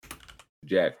nothing wrong with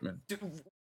Jackman. Dude,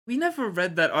 we never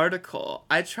read that article.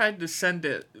 I tried to send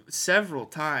it several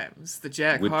times. The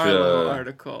Jack Harlow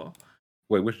article.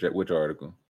 Wait, which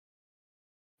article?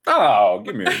 Oh,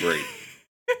 give me a break.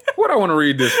 What I want to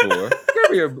read this for?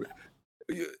 Give me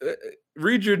a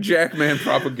read your Jackman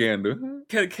propaganda.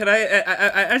 Can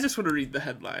I just want to read the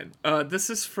headline. This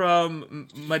is from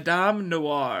Madame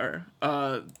Noir.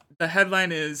 The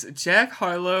headline is, Jack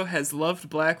Harlow has loved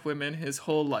black women his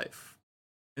whole life.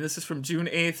 And this is from June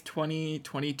 8th,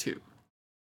 2022.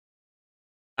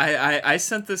 I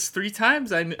sent this 3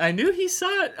 times. I knew he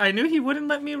saw it. I knew he wouldn't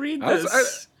let me read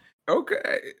this.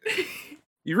 Okay.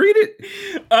 You read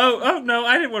it? Oh no,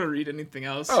 I didn't want to read anything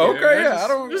else. Oh, okay,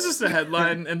 yeah. It was just a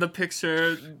headline, and the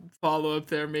picture follow up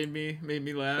there made me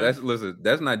laugh.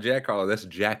 That's not Jack Harlow, that's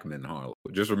Jackman Harlow.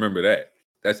 Just remember that.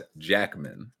 That's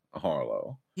Jackman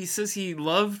Harlow. He says he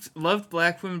loved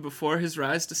black women before his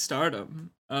rise to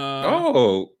stardom.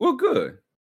 Well, good.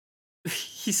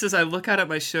 He says, I look out at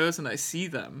my shows and I see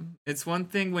them. It's one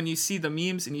thing when you see the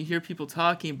memes and you hear people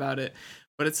talking about it,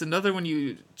 but it's another when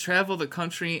you travel the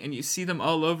country and you see them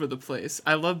all over the place.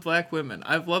 I love black women.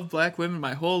 I've loved black women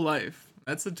my whole life.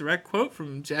 That's a direct quote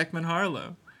from Jackman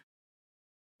Harlow.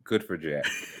 Good for Jack.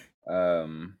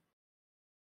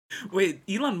 Wait,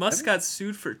 Elon Musk got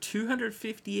sued for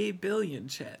 $258 billion,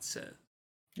 chat said.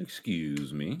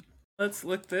 Excuse me. Let's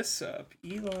look this up.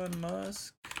 Elon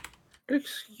Musk.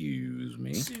 Excuse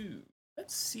me. Sued.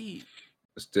 Let's see.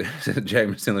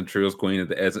 Jackman selling Trill's queen at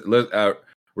the essence. Let's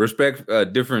respect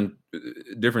different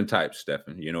types,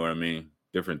 Stefan. You know what I mean?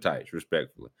 Different types,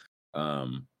 respectfully.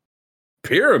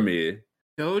 Pyramid.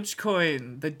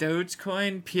 Dogecoin. The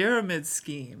Dogecoin pyramid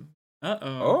scheme.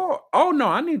 Uh-oh. Oh no,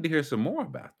 I need to hear some more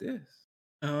about this.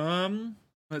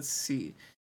 Let's see.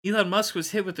 Elon Musk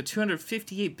was hit with a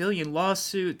 $258 billion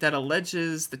lawsuit that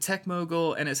alleges the tech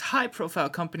mogul and his high-profile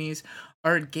companies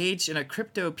are engaged in a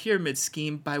crypto pyramid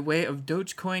scheme by way of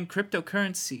Dogecoin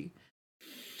cryptocurrency.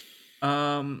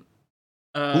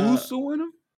 Who's suing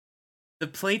him? The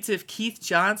plaintiff Keith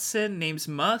Johnson names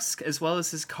Musk as well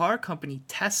as his car company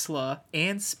Tesla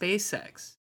and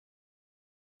SpaceX.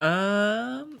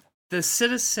 The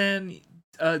citizen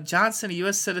Johnson, a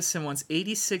U.S. citizen, wants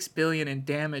 $86 billion in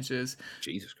damages.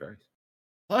 Jesus Christ.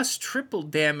 Plus triple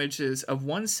damages of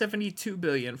 $172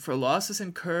 billion for losses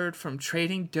incurred from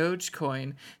trading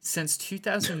Dogecoin since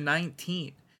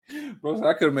 2019. Bro,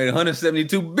 I could have made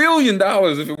 $172 billion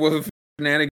if it wasn't for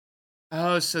shenanigans.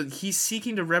 Oh, so he's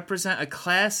seeking to represent a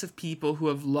class of people who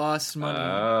have lost money.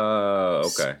 Oh,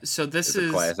 okay. So this it's is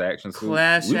a class action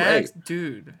suit.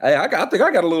 Dude. Hey, I think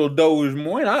I got a little Doge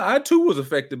moin. I too was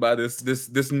affected by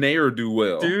this ne'er do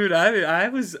well. Dude, I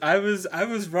was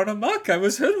run amok. I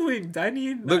was hoodwinked.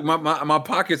 Look, my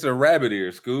pockets are rabbit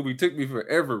ears, Scoob. He took me for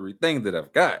everything that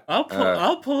I've got. I'll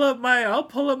pull up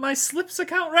my Slips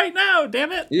account right now.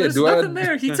 Damn it! Yeah, there's nothing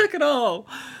there. He took it all.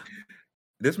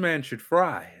 This man should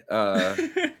fry.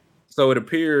 So it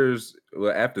appears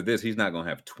after this, he's not gonna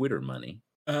have Twitter money.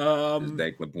 As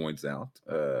Declan points out.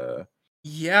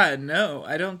 Yeah, no,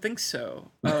 I don't think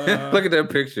so. Look at that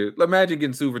picture. Imagine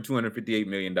getting sued for $258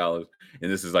 million, and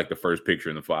this is like the first picture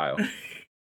in the file.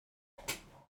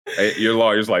 Your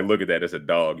lawyer's like, look at that. It's a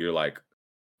dog. You're like,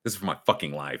 this is for my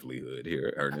fucking livelihood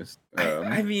here, Ernest.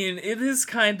 I mean, it is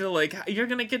kind of like you're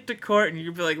gonna get to court and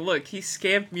you'll be like, look, he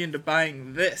scammed me into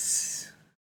buying this.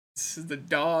 This is the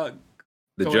dog.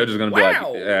 The judge is gonna be like,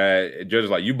 judge is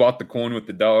like, you bought the coin with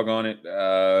the dog on it.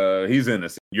 He's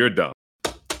innocent. You're dumb.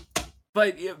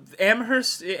 But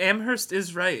Amherst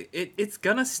is right. It's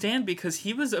gonna stand because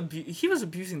he was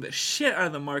abusing the shit out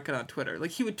of the market on Twitter.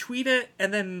 Like he would tweet it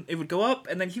and then it would go up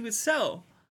and then he would sell.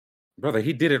 Brother,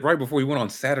 he did it right before he went on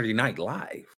Saturday Night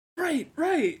Live.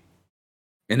 Right.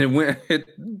 And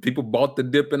it people bought the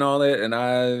dip and all that, and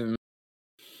I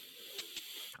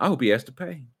hope he has to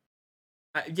pay.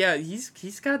 Yeah,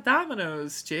 he's got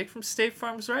dominoes. Jake from State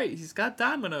Farm's right. He's got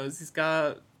dominoes. He's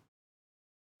got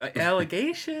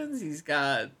allegations. He's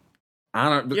got.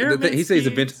 He says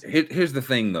here's the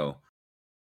thing, though.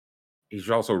 He's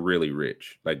also really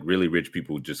rich. Like really rich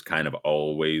people just kind of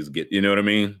always get. You know what I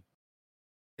mean?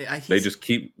 They just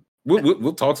keep.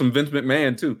 We'll talk some Vince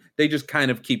McMahon too. They just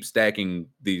kind of keep stacking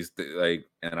these and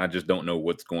I just don't know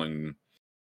what's going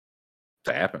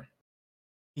to happen.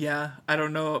 Yeah, I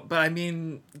don't know, but I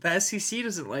mean, the SEC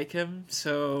doesn't like him,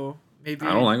 so maybe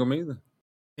I don't like him either.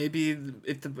 Maybe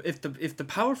if the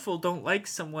powerful don't like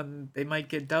someone, they might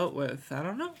get dealt with. I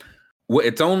don't know. Well,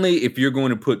 it's only if you're going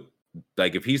to put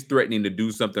if he's threatening to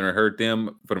do something or hurt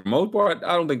them. For the most part,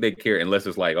 I don't think they care unless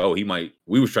it's like, oh, we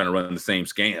was trying to run the same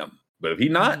scam. But if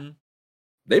he's not,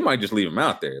 they might just leave him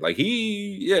out there. Like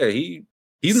he's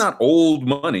not old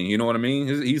money, you know what I mean?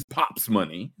 He's Pop's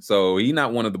money, so he's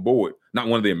not one of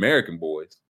the American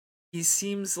boys. He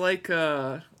seems like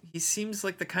the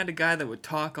kind of guy that would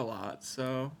talk a lot.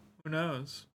 So who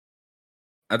knows?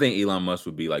 I think Elon Musk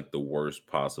would be like the worst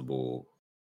possible.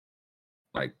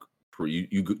 Like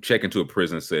you check into a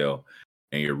prison cell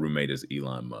and your roommate is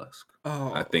Elon Musk.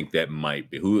 Oh, I think that might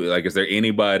be who. Like, is there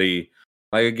anybody?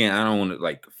 Like, again, I don't want to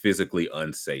like physically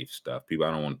unsafe stuff. People,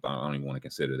 I don't even want to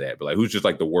consider that. But like, who's just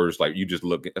like the worst? Like, you just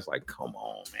look at it's like, come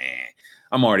on, man.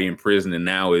 I'm already in prison, and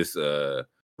now it's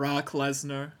Brock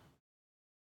Lesnar.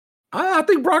 I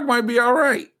think Brock might be all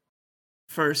right.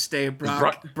 First day,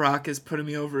 Brock is putting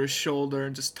me over his shoulder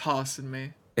and just tossing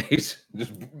me. He's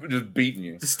just beating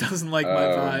you. Just doesn't like my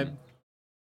vibe.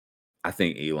 I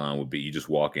think Elon would be. You just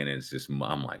walk in and it's just.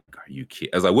 I'm like, are you kidding?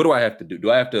 I was like, what do I have to do?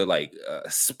 Do I have to like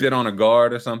spit on a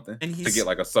guard or something to get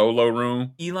like a solo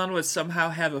room? Elon would somehow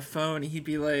have a phone. He'd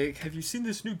be like, "Have you seen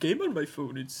this new game on my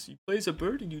phone? He plays a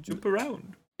bird and you jump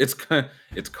around." It's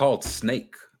called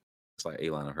Snake. It's like,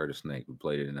 Elon, I've heard of Snake. We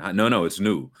played it. No, it's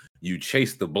new. You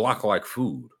chase the block like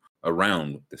food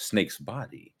around the snake's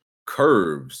body,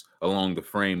 curves along the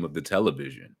frame of the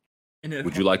television.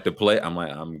 Would you like to play? I'm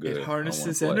like, I'm good. It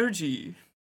harnesses energy.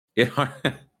 It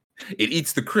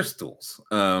eats the crystals.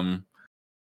 Oh,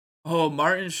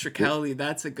 Martin Shkreli,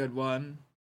 that's a good one.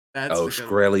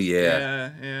 Shkreli,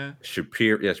 yeah. Yeah.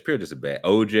 Shapiro just a bad.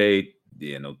 OJ,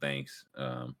 yeah, no thanks.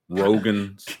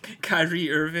 Rogan.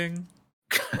 Kyrie Irving.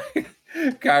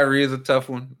 Kyrie is a tough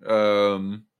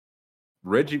one.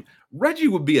 Reggie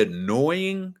would be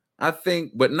annoying, I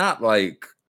think, but not like.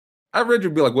 Reggie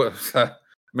would be like, what,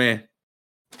 man?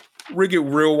 We get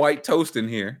real white toast in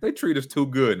here. They treat us too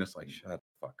good, and it's like, shut the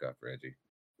fuck up, Reggie.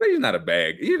 But he's not a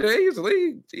bag. He's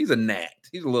a gnat.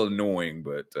 He's a little annoying,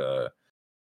 but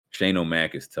Shane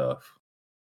O'Mac is tough.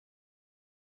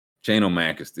 Shane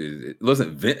O'Mac is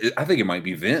listen. I think it might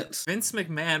be Vince. Vince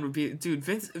McMahon would be,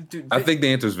 I think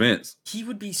the answer is Vince. He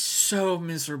would be so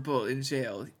miserable in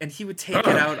jail, and he would take it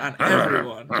out on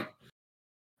everyone.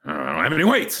 I don't have any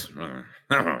weights.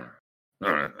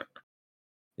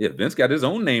 Yeah, Vince got his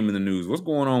own name in the news. What's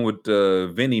going on with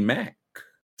Vinnie Mac?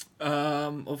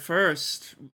 Well,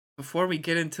 first, before we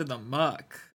get into the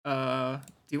muck, do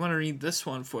you want to read this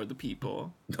one for the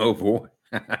people? Oh boy.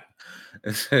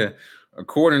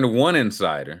 According to one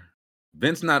insider,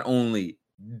 Vince not only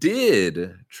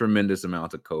did tremendous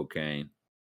amounts of cocaine,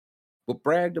 but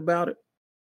bragged about it.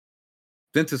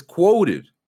 Vince is quoted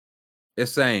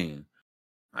as saying,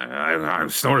 I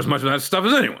snort as much of that stuff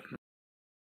as anyone.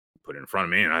 Put it in front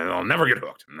of me and I'll never get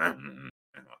hooked.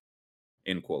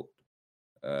 End quote.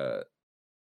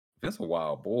 Vince a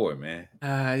wild boy, man.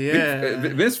 Yeah.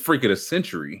 Vince freak of the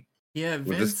century. Yeah,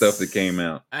 with the stuff that came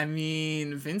out. I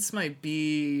mean, Vince might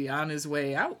be on his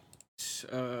way out.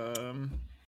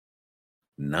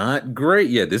 Not great.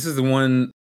 Yeah, this is the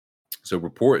one. So,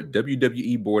 report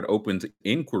WWE board opens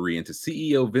inquiry into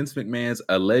CEO Vince McMahon's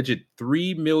alleged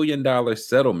 $3 million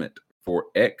settlement for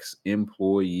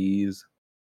ex-employees.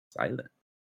 Silent.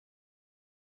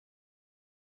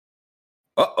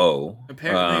 Uh-oh.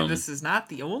 Apparently, this is not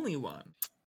the only one.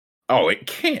 Oh, it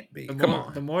can't be. Come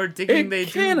on. The more digging they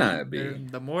cannot do, be.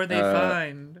 the more they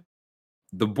find.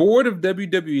 The board of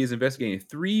WWE is investigating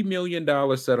a $3 million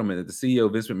settlement that the CEO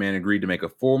Vince McMahon agreed to make a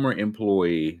former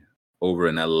employee over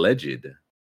an alleged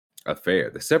affair.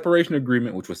 The separation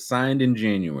agreement, which was signed in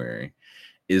January,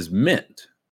 is meant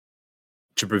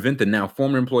to prevent the now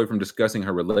former employee from discussing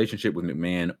her relationship with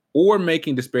McMahon or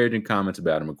making disparaging comments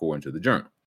about him, according to the Journal.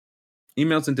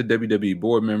 Emails sent to WWE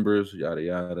board members, yada,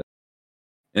 yada,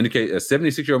 indicate a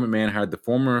 76-year-old McMahon hired the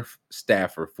former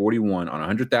staffer, 41, on a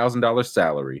 $100,000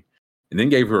 salary, and then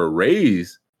gave her a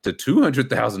raise to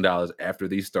 $200,000 after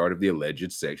the start of the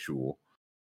alleged sexual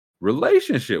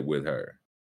relationship with her.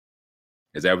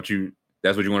 Is that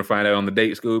that's what you want to find out on the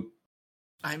date, Scoop?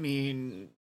 I mean,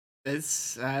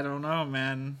 I don't know,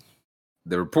 man.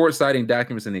 The report, citing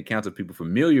documents and the accounts of people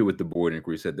familiar with the board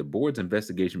inquiry, said the board's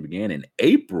investigation began in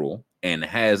April and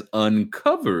has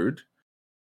uncovered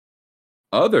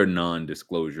other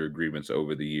non-disclosure agreements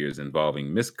over the years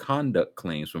involving misconduct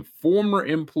claims from former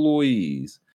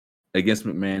employees against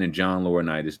McMahon and John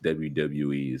Laurinaitis,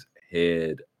 WWE's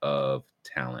head of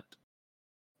talent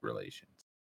relations.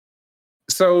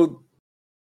 So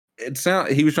it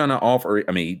sounds he was trying to offer.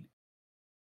 I mean,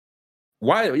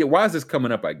 why is this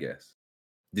coming up? I guess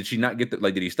did she not get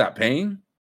did he stop paying?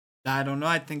 I don't know.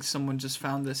 I think someone just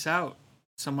found this out.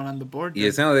 Someone on the board. Yeah,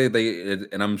 it sounds like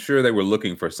and I'm sure they were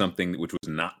looking for something which was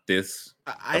not this.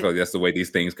 I feel like that's the way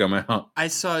these things come out. I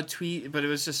saw a tweet, but it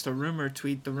was just a rumor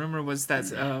tweet. The rumor was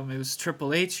that it was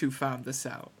Triple H who found this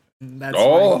out. And that's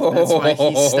why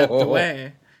he stepped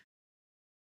away.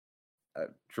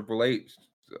 Triple H,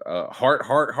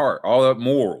 heart, all the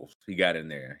morals he got in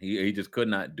there. He just could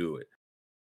not do it.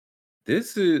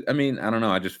 This is, I mean, I don't know.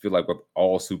 I just feel like with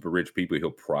all super rich people, he'll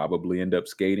probably end up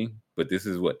skating. But this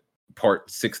is what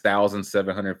part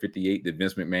 6,758 that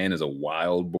Vince McMahon is a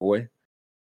wild boy.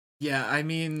 Yeah, I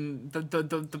mean,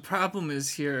 the problem is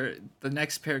here. The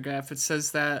next paragraph, it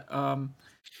says that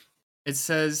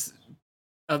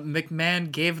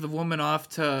McMahon gave the woman off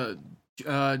to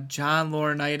John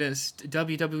Laurinaitis,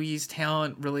 WWE's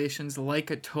talent relations, like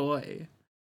a toy.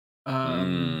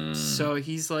 So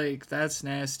he's like, that's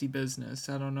nasty business.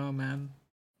 I don't know, man.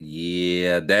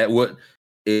 Yeah, that would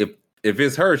if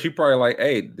it's her, she probably like,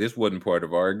 hey, this wasn't part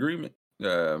of our agreement.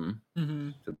 The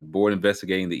board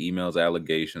investigating the emails,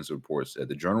 allegations, reports said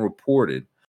the Journal reported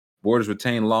board has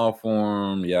retained law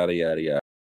firm, yada yada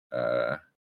yada.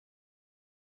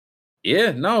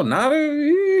 Yeah, no, not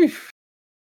a.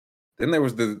 Then there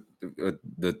was the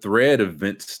thread of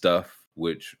Vince stuff,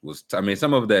 which was, I mean,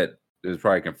 some of that is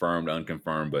probably confirmed,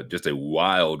 unconfirmed, but just a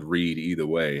wild read either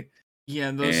way.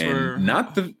 Yeah, those were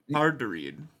not hard to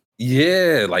read.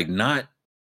 Yeah, like not.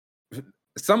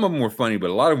 Some of them were funny,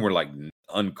 but a lot of them were like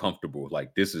uncomfortable.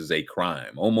 Like this is a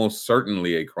crime, almost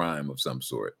certainly a crime of some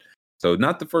sort. So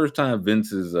not the first time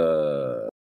Vince is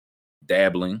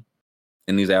dabbling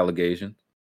in these allegations.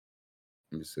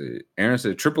 Let me see. Aaron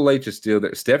said Triple H is still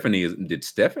there. Did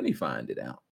Stephanie find it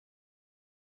out?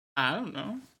 I don't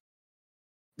know.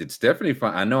 Did Stephanie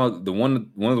find? I know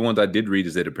one of the ones I did read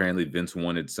is that apparently Vince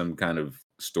wanted some kind of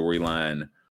storyline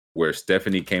where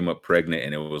Stephanie came up pregnant,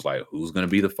 and it was like, who's going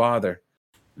to be the father?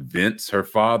 Vince, her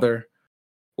father,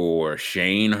 or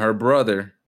Shane, her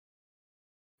brother?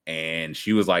 And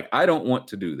she was like, I don't want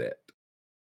to do that.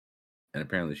 And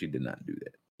apparently she did not do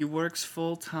that. He works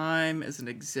full time as an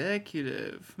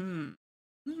executive.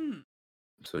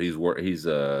 So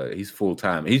he's full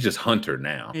time. He's just Hunter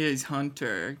now. Yeah, he's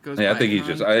Hunter. I think he's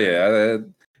just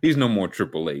he's no more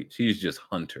Triple H. He's just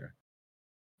Hunter.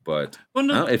 But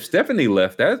if Stephanie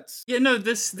left, that's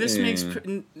this makes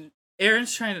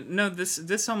Aaron's trying to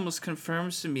this almost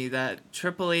confirms to me that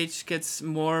Triple H gets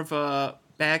more of a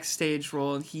backstage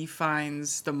role and he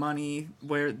finds the money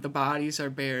where the bodies are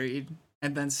buried,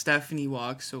 and then Stephanie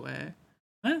walks away.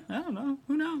 I don't know.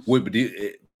 Who knows?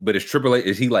 Wait, but is Triple H,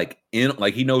 is he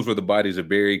he knows where the bodies are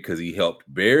buried because he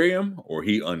helped bury them, or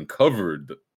he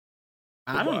uncovered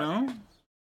I don't know.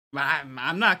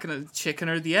 I'm not gonna chicken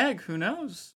or the egg. Who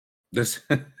knows?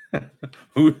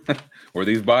 Who were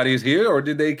these bodies here, or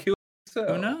did they kill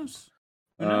themselves?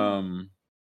 Who knows?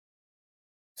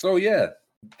 So yeah,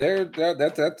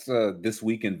 that's this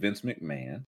week in Vince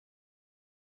McMahon.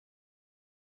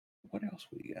 What else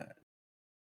we got?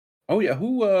 Oh yeah,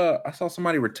 who I saw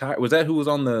somebody retire. Was that who was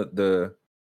on the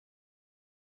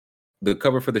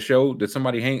cover for the show? Did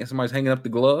somebody's hanging up the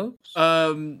gloves?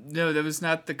 No, that was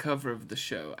not the cover of the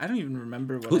show. I don't even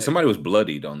remember what somebody was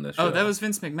bloodied on this show. Oh, that was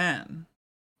Vince McMahahon.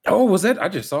 Oh, was that? I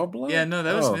just saw blood. Yeah, no,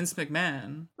 that was Vince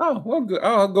McMahon. Oh, well, good.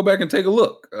 I'll go back and take a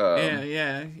look.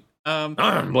 Yeah. I'm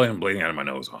bleeding out of my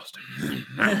nose, Austin.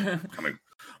 I'm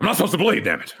not supposed to bleed,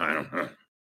 damn it.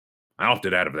 I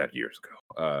opted out of that years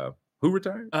ago. Who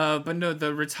retired? But no,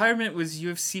 the retirement was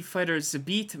UFC fighter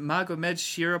Zabit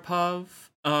Magomedsharipov.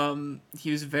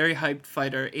 He was a very hyped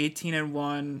fighter,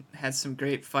 18-1, had some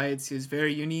great fights. He was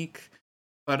very unique.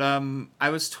 But I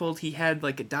was told he had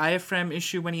like a diaphragm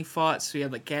issue when he fought, so he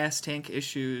had like gas tank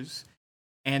issues.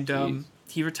 And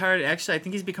he retired. Actually, I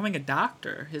think he's becoming a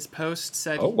doctor. His post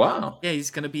said, "Oh wow, yeah,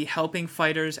 he's gonna be helping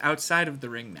fighters outside of the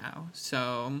ring now."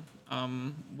 So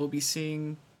we'll be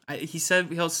seeing. He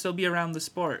said he'll still be around the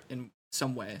sport in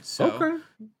some way. So okay,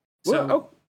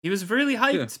 well, he was really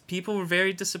hyped. Yeah. People were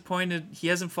very disappointed. He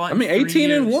hasn't fought. I mean,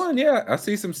 18-1. Yeah, I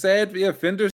see some sad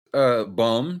Fender's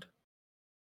bummed.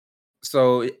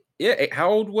 So yeah, how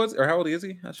old is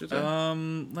he? I should say.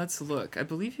 Let's look. I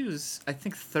believe he was, I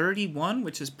think 31,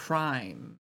 which is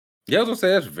prime. Yeah, I was gonna say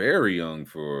that's very young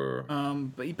for.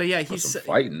 But yeah, he's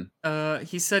fighting.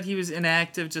 He said he was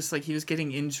inactive, just like he was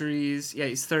getting injuries. Yeah,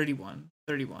 he's 31.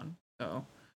 So,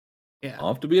 yeah.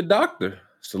 Off to be a doctor.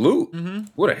 Salute. Mm-hmm.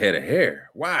 What a head of hair!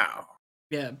 Wow.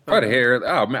 Yeah. But, if I had hair.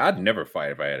 Oh man, I'd never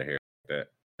fight if I had a hair like that.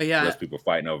 But yeah, unless people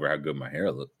fighting over how good my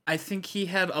hair looked. I think he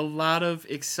had a lot of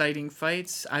exciting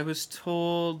fights. I was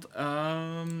told,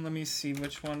 let me see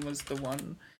which one was the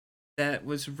one that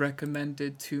was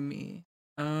recommended to me.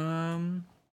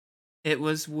 It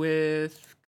was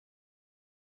with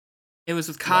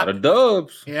Kyle. A lot of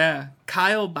dubs. Yeah,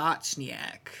 Kyle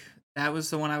Bochniak. That was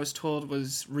the one I was told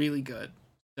was really good.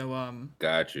 So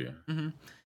got you. Mm-hmm.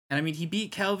 And I mean, he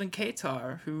beat Calvin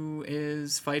Kattar, who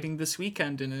is fighting this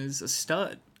weekend and is a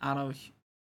stud. I don't know.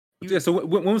 Yeah. So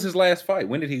when was his last fight?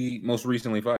 When did he most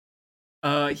recently fight?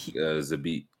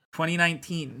 Zabit.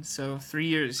 2019. So 3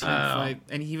 years he didn't fight,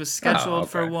 and he was scheduled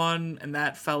for one, and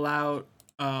that fell out.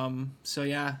 So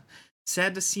yeah,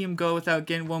 sad to see him go without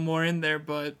getting one more in there.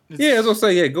 But yeah, as I'll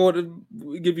say, yeah, go to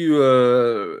give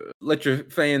you let your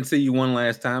fans see you one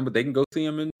last time, but they can go see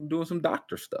him and doing some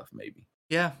doctor stuff, maybe.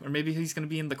 Yeah, or maybe he's going to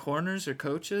be in the corners or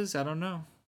coaches. I don't know.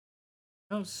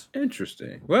 Who knows?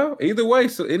 Interesting. Well, either way,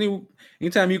 so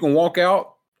anytime you can walk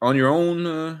out on your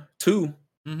own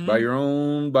by your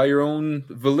own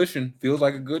volition feels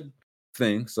like a good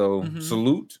thing. So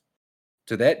salute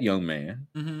to that young man.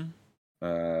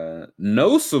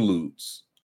 No salutes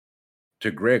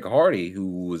to Greg Hardy,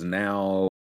 who was now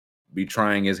be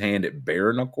trying his hand at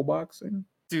bare knuckle boxing.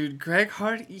 Dude, Greg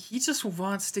Hardy, he just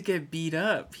wants to get beat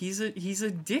up. He's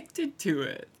addicted to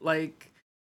it. Like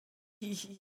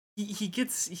he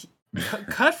gets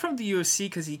cut from the UFC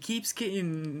because he keeps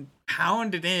getting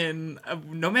pounded in,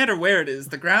 no matter where it is,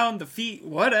 the ground, the feet,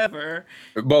 whatever.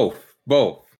 Both,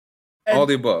 and all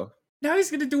the above. Now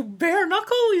he's gonna do bare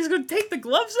knuckle. He's gonna take the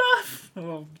gloves off.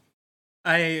 Oh,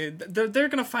 they're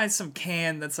gonna find some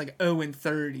can that's like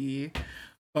 0-30.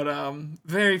 But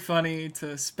very funny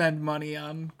to spend money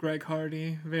on Greg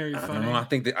Hardy. Very funny. I don't know, I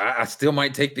think that I still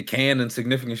might take the can in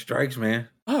Significant Strikes, man.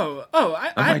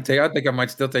 I think I might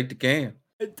still take the can.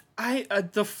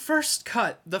 The first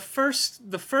cut, the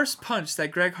first punch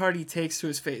that Greg Hardy takes to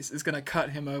his face is gonna cut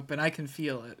him open. I can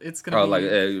feel it. It's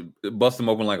gonna bust him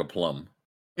open like a plum.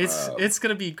 It's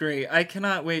gonna be great. I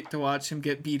cannot wait to watch him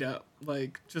get beat up.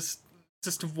 Like just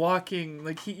walking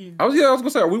like he. I was gonna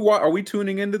say, are we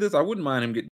tuning into this? I wouldn't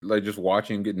mind him just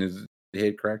watching him getting his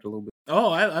head cracked a little bit. Oh,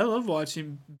 I love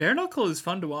watching bare knuckle. Is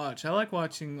fun to watch. I like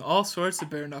watching all sorts of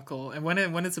bare knuckle, and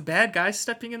when it's a bad guy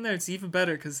stepping in there, it's even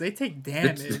better because they take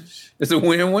damage. It's a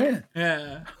win-win.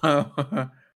 Yeah.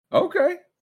 Okay,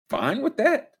 fine with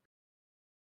that.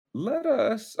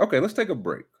 Let's take a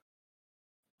break.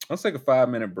 Let's take a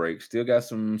 5-minute break. Still got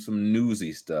some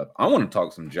newsy stuff. I want to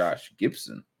talk some Josh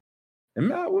Gibson. And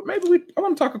maybe I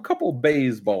want to talk a couple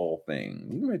baseball things.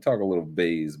 We may talk a little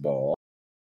baseball.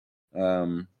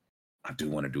 I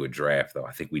do want to do a draft though.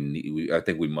 I think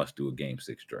we must do a game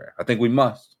 6 draft. I think we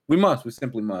must. We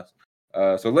simply must.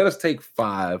 So let us take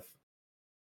 5.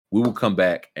 We will come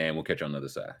back and we'll catch you on the other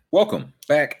side. Welcome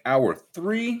back, hour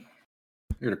 3.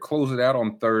 Here to close it out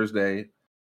on Thursday.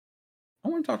 I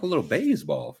want to talk a little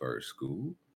baseball first,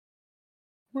 Scoob.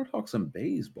 I want to talk some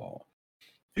baseball.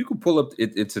 If you could pull up,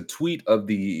 it's a tweet of I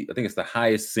think it's the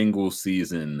highest single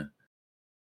season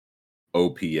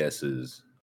OPSs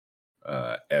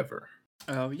ever.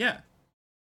 Oh, yeah.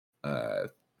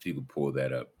 If you could pull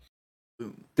that up.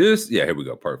 Boom. Here we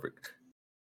go. Perfect.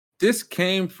 This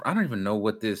came from, I don't even know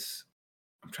what this,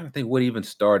 I'm trying to think what even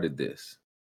started this.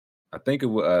 I think it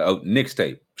was Nick's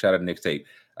Tape. Shout out to Nick's Tape.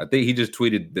 I think he just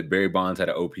tweeted that Barry Bonds had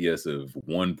an OPS of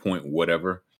 1 point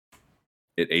whatever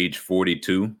at age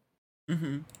 42.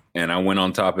 Mm-hmm. And I went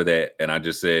on top of that and I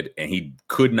just said, and he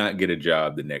could not get a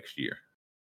job the next year.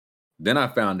 Then I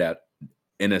found out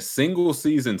in a single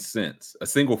season since, a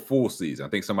single full season, I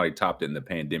think somebody topped it in the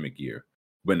pandemic year,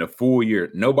 but in a full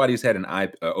year, nobody's had an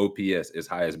OPS as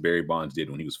high as Barry Bonds did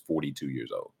when he was 42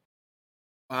 years old.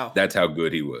 Wow. That's how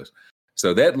good he was.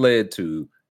 So that led to,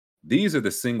 these are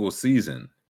the single season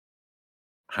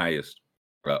highest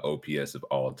OPS of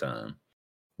all time.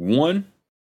 1,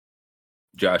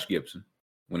 Josh Gibson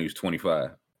when he was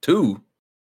 25. 2,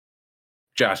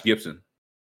 Josh Gibson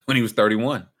when he was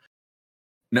 31.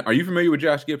 Now, are you familiar with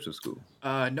Josh Gibson, School?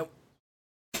 Nope.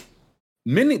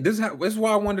 Many. This is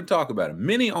why I wanted to talk about him.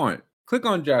 Many aren't. Click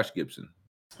on Josh Gibson.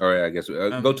 All right, I guess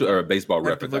go to Baseball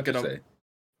Reference. I should say.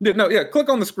 Yeah, click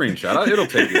on the screenshot. It'll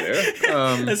take you there.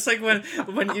 It's like when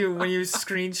you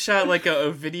screenshot like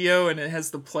a video and it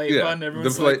has the play button.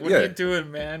 Everyone's like, "What are you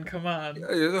doing, man? Come on!"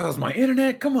 That was my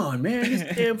internet. Come on, man.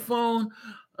 This damn phone.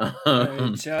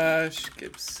 Josh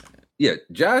Gibson. Yeah,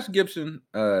 Josh Gibson,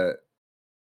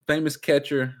 famous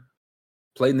catcher,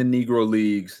 played in the Negro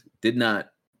Leagues. Did not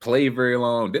play very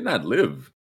long. Did not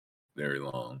live very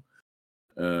long.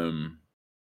 Here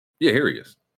he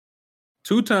is.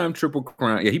 2-time Triple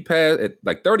Crown. Yeah, he passed at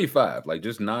like 35. Like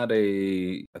just not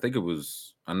I think it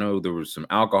was, I know there was some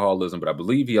alcoholism, but I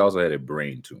believe he also had a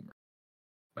brain tumor.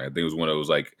 I think it was one of those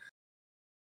like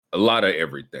a lot of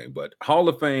everything. But Hall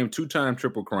of Fame, 2-time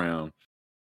Triple Crown.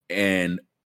 And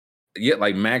yet,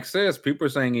 like Max says, people are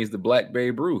saying he's the Black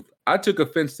Babe Ruth. I took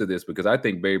offense to this because I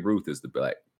think Babe Ruth is the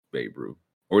Black Babe Ruth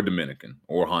or Dominican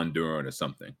or Honduran or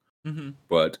something. Mm-hmm.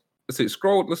 But let's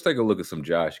take a look at some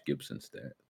Josh Gibson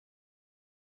stats.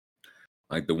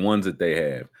 Like the ones that they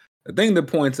have. The thing that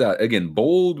points out, again,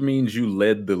 bold means you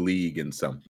led the league in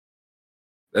something.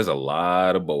 There's a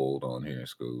lot of bold on here,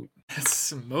 Scoob.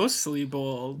 That's mostly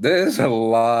bold. There's a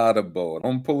lot of bold.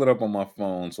 I'm gonna pull it up on my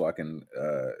phone so I can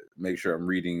make sure I'm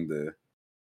reading the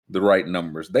right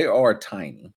numbers. They are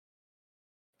tiny.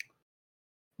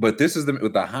 But this is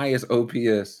with the highest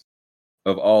OPS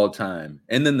of all time.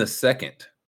 And then the second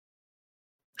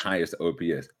highest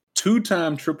OPS.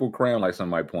 2-time Triple Crown, like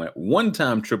somebody point.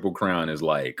 1-time Triple Crown is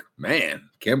like, man,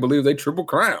 can't believe they Triple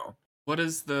Crown. What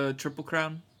is the Triple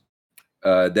Crown?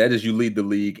 That is you lead the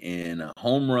league in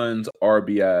home runs,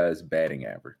 RBIs, batting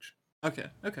average. Okay.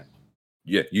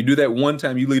 Yeah, you do that one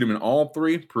time, you lead them in all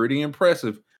 3. Pretty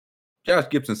impressive. Josh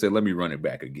Gibson said, let me run it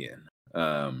back again.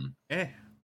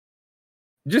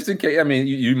 Just in case, I mean,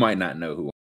 you might not know who.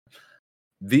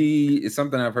 It's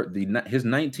something I've heard. His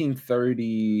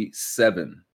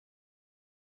 1937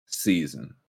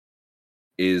 season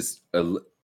is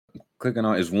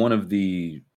one of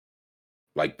the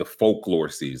like the folklore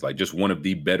seasons, like just one of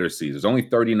the better seasons. Only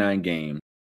 39 games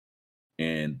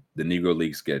in the Negro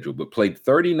League schedule, but played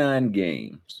 39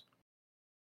 games.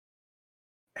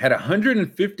 Had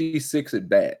 156 at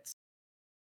bats.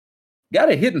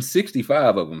 Got a hit in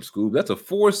 65 of them, Scoob. That's a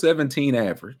 .417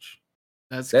 average.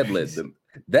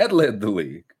 That led the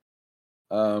league.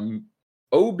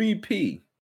 OBP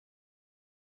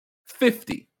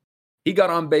 50. He got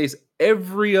on base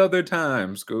every other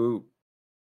time, Scoob.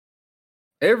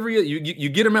 You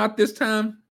get him out this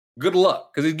time, good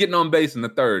luck, because he's getting on base in the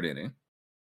 3rd inning.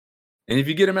 And if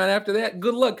you get him out after that,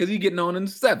 good luck, because he's getting on in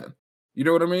the 7th. You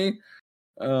know what I mean?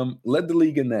 Led the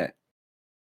league in that.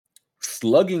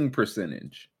 Slugging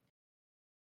percentage,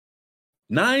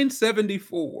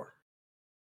 .974.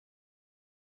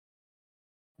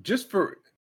 Just for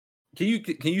can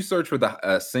you search for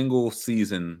the single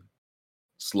season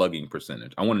slugging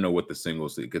percentage? I want to know what the single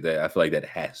season, because I feel like that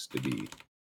has to be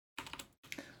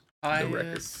the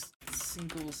record.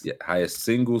 Highest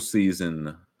single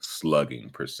season slugging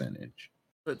percentage.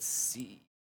 Let's see.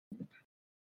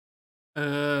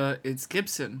 It's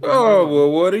Gibson. Oh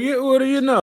well, what do you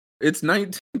know? It's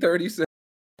 1937.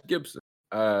 Gibson.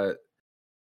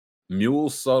 Mule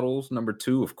Suttles, number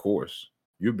 2, of course.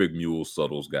 You're a big Mule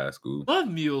Suttles guy, Scoob. Love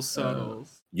Mule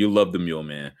Suttles. You love the Mule,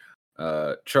 man.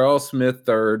 Charles Smith,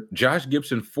 3rd. Josh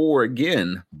Gibson, 4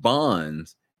 again.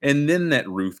 Bonds. And then that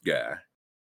Ruth guy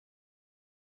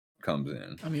comes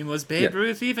in. I mean, was Babe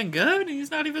Ruth even good? He's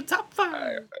not even top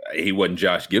 5. He wasn't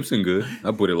Josh Gibson good.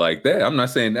 I'll put it like that. I'm not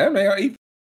saying that, man. He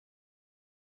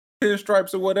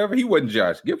pinstripes or whatever. He wasn't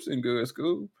Josh Gibson good,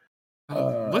 Scoob.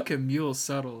 Look at Mule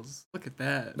Suttles. Look at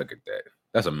that. Look at that.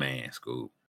 That's a man, Scoob.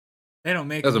 They don't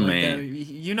make That's him a like man. that.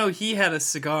 You know he had a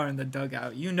cigar in the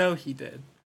dugout. You know he did.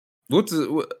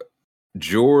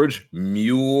 George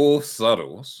Mule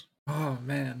Suttles? Oh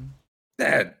man.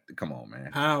 Come on,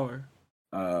 man. Power.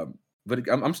 But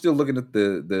I'm still looking at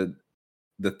the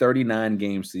 39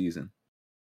 game season.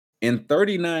 In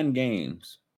 39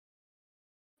 games,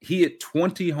 he hit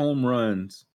 20 home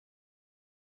runs,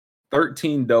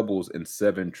 13 doubles, and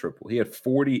 7 triples. He had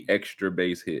 40 extra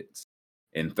base hits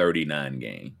in 39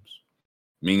 games.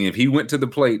 Meaning if he went to the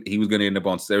plate, he was going to end up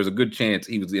on, there's a good chance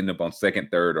he was going to end up on second,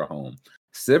 third, or home.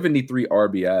 73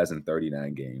 RBIs in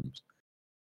 39 games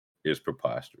is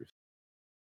preposterous.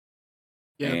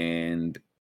 Yeah. And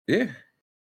yeah.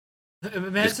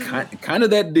 Imagine kind of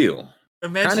that deal.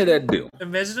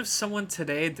 Imagine if someone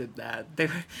today did that. They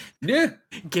were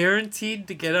guaranteed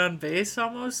to get on base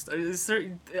almost. Is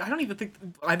there? I don't even think.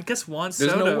 I guess Juan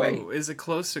Soto is a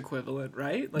close equivalent,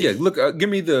 right? Like, yeah. Look, give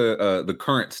me the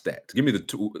current stats. Give me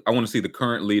I want to see the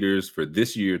current leaders for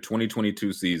this year,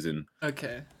 2022 season.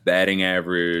 Okay. Batting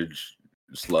average,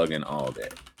 slugging, all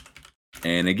that.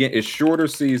 And again, it's shorter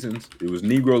seasons. It was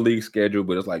Negro League schedule,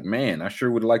 but it's like, man, I sure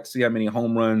would like to see how many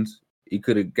home runs he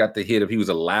could have got to hit if he was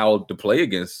allowed to play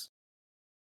against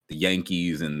the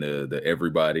Yankees and the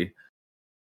everybody.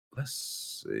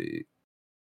 Let's see.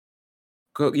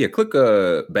 Click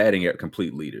batting at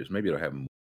complete leaders. Maybe it'll have more.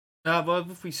 But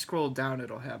if we scroll down,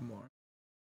 it'll have more.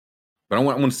 But I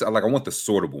want the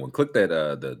sortable one. Click that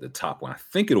the top one. I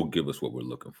think it'll give us what we're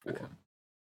looking for. Okay.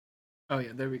 Oh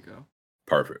yeah, there we go.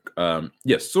 Perfect.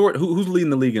 Sort. Who's leading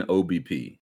the league in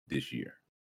OBP this year?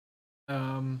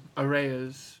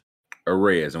 Arraez.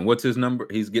 And what's his number?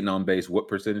 He's getting on base what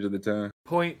percentage of the time?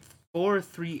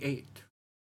 .438.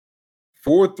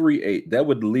 438. That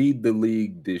would lead the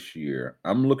league this year.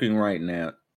 I'm looking right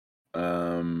now.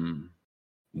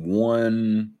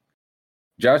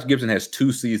 Josh Gibson has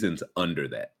 2 seasons under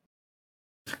that.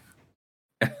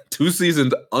 2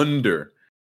 seasons under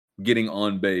getting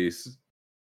on base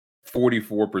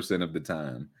 44% of the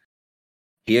time.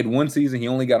 He had 1 season, he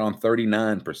only got on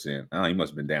 39%. Oh, he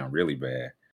must have been down really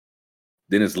bad.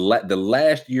 Then the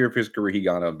last year of his career, he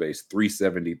got on base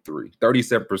 373,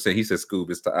 37%. He said, "Scoob,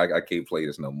 I can't play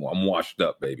this no more. I'm washed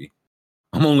up, baby.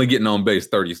 I'm only getting on base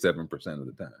 37% of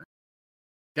the time."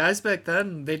 Guys back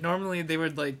then, they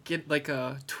would like get like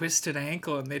a twisted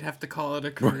ankle and they'd have to call it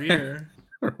a career.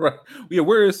 Right. Yeah.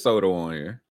 Where is Soto on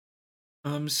here?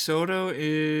 Soto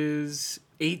is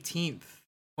 18th,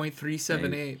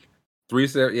 .378.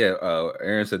 37. Yeah.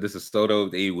 Aaron said this is Soto.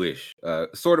 They wish.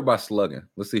 Sorted by slugging.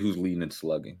 Let's see who's leading in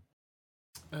slugging.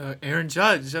 Aaron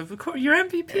Judge, of course, your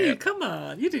MVP. Yeah. Come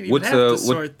on, you didn't even have to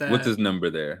sort that. What's his number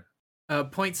there?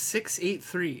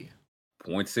 .683.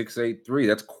 .683.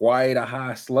 That's quite a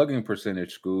high slugging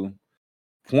percentage, School.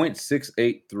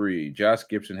 .683. Josh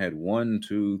Gibson had 1,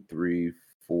 2, 3,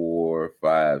 4,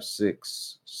 5,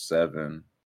 6, 7,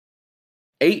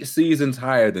 8 seasons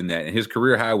higher than that, and his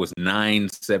career high was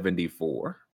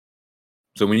 974.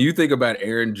 So when you think about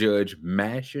Aaron Judge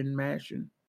mashing,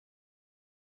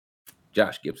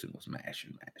 Josh Gibson was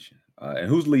mashing. And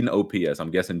who's leading OPS? I'm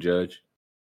guessing Judge.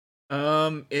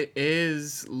 It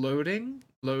is loading,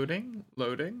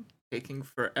 taking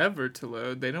forever to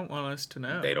load. They don't want us to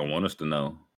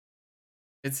know.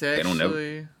 It's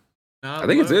actually not. I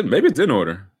think it's in. Maybe it's in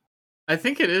order. I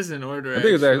think it is in order. I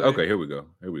think it's actually, okay. Here we go.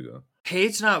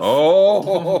 Page not.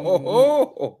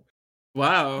 Oh.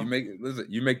 Wow.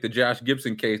 You make the Josh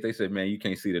Gibson case. They said, man, you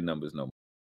can't see the numbers no more.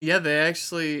 Yeah, they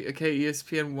actually. Okay,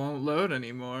 ESPN won't load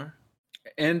anymore.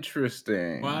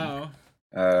 Interesting. Wow.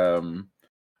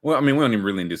 Well, I mean, we don't even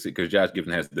really need to see because Josh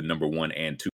Gibson has the number 1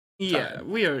 and 2. Yeah,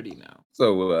 we already know.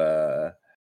 So,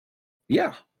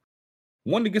 yeah.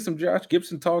 wanted to get some Josh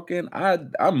Gibson talk in.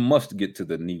 I must get to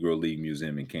the Negro League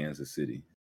Museum in Kansas City.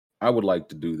 I would like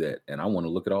to do that, and I want to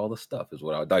look at all the stuff. Is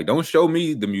what I like. Don't show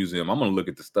me the museum. I'm gonna look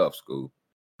at the stuff, School.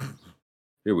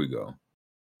 Here we go.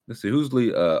 Let's see who's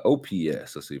lead.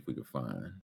 OPS. Let's see if we can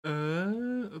find.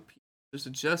 There's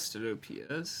adjusted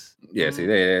OPS. Yeah, see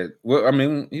that. Well, I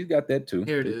mean, he's got that too.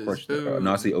 Here it is.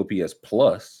 No, I see OPS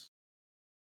plus.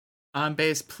 On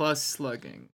base plus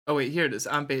slugging. Oh wait, here it is.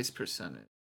 On base percentage.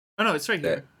 Oh no, it's right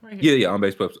here. Right here. Yeah, on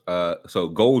base plus. So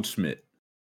Goldschmidt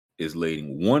is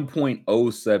leading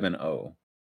 1.070,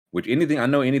 which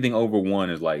anything over 1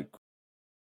 is like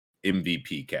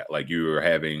MVP cat. Like you're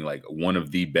having like one of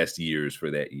the best years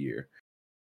for that year.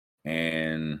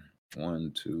 And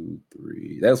 1, 2,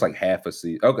 3. That's like half a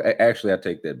season. Okay, actually, I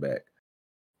take that back.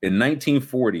 In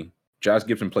 1940, Josh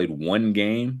Gibson played 1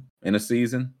 game in a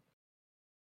season.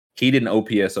 He didn't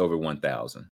OPS over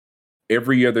 1,000.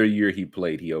 Every other year he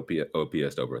played, he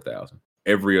OPS'd over 1,000.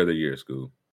 Every other year,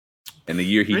 School. And the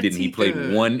year he didn't, he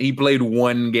played one. He played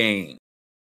 1 game.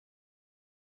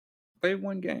 Played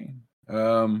 1 game.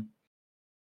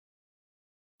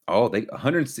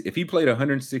 If he played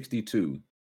 162,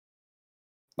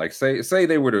 like say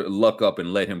they were to luck up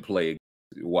and let him play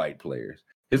white players,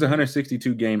 his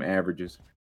 162 game averages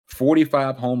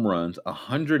 45 home runs,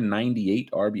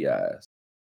 198 RBIs,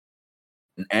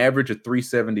 an average of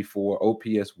 374,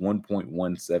 OPS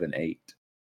 1.178.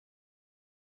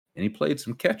 And he played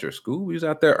some catcher. School. He was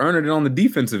out there earning it on the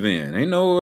defensive end. Ain't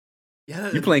no. Yeah.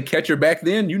 You playing catcher back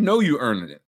then? You know you earned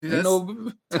it.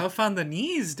 Dude, tough on the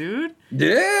knees, dude.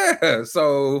 Yeah.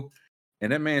 So,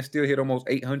 and that man still hit almost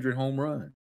 800 home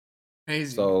runs.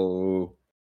 Crazy. So,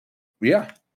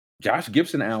 yeah, Josh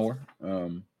Gibson hour.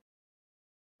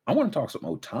 I want to talk some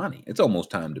Ohtani. It's almost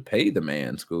time to pay the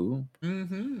man, School.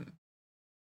 Mm-hmm.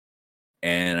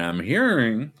 And I'm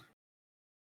hearing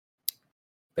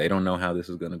they don't know how this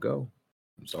is going to go.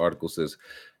 This article says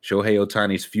Shohei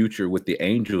Ohtani's future with the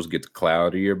Angels gets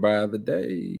cloudier by the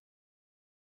day.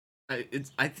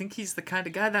 I think he's the kind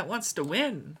of guy that wants to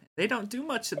win. They don't do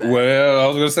much of that. Well, I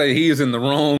was going to say he's in the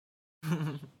wrong.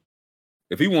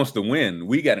 If he wants to win,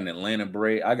 we got an Atlanta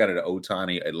Brave. I got an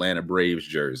Ohtani Atlanta Braves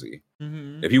jersey.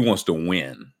 Mm-hmm. If he wants to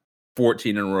win,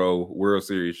 14 in a row, World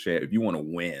Series champ. If you want to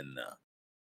win,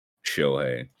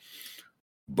 Shohei.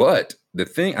 But the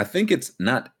thing, I think it's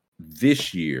not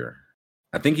this year.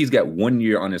 I think he's got 1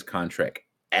 year on his contract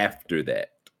after that.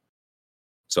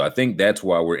 So I think that's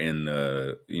why we're in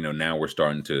the, now we're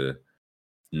starting to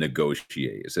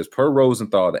negotiate. It says, per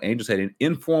Rosenthal, the Angels had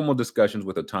informal discussions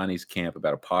with Ohtani's camp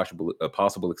about a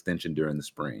possible extension during the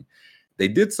spring. They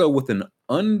did so with an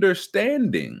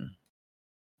understanding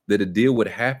that a deal would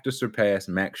have to surpass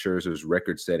Max Scherzer's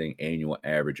record-setting annual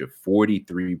average of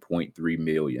 $43.3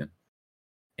 million.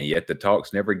 And yet the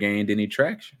talks never gained any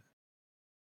traction.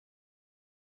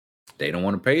 They don't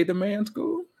want to pay the man,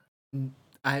 School?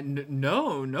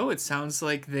 No. It sounds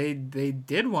like they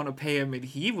did want to pay him, and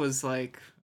he was like,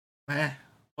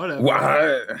 whatever.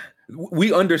 Well,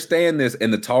 we understand this,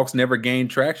 and the talks never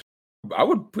gained traction. I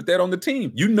would put that on the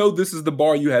team. This is the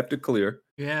bar you have to clear.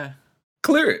 Yeah.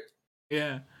 Clear it.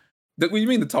 Yeah. What do you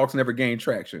mean the talks never gained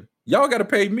traction? Y'all got to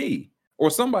pay me,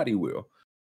 or somebody will.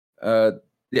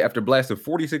 After blasting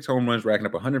 46 home runs, racking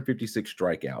up 156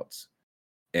 strikeouts,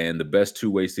 and the best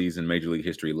two-way season in Major League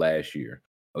history last year,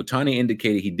 Ohtani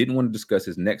indicated he didn't want to discuss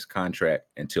his next contract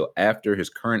until after his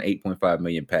current $8.5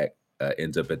 million pack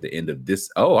ends up at the end of this.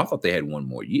 Oh, I thought they had 1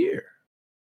 more year.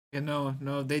 Yeah,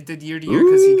 no, they did year to year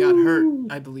because he got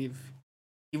hurt, I believe.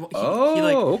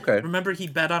 Okay. Remember he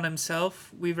bet on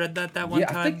himself? We read that one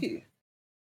time. I think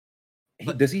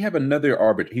does he have another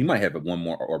He might have 1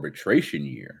 more arbitration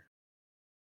year.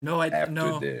 No,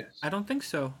 this. I don't think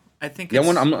so. I think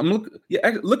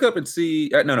look up and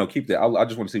see. No, keep that. I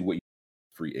just want to see what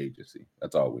free agency.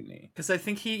 That's all we need. Because I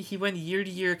think he went year to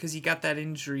year because he got that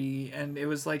injury, and it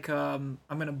was like I'm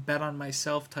gonna bet on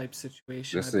myself type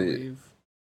situation. I believe.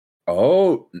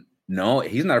 Oh no,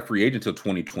 he's not a free agent until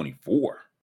 2024.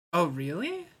 Oh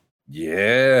really?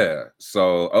 Yeah.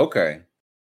 So okay.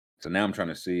 So now I'm trying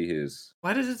to see his.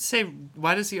 Why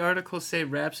does the article say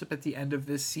wraps up at the end of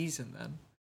this season then?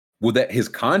 Well, that his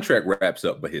contract wraps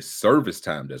up, but his service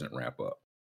time doesn't wrap up.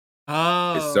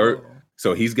 Oh.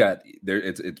 So he's got there.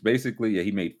 It's basically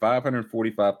he made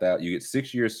 $545,000. You get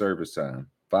 6 years service time.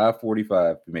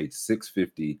 $545. He made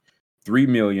 $650, $3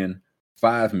 million,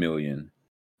 $5 million,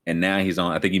 and now he's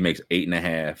on. I think he makes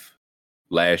 $8.5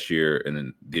 last year and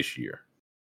then this year.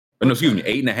 Oh, no, excuse me,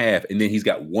 $8.5, and then he's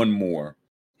got 1 more.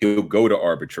 He'll go to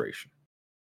arbitration.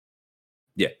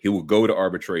 Yeah, he will go to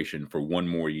arbitration for 1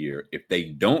 more year. If they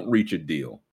don't reach a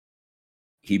deal,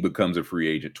 he becomes a free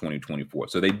agent 2024.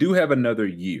 So they do have another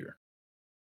year.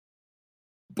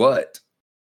 But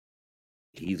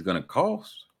he's going to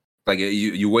cost. Like,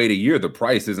 you wait a year, the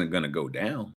price isn't going to go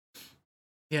down.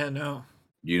 Yeah, no.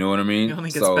 You know what I mean? It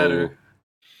only gets better.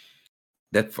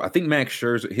 I think Max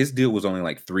Scherzer, his deal was only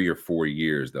like 3 or 4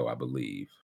 years, though, I believe.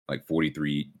 Like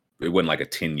 43. It wasn't like a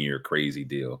 10-year crazy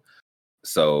deal.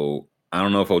 So I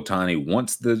don't know if Ohtani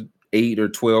wants the 8 or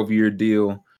 12-year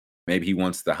deal. Maybe he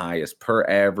wants the highest per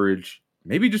average.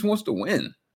 Maybe he just wants to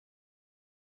win.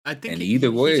 I think and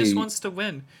either way, he just wants to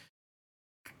win.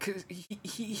 Cause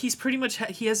he's pretty much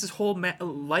he has his whole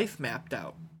life mapped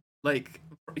out, like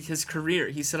his career.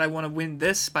 He said, "I want to win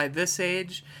this by this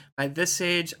age. By this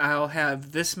age, I'll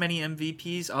have this many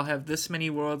MVPs. I'll have this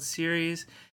many World Series.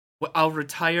 I'll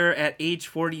retire at age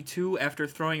 42 after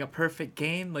throwing a perfect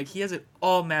game." Like, he has it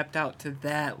all mapped out to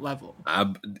that level.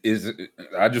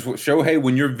 Shohei,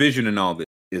 when you're visioning all this,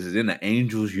 is it in the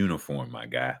Angels uniform, my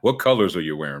guy? What colors are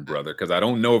you wearing, brother? Because I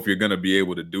don't know if you're going to be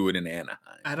able to do it in Anaheim.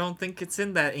 I don't think it's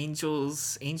in that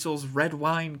Angels red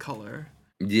wine color.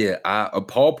 Yeah,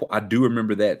 I do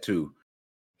remember that too.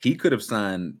 He could have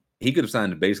signed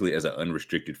basically as an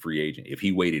unrestricted free agent if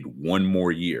he waited one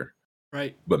more year.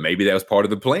 Right. But maybe that was part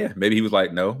of the plan. Maybe he was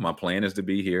like, no, my plan is to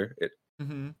be here at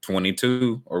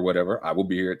 22 or whatever. I will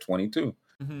be here at 22.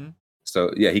 Mm-hmm.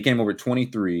 So, yeah, he came over at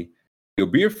 23. He'll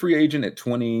be a free agent at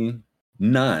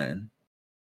 29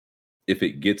 if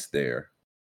it gets there.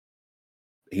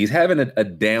 He's having a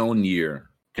down year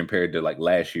compared to like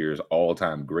last year's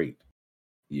all-time great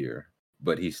year,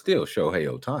 but he's still Shohei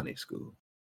Ohtani school.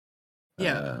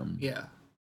 Yeah, yeah.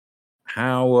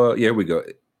 Here we go.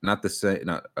 Not the same.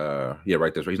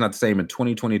 Right. That's right. He's not the same in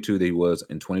 2022 that he was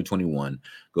in 2021.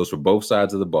 Goes for both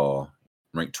sides of the ball.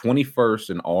 Ranked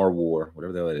 21st in R-WAR,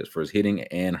 whatever the hell it is, for his hitting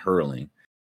and hurling.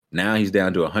 Now he's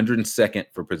down to 102nd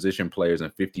for position players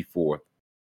and 54th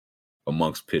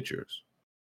amongst pitchers.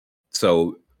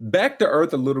 So back to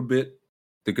earth a little bit.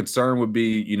 The concern would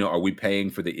be, are we paying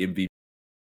for the MVP?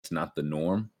 It's not the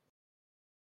norm.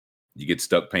 You get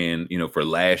stuck paying, for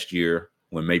last year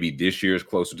when maybe this year is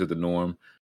closer to the norm.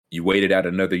 You wait it out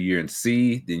another year and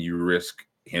see, then you risk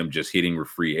him just hitting with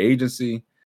free agency.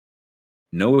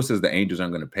 Noah says the Angels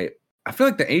aren't going to pay. I feel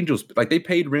like the Angels, like they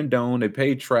paid Rendon, they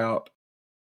paid Trout.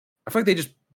 I feel like they just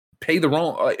pay the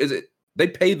wrong. They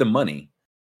pay the money?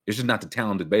 It's just not the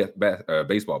talented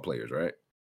baseball players, right?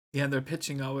 Yeah, their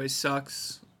pitching always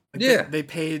sucks. Like yeah, they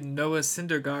paid Noah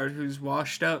Syndergaard, who's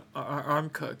washed up, arm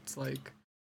cooked, like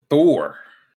Thor.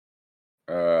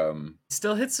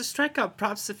 Still hits the strikeout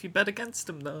props if you bet against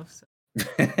him, though. So.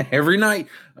 Every night.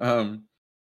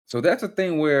 So that's a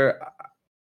thing where.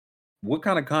 What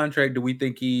kind of contract do we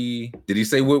think did he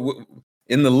say what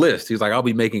in the list? He's like, I'll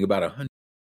be making about 100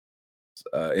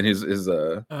 in his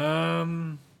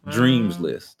dreams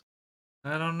list.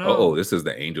 I don't know. Oh, this is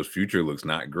the Angels' future looks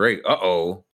not great.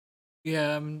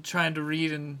 Yeah, I'm trying to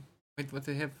read and wait. What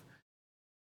they have?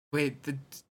 Wait, the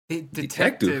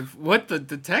detective. What the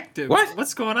detective? What?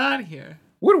 What's going on here?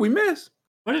 What did we miss?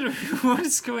 What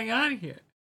is going on here?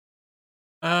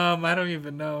 I don't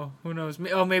even know. Who knows?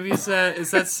 Oh, maybe is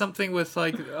that something with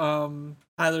like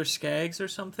Tyler Skaggs or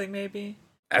something? Maybe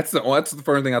that's the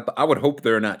first thing I would hope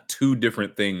there are not two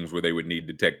different things where they would need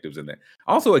detectives in there.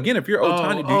 Also, again, if you're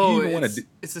Ohtani, do you even want to?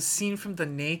 It's a scene from The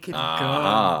Naked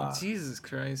Gun. Jesus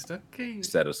Christ! Okay,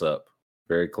 set us up.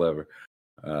 Very clever.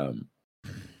 I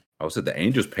said the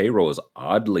Angels' payroll is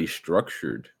oddly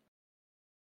structured.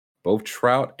 Both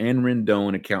Trout and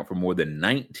Rendon account for more than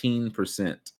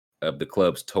 19% of the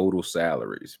club's total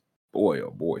salaries. Boy, oh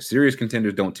boy. Serious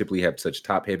contenders don't typically have such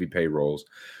top-heavy payrolls.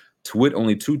 To wit,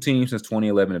 only 2 teams since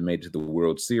 2011 have made it to the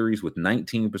World Series, with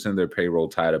 19% of their payroll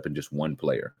tied up in just one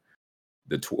player.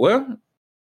 To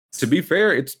be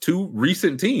fair, it's 2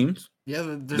 recent teams. Yeah,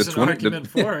 there's an argument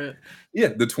for it. Yeah,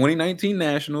 the 2019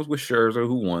 Nationals with Scherzer,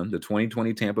 who won. The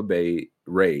 2020 Tampa Bay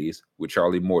Rays with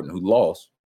Charlie Morton, who lost.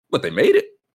 But they made it.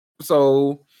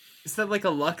 So... Is that like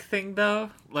a luck thing, though?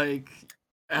 Like...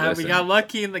 we got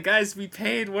lucky and the guys we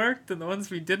paid worked and the ones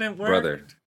we didn't work. Brother,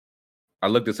 I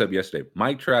looked this up yesterday.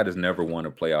 Mike Trout has never won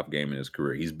a playoff game in his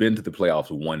career. He's been to the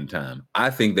playoffs one time. I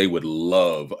think they would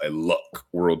love a luck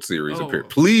World Series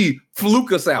appearance. Please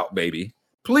fluke us out, baby.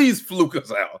 Please fluke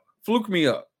us out. Fluke me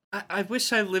up. I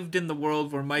wish I lived in the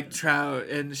world where Mike Trout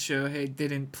and Shohei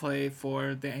didn't play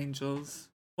for the Angels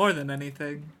more than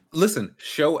anything. Listen,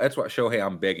 that's why Shohei,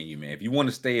 I'm begging you, man. If you want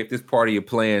to stay, if this part of your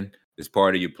plan is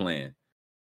part of your plan,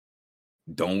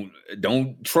 don't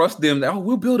trust them.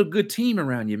 We'll build a good team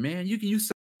around you, man. You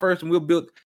say first, and we'll build.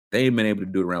 They ain't been able to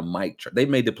do it around Mike Trout. They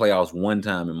made the playoffs one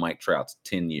time in Mike Trout's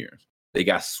 10 years. They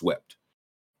got swept.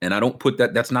 And I don't put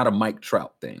that's not a Mike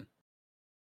Trout thing.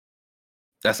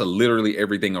 That's literally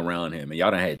everything around him. And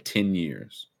y'all done had 10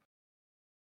 years.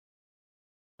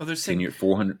 Well, they're 10 saying years,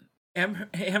 400.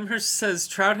 Amherst says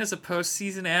Trout has a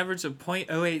postseason average of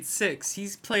 .086.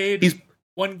 He's played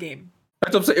one game.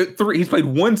 That's what I'm saying. He's played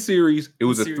one series. It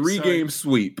was a 3-game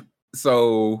sweep.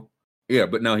 So, yeah,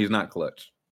 but no, he's not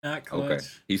clutch. Not clutch. Okay,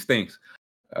 he stinks.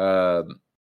 I'm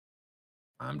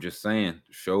just saying.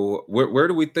 Where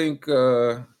do we think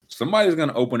somebody's going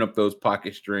to open up those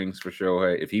pocket strings for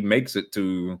Shohei if he makes it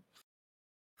to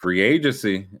free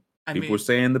agency? People are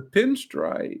saying the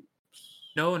Pinstripes.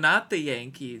 No, not the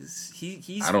Yankees.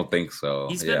 He's. I don't think so.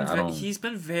 He's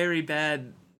been very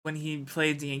bad when he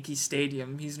played the Yankee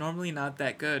Stadium. He's normally not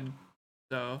that good.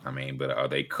 So I mean, but are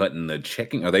they cutting the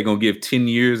checking? Are they gonna give 10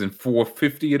 years and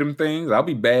 450 of them things? I'll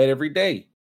be bad every day.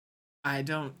 I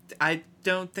don't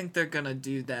think they're gonna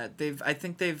do that. I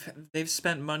think they've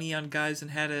spent money on guys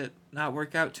and had it not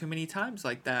work out too many times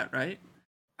like that, right?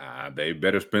 They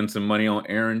better spend some money on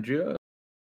Aaron Judge.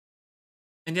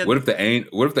 And yet, what if the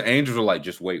Angels are like,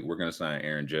 just wait, we're gonna sign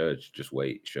Aaron Judge. Just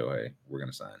wait, Shohei, we're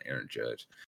gonna sign Aaron Judge.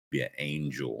 Be an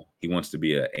angel. He wants to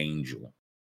be an angel.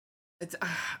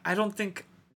 I don't think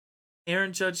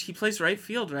Aaron Judge. He plays right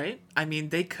field, right? I mean,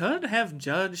 they could have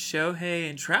Judge, Shohei,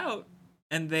 and Trout,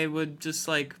 and they would just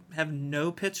like have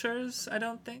no pitchers. I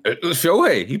don't think.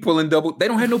 Shohei, he pulling double. They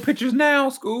don't have no pitchers now,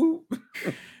 Scoob.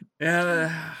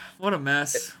 Yeah, what a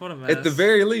mess. What a mess. At the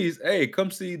very least, hey,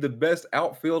 come see the best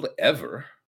outfield ever.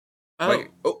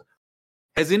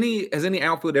 Has any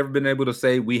outfield ever been able to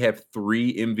say we have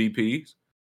 3 MVPs?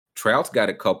 Trout's got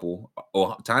a couple.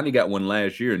 Tiny got one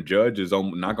last year, and Judge is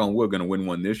knock on wood going to win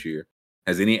one this year.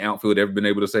 Has any outfield ever been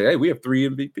able to say, hey, we have 3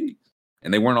 MVPs?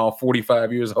 And they weren't all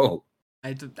 45 years old.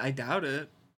 I doubt it.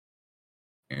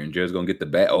 Aaron Judge going to get the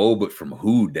bat. Oh, but from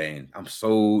who, Dan? I'm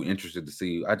so interested to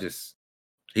see.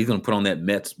 He's going to put on that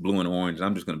Mets blue and orange, and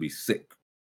I'm just going to be sick.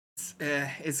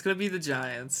 It's going to be the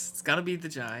Giants. It's got to be the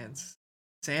Giants.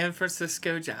 San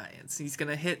Francisco Giants. He's going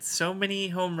to hit so many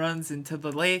home runs into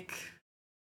the lake.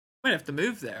 Might have to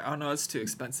move there. Oh, no, it's too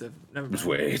expensive. Never mind. Just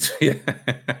wait. Yeah.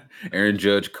 Aaron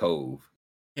Judge Cove.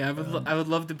 Yeah, I would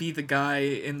love to be the guy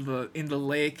in the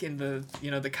lake, in the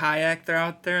the kayak they're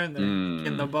out there and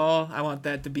in the ball. I want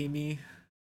that to be me.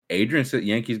 Adrian said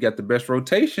Yankees got the best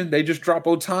rotation. They just drop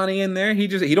Ohtani in there. He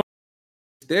don't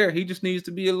there. He just needs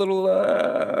to be a little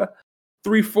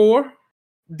 3-4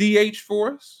 DH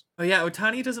for us. Oh yeah,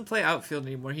 Ohtani doesn't play outfield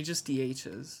anymore. He just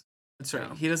DHs. That's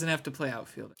right. He doesn't have to play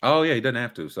outfield. Oh yeah, he doesn't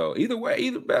have to. So either way,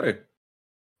 either better.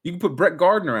 You can put Brett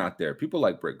Gardner out there. People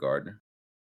like Brett Gardner.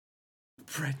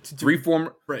 Brett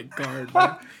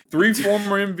Gardner. 3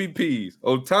 former MVPs: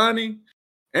 Ohtani,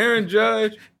 Aaron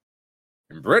Judge,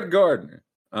 and Brett Gardner.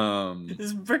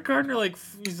 Is Brett Gardner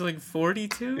he's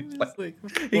 42?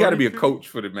 He got to be a coach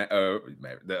for the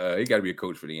he got to be a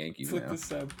coach for the Yankees now.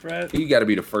 This up, Brett. He got to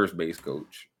be the first base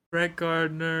coach. Brett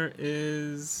Gardner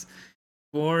is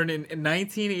born in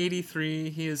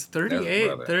 1983. He is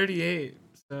 38. 38.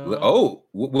 So.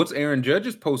 What's Aaron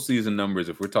Judge's postseason numbers?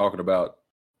 If we're talking about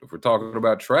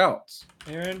Trout's.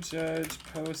 Aaron Judge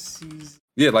postseason.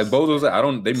 Yeah, like Bozo's.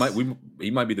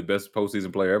 He might be the best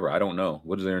postseason player ever. I don't know.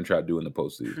 What does Aaron Trout do in the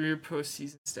postseason? Career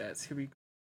postseason stats. Here we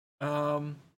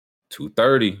go.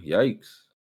 230. Yikes.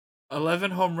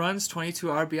 11 home runs, 22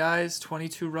 RBIs,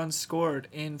 22 runs scored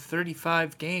in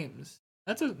 35 games.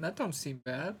 That don't seem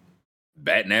bad.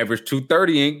 Batting average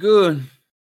 230 ain't good.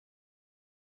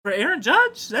 For Aaron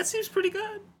Judge, that seems pretty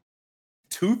good.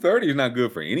 230 is not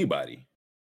good for anybody.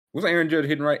 What's Aaron Judge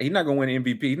hitting right? He's not going to win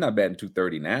MVP. He's not batting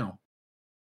 230 now.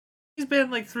 He's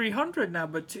batting 300 now,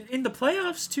 but in the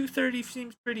playoffs, 230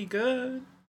 seems pretty good.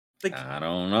 I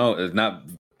don't know. It's not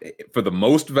for the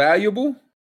most valuable.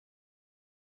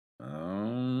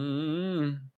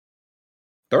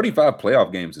 35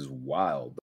 playoff games is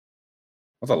wild.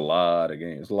 That's a lot of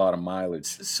games. A lot of mileage.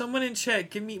 Someone in chat,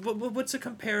 give me what's a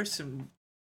comparison?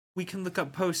 We can look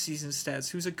up postseason stats.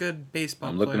 Who's a good baseball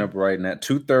player? I'm looking up right now.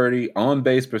 230 on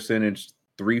base percentage,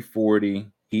 340.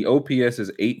 He OPS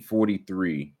is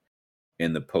 843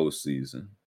 in the postseason.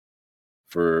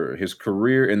 For his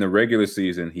career in the regular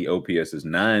season, he OPS is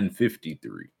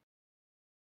 953.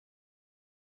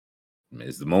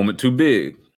 Is the moment too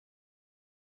big?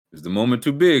 Is the moment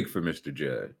too big for Mr.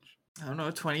 Judge? I don't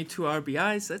know. 22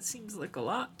 RBIs. That seems like a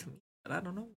lot to me, but I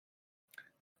don't know.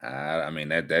 I mean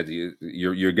that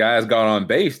your guys got on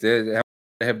base. They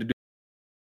have to do.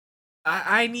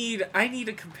 I need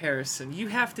a comparison. You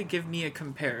have to give me a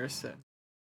comparison.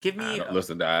 Give me.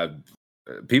 Listen,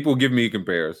 people give me a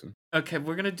comparison. Okay,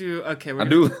 we're gonna do. Okay, I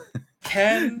do.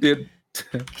 Ken.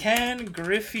 Ken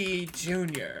Griffey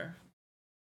Jr.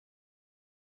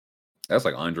 That's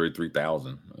like Andre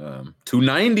 3000.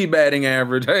 290 batting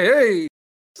average. Hey,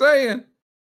 saying.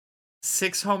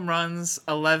 6 home runs,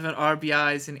 11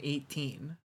 RBIs, and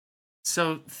 18.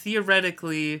 So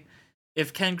theoretically,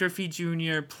 if Ken Griffey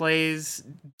Jr. plays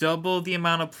double the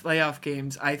amount of playoff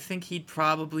games, I think he'd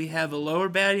probably have a lower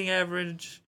batting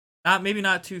average. Maybe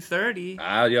not 230.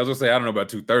 I was gonna say I don't know about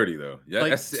 230 though. Yeah,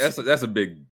 Like, that's a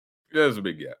big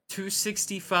gap.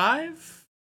 265,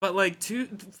 but like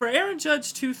for Aaron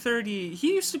Judge 230,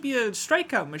 he used to be a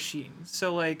strikeout machine.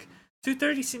 So like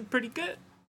 230 seemed pretty good.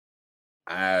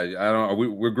 I don't.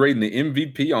 We're grading the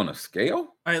MVP on a scale.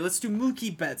 All right, let's do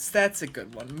Mookie Betts. That's a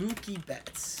good one. Mookie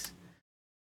Betts.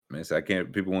 Man, so I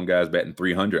can't. People want guys batting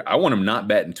 300. I want him not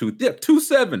batting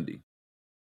 270.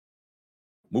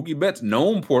 Mookie Betts,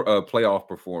 known for a playoff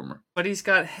performer, but he's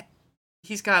got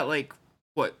like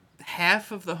what,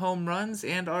 half of the home runs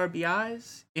and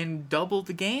RBIs in double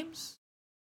the games.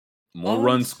 More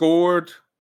runs scored,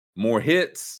 more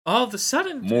hits. All of a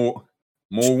sudden, more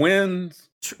wins.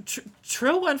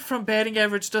 Trill went from batting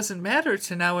average doesn't matter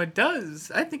to now it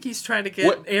does. I think he's trying to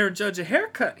get Aaron Judge a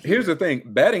haircut here. Here's the thing.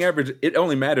 Batting average, it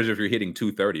only matters if you're hitting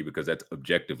 230 because that's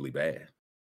objectively bad.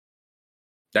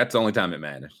 That's the only time it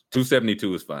matters.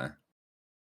 272 is fine.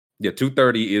 Yeah,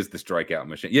 230 is the strikeout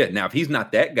machine. Yeah, now if he's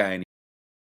not that guy anymore,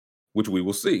 which we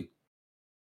will see.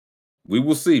 We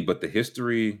will see, but the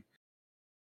history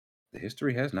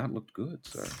has not looked good,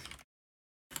 sir.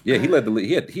 Yeah, he led the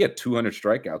league. He had 200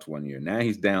 strikeouts one year. Now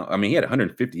he's down. I mean, he had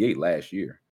 158 last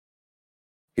year.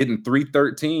 Hitting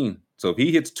 313. So if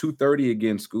he hits 230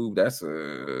 again, Scoob, that's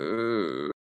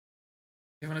You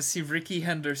want to see Ricky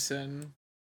Henderson.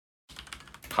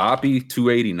 Poppy,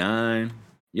 289.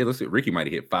 Yeah, let's see. Ricky might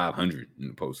have hit 500 in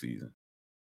the postseason.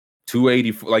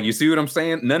 280. Like, you see what I'm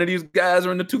saying? None of these guys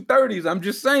are in the 230s. I'm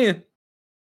just saying.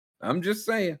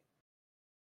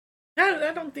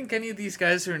 I don't think any of these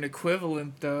guys are an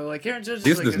equivalent, though. Like, Aaron Judge.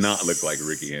 This does not look like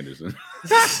Ricky Henderson.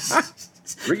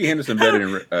 Ricky Henderson better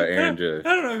than Aaron Judge.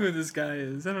 I don't know who this guy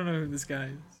is.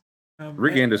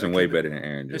 Ricky Henderson way better than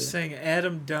Aaron Judge. They're saying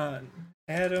Adam Dunn.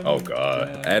 Oh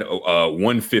God.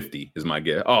 150 is my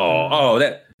guess.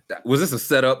 That was this a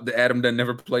setup that Adam Dunn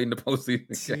never played in the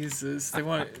postseason? Jesus, they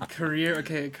want career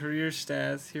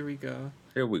stats. Here we go.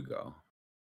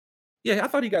 Yeah, I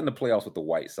thought he got in the playoffs with the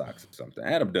White Sox or something.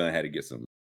 Adam Dunn had to get some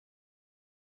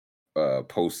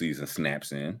postseason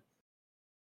snaps in.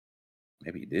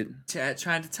 Maybe he didn't.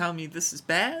 Trying to tell me this is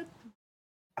bad?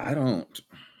 I don't.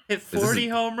 Hit 40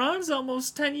 home runs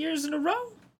almost 10 years in a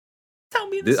row? Tell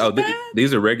me this is bad?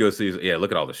 These are regular season. Yeah,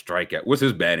 look at all the strikeout. What's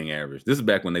his batting average? This is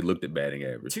back when they looked at batting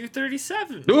average.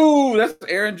 237. Ooh, that's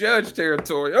Aaron Judge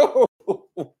territory. Oh.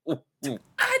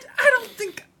 I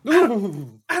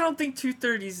don't think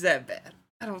 230 is that bad.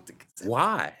 I don't think it's that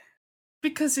Why? Bad.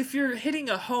 Because if you're hitting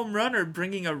a home run or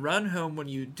bringing a run home when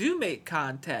you do make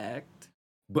contact.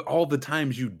 But all the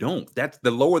times you don't. That's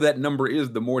the lower that number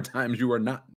is, the more times you are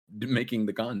not making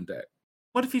the contact.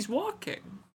 What if he's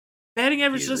walking? Batting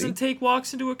average doesn't take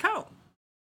walks into account.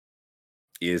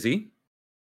 Is he?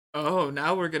 Oh,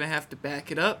 now we're going to have to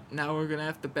back it up.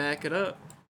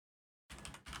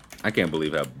 I can't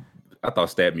believe how... I thought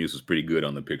StatMuse was pretty good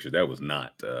on the picture. That was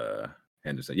not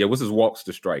Henderson. Yeah, what's his walks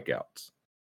to strikeouts?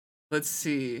 Let's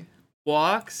see.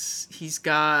 Walks, he's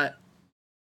got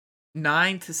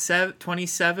 9 to 7,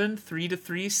 27, 3 to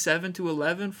 3, 7 to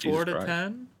 11, 4 to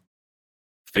 10.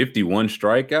 51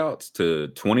 strikeouts to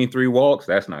 23 walks.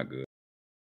 That's not good.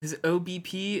 Is it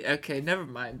OBP? Okay, never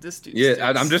mind. This dude.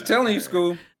 Yeah, I'm just telling you,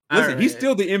 School. Listen, he's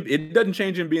still the MVP. It doesn't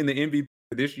change him being the MVP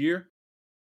this year.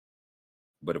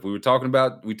 But if we talked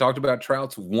about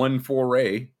Trout's one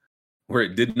foray, where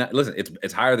it did not. Listen,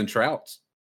 it's higher than Trout's.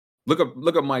 Look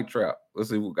up Mike Trout. Let's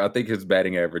see. I think his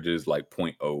batting average is like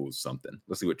 0.0 something.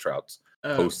 Let's see what Trout's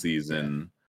postseason.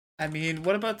 Yeah. I mean,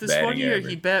 what about this one year? Average.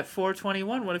 He bat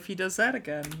 421. What if he does that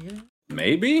again? Yeah.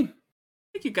 Maybe. I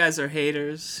think you guys are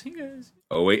haters. You guys.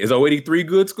 Oh wait, is 083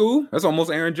 good, School? That's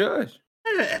almost Aaron Judge.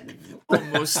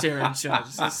 Almost Aaron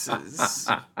Judge. This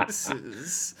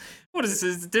is. What is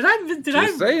this?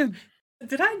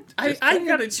 I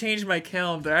gotta change my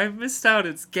calendar. I missed out.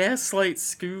 It's Gaslight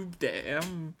Scoob Day.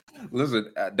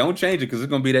 Listen, don't change it because it's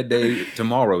gonna be that day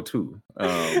tomorrow too.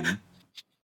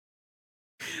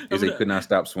 They could not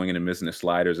stop swinging and missing the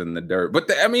sliders in the dirt. But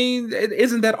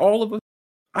isn't that all of us?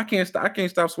 I can't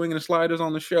stop swinging the sliders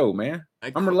on the show, man.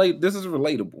 This is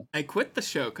relatable. I quit the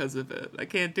show because of it. I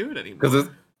can't do it anymore.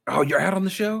 You're out on the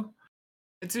show?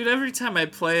 Dude, every time I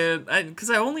play it,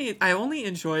 because I only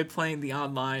enjoy playing the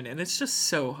online, and it's just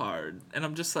so hard. And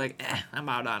I'm just like, I'm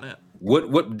out on it.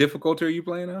 What difficulty are you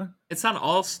playing on? It's on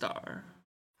All-Star.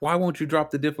 Why won't you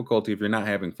drop the difficulty if you're not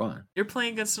having fun? You're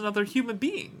playing against another human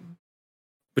being.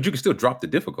 But you can still drop the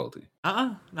difficulty.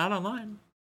 Not online.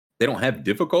 They don't have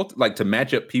difficulty? Like to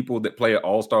match up people that play at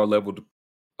All-Star level to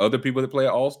other people that play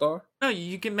at All-Star? No,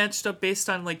 you get matched up based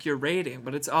on like your rating,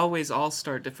 but it's always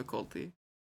All-Star difficulty.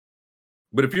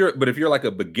 But if you're like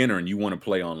a beginner and you want to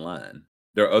play online,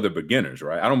 there are other beginners,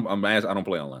 right? I don't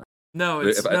play online. No,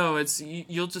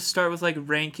 you'll just start with like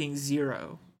ranking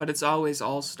 0, but it's always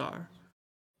All-Star.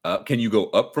 Can you go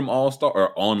up from All-Star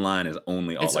or online is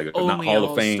only It's like only not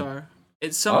Hall of Fame? All-Star.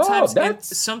 It's sometimes that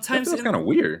feels kind of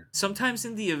weird. Sometimes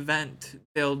in the event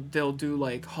they'll do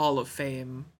like Hall of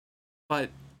Fame, but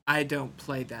I don't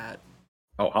play that.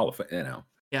 Oh, Hall of Fame, you know.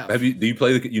 Yeah. Do you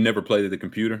play you never played the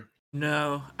computer?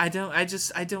 No, I don't.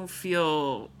 I don't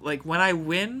feel like when I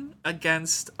win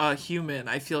against a human,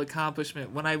 I feel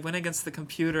accomplishment. When I win against the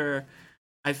computer,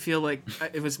 I feel like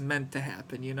it was meant to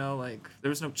happen, you know? Like there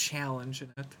was no challenge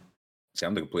in it. See,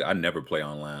 I never play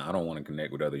online. I don't want to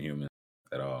connect with other humans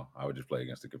at all. I would just play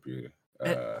against the computer.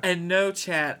 And no,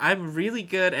 chat, I'm really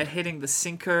good at hitting the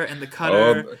sinker and the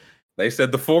cutter. They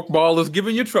said the forkball is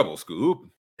giving you trouble, Scoop.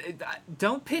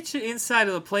 Don't pitch it inside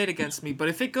of the plate against me, but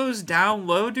if it goes down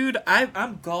low, dude,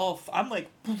 I'm golf. I'm like,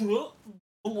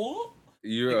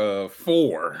 you're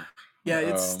 4. Yeah,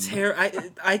 it's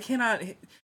terrible. I cannot,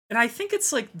 and I think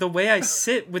it's like the way I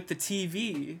sit with the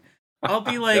TV. I'll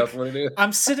be like,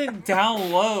 I'm sitting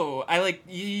down low. I like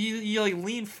you like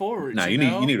lean forward. No, you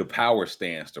need a power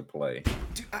stance to play.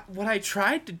 Dude, what I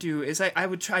tried to do is I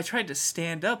tried to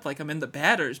stand up like I'm in the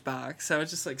batter's box. I would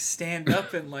just like stand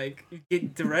up and like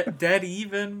get dead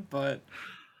even. But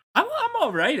I'm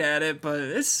all right at it. But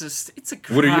it's a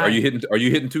crime. What are you hitting? Are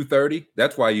you hitting 230?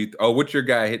 That's why you. Oh, what's your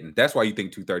guy hitting? That's why you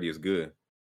think 230 is good.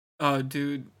 Oh,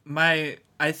 dude,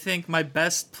 I think my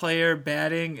best player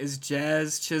batting is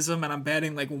Jazz Chisholm, and I'm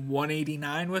batting like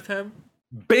 189 with him.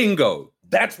 Bingo!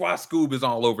 That's why Scoob is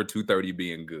all over 230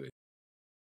 being good.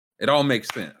 It all makes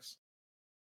sense.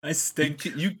 I stink.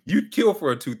 You kill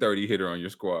for a 230 hitter on your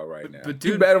squad right now. But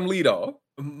dude, you bat him lead off.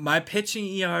 My pitching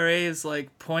ERA is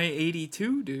like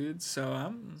 .82, dude.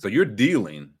 So you're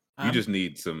dealing. You just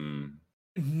need some.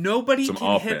 Nobody some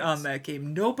can offense. hit on that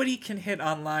game. Nobody can hit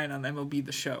online on MLB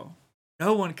The Show.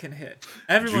 No one can hit.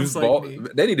 Everyone's like ball. me.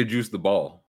 They need to juice the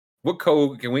ball. What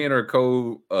code can we enter? A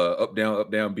code up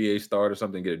down BA start or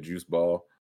something? Get a juice ball.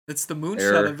 It's the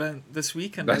Moonshot event this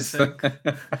weekend. I think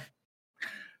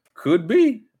could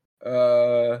be.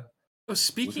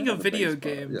 Speaking of video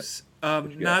games,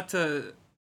 not to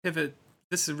pivot.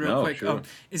 This is real quick. Sure.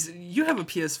 You have a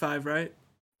PS5, right?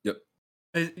 Yep.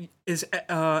 Is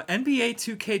NBA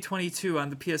 2K22 on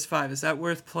the PS5? Is that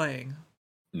worth playing?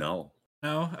 No.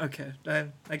 No? Okay.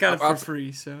 I got it for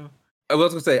free, so. I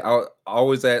was gonna say I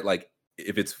always at like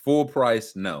if it's full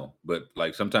price, no. But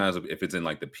like sometimes if it's in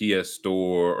like the PS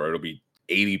store or it'll be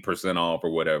 80% off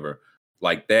or whatever,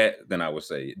 like that, then I would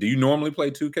say. Do you normally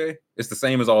play 2K? It's the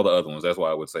same as all the other ones. That's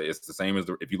why I would say it's the same as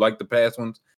if you like the past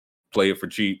ones, play it for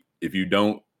cheap. If you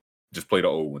don't, just play the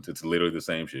old ones. It's literally the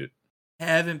same shit. I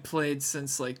haven't played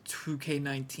since like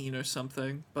 2K19 or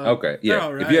something. But okay, yeah.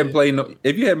 Right. If you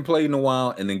haven't played in a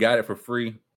while and then got it for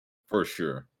free, for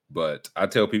sure. But I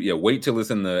tell people, wait till it's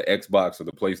in the Xbox or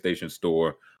the PlayStation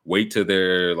store. Wait till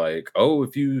they're like, oh,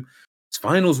 it's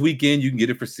finals weekend, you can get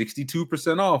it for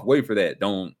 62% off. Wait for that.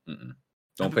 Don't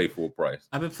pay full price.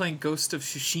 I've been playing Ghost of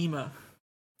Tsushima.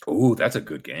 Oh, that's a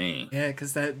good game. Yeah,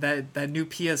 because that new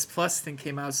PS Plus thing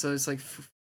came out, so it's like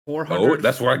 400. Oh,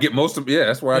 that's where I get most of. Yeah,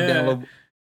 that's where I download.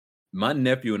 My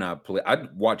nephew and I play. I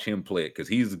watch him play it because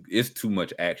it's too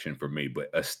much action for me. But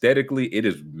aesthetically, it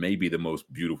is maybe the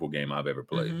most beautiful game I've ever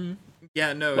played. Mm-hmm.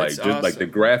 Yeah, no, like it's just awesome. Like the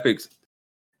graphics,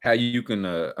 how you can.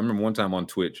 I remember one time on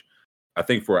Twitch, I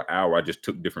think for an hour I just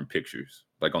took different pictures,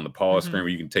 like on the pause screen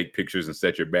where you can take pictures and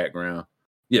set your background.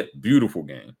 Yeah, beautiful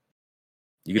game.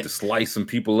 You get to slice some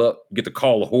people up. You get to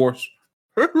call a horse.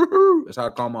 That's how I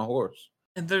call my horse.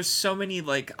 And there's so many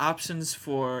like options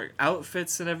for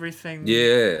outfits and everything.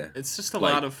 Yeah, it's just a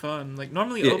lot of fun. Like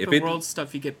normally open world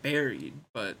stuff you get buried,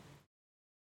 but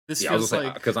this feels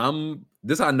like because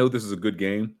I know this is a good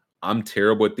game. I'm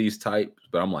terrible at these types,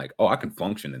 but I'm like, oh, I can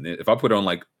function in it. If I put on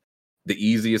like the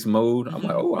easiest mode, I'm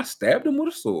like, oh, I stabbed him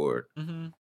with a sword. Mm-hmm.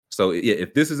 So yeah,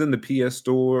 if this is in the PS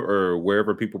store or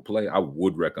wherever people play, I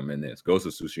would recommend this. Ghost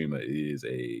of Tsushima is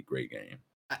a great game.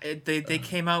 They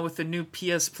came out with a new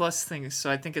PS Plus thing,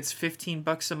 so I think it's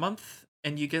 $15 a month,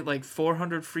 and you get like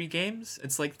 400 free games.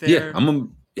 It's like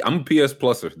I'm a PS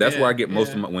Pluser. That's where I get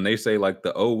most of my when they say like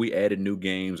we added new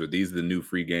games or these are the new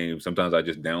free games. Sometimes I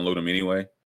just download them anyway,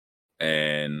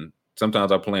 and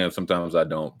Sometimes I play them, sometimes I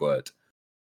don't. But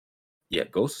yeah,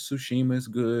 Ghost of Tsushima is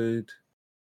good.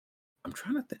 I'm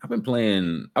trying to think. I've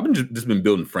been just been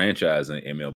building franchise in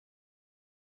MLB.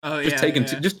 Oh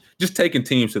Just taking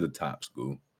teams to the top,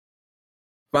 school.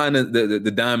 Finding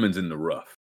the diamonds in the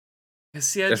rough.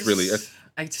 See, I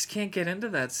just can't get into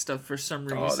that stuff for some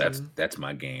reason. Oh, that's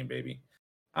my game, baby.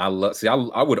 I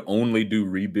would only do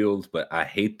rebuilds, but I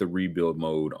hate the rebuild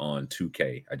mode on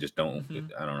 2K. I just don't.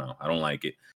 I don't know. I don't like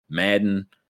it. Madden,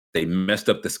 they messed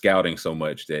up the scouting so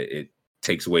much that it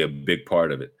takes away a big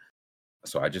part of it.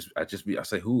 So I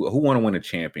say who want to win a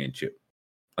championship?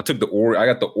 I got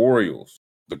the Orioles.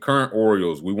 The current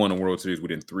Orioles, we won a World Series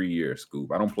within 3 years,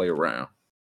 Scoop. I don't play around.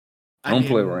 I don't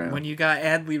play around. When you got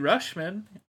Adley Rutschman,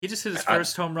 he just hit his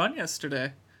first home run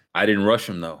yesterday. I didn't rush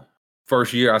him, though.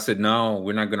 First year, I said, no,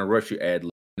 we're not going to rush you, Adley.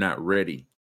 You're not ready.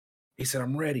 He said,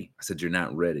 I'm ready. I said, you're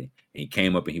not ready. And he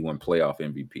came up and he won playoff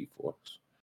MVP for us.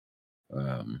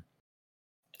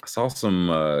 I saw some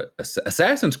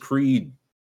Assassin's Creed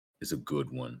is a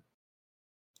good one.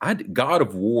 God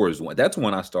of War is one. That's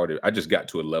one I started. I just got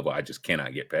to a level I just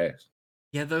cannot get past.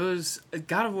 Yeah, those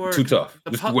God of War too tough.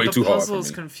 Way too hard. The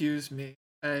puzzles confuse me.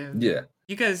 Yeah.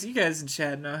 You guys in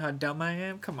chat know how dumb I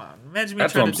am. Come on, imagine me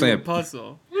trying to do a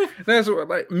puzzle. That's what,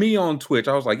 like me on Twitch.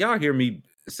 I was like, y'all hear me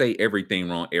say everything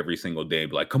wrong every single day.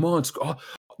 Be like, come on,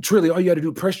 Trilly, all you got to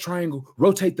do, press triangle,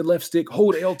 rotate the left stick,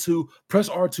 hold L2, press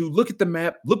R2, look at the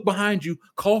map, look behind you,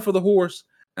 call for the horse.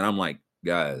 And I'm like,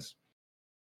 guys,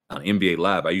 on NBA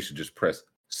Live, I used to just press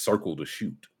circle to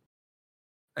shoot.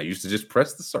 I used to just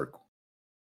press the circle.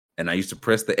 And I used to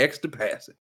press the X to pass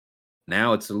it.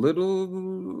 Now it's a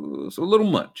little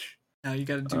much. Now you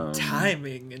got to do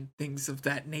timing and things of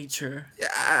that nature.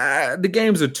 Yeah, the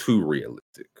games are too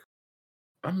realistic.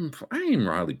 I ain't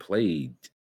really played.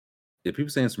 Yeah, people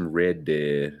saying some Red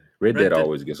Dead. Red Dead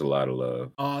always gets a lot of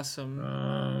love. Awesome.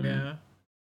 Yeah.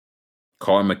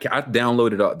 I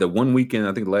downloaded the one weekend.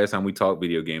 I think the last time we talked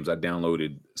video games, I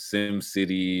downloaded Sim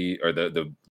City or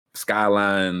the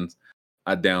Skylines.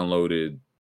 I downloaded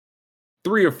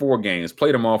 3 or 4 games,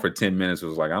 played them all for 10 minutes. It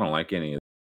was like, I don't like any of them.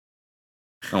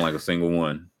 I don't like a single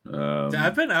one.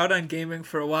 I've been out on gaming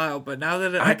for a while, but now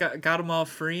that I got them all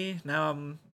free, now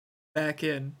I'm back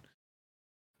in.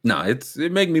 No,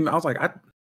 it made me. I was like,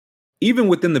 even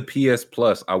within the PS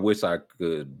Plus, I wish I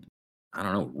could. I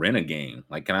don't know, rent a game.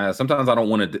 Like, sometimes I don't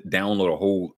want to download a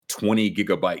whole 20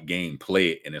 gigabyte game, play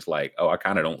it, and it's like, oh, I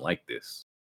kind of don't like this.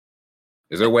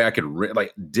 Is there a way I could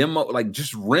demo,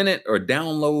 just rent it or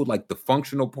download the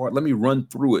functional part? Let me run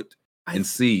through it and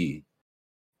see.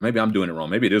 Maybe I'm doing it wrong.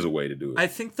 Maybe it is a way to do it. I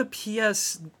think the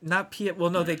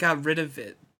they got rid of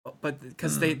it, but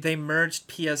because they merged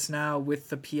PS Now with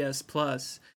the PS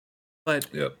Plus. But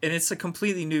and it's a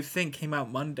completely new thing. Came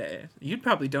out Monday. You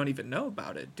probably don't even know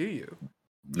about it, do you?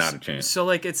 Not a chance. So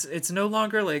it's no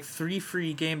longer 3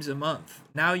 free games a month.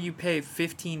 Now you pay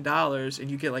 $15 and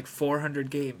you get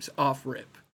 400 games off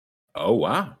rip. Oh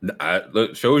wow!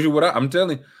 Look, shows you what I'm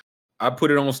telling you. I put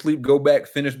it on sleep, go back,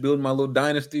 finish building my little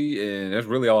dynasty, and that's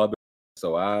really all I've been.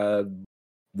 So I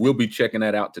will be checking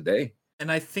that out today.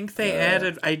 And I think they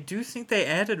added. I do think they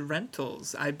added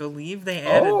rentals. I believe they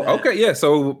added. Oh, that. Okay, yeah.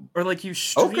 So you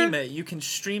stream it. You can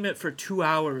stream it for 2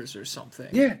 hours or something.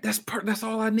 Yeah, that's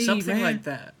all I need. Something like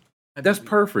that. That's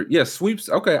perfect. Yeah, sweeps.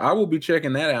 Okay, I will be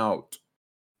checking that out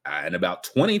in about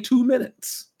 22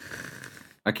 minutes.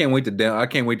 I can't wait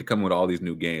to come with all these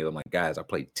new games. I'm like, guys, I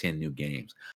played 10 new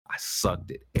games. I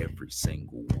sucked at every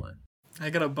single one. I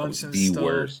got a bunch of the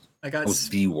worst. I got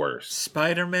the worst.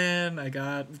 Spider-Man. I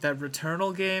got that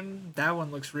Returnal game. That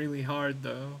one looks really hard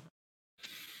though.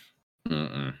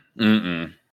 You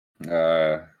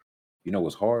know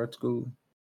what's hard, school?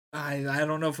 I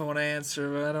don't know if I want to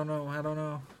answer, but I don't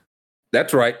know.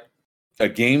 That's right. A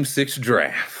Game 6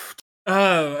 draft.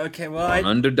 Oh, okay. Well,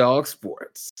 Underdog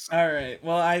Sports. All right.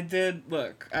 Well, I did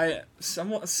look.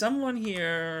 Someone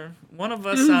here, one of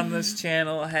us on this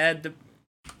channel had to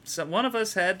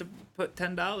put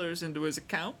 $10 into his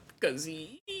account because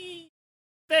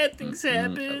bad things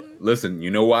happen. Listen, you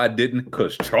know why I didn't?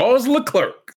 Because Charles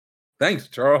Leclerc. Thanks,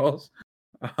 Charles.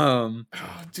 Oh,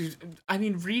 dude. I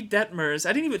mean, Reed Detmers.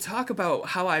 I didn't even talk about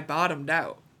how I bottomed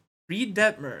out. Reed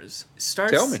Detmers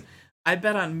starts. Tell me. I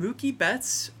bet on Mookie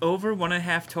Betts over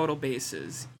 1.5 total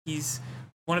bases. He's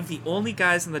one of the only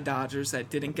guys in the Dodgers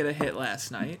that didn't get a hit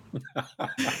last night.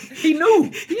 He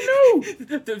knew.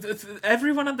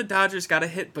 Everyone on the Dodgers got a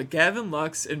hit but Gavin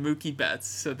Lux and Mookie Betts.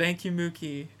 So thank you,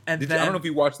 Mookie. And I don't know if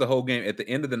you watched the whole game. At the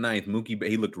end of the 9th, Mookie,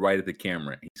 he looked right at the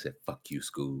camera. He said, "Fuck you,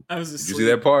 Scoob." I was asleep. Did you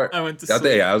see that part? I went to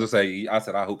sleep. I was just saying. I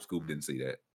said, I hope Scoob didn't see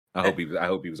that. I hope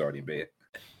he was already in bed.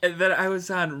 And then I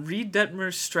was on Reed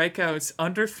Detmer's strikeouts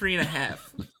under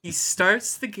 3.5. He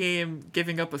starts the game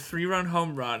giving up a 3-run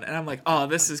home run, and I'm like, oh,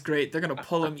 this is great. They're gonna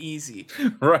pull him easy.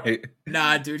 Right.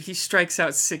 Nah, dude, he strikes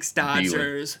out 6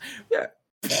 Dodgers. Yeah.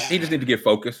 He just need to get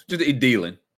focused. Just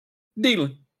dealing.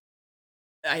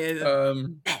 I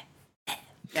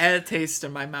had a taste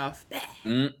in my mouth.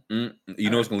 You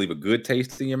know what's gonna leave a good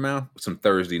taste in your mouth? Some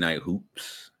Thursday night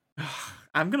hoops.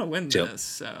 I'm gonna win this.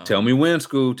 So tell me when,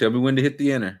 School. Tell me when to hit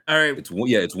the enter. All right.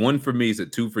 It's 1 for me. It's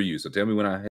 2 for you. So tell me when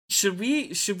I. Should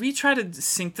we try to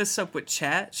sync this up with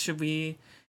chat? Should we?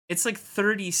 It's like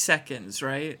 30 seconds,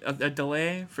 right? A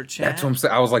delay for chat. That's what I'm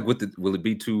saying. I was like, will it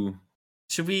be too?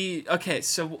 Should we? Okay.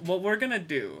 So what we're gonna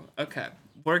do? Okay,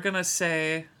 we're gonna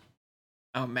say.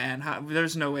 Oh man,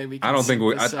 there's no way we can. I don't think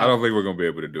we're gonna be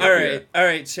able to do it. All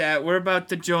right, chat. We're about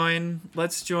to join.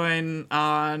 Let's join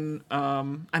on.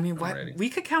 I mean, what we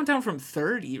could count down from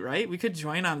 30, right? We could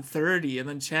join on 30, and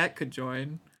then chat could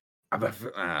join. Let's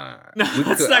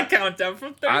not count down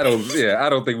from 30. I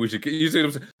don't think we should. You see what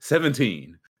I'm saying?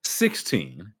 17,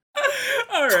 16,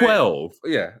 all right. 12.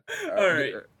 Yeah. All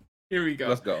right. Here we go.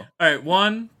 Let's go. All right.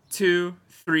 1, 2,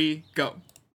 3, go.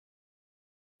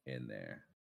 In there.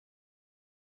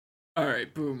 All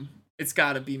right, boom. It's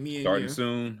got to be me and Starting you.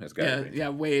 Soon. It's got to be. Yeah,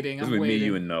 waiting. I'm waiting. Me,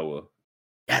 you, and Noah.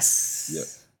 Yes. Yeah.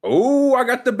 Oh, I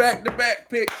got the back-to-back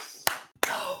picks.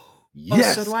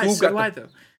 Yes. So do I. So do I, though.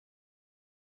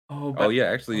 Oh, yeah.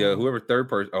 Actually, whoever third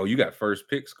person. Oh, you got first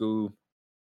pick, School.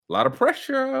 A lot of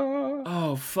pressure.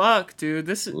 Oh, fuck, dude.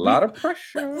 This is a lot of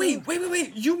pressure. Wait.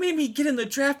 You made me get in the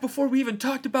draft before we even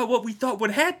talked about what we thought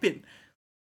would happen.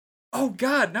 Oh,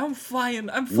 God. Now I'm flying.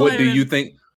 What do you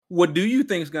think? What do you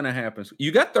think is going to happen?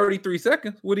 You got 33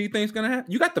 seconds. What do you think is going to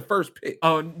happen? You got the first pick.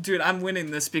 Oh, dude, I'm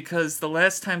winning this because the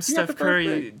last time Steph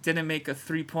Curry didn't make a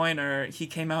 3-pointer, he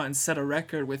came out and set a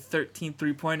record with 13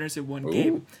 3-pointers in one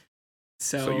game.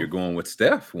 So you're going with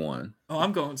Steph one. Oh,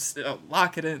 I'm going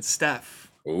lock it in,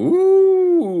 Steph.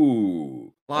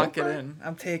 Ooh. Lock it in.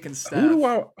 I'm taking Steph.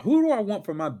 Who do I want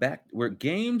for my back? We're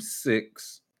Game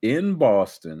 6 in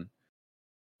Boston.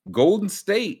 Golden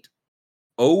State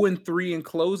 0-3 in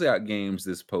closeout games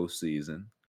this postseason.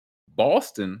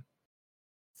 Boston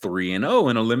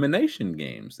 3-0 in elimination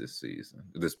games this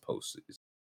postseason.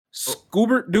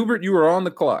 Scoobert Dubert, you were on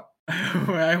the clock.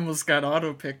 I almost got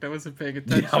auto picked. I wasn't paying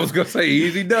attention. Yeah, I was gonna say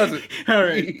easy does it. All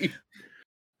right.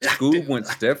 Scoob went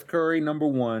Steph Curry number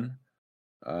 1.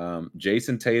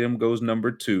 Jason Tatum goes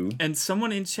number 2. And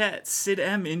someone in chat, Sid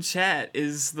M in chat,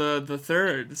 is the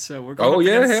third. So we're going. Oh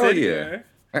yeah, hell Sid yeah. here.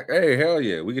 Hey, hell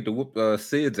yeah. We get to whoop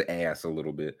Sid's ass a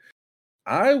little bit.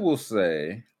 I will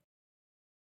say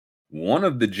one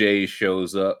of the Jays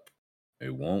shows up.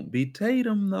 It won't be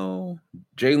Tatum, though.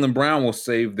 Jaylen Brown will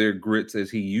save their grits as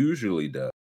he usually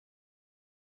does.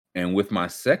 And with my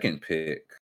second pick,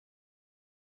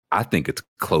 I think it's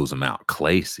close him out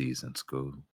Clay season,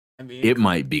 School. I mean, it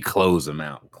might be close him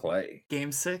out Clay.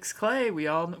 Game 6 Clay. We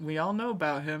all know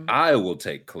about him. I will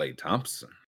take Klay Thompson.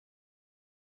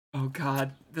 Oh,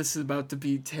 God. This is about to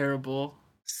be terrible.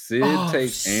 Sid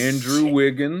takes Andrew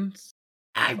Wiggins.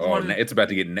 It's about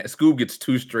to get... Scoob gets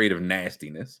 2 straight of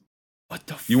nastiness. What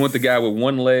the You want the guy with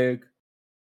 1 leg?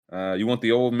 You want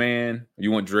the old man?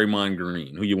 You want Draymond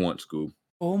Green? Who you want, Scoob?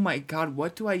 Oh, my God.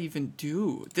 What do I even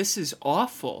do? This is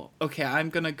awful. Okay, I'm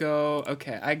going to go...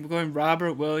 Okay, I'm going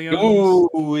Robert Williams.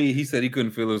 Oh, he said he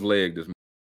couldn't feel his leg this morning.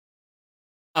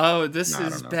 Oh, this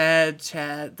is bad,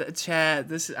 Chad.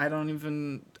 This I don't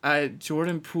even.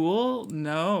 Jordan Poole?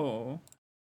 No.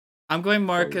 I'm going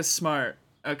Marcus Smart.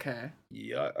 Okay.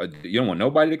 Yeah, you don't want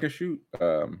nobody that can shoot.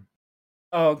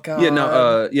 Oh God. Yeah,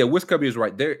 no. Yeah, Wiscubby is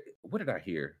right there. What did I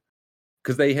hear?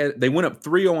 Because they went up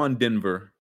 3-0 on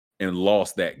Denver and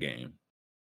lost that game.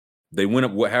 They went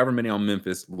up however many on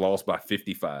Memphis, lost by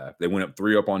 55. They went up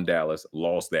 3-0 on Dallas,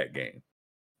 lost that game.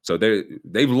 So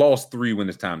they've lost 3 when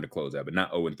it's time to close out, but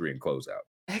not 0-3 in closeout.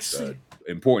 Actually,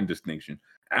 important distinction.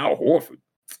 Al Horford.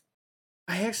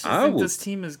 I actually think this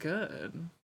team is good.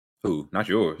 Who? Not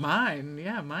yours. Mine.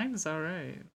 Yeah, mine's all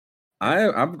right.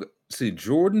 I'm see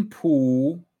Jordan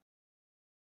Poole.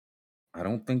 I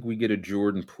don't think we get a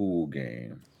Jordan Poole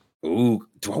game. Ooh,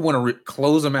 do I want to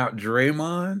close him out,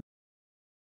 Draymond?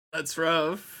 That's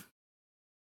rough.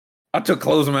 I took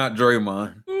close him out,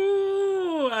 Draymond.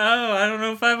 Oh, I don't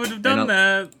know if I would have done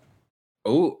that.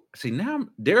 Oh, see now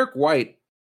Derek White.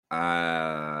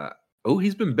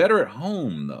 He's been better at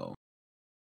home though.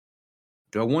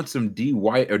 Do I want some D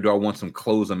White or do I want some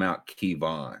close him out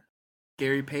Kevon?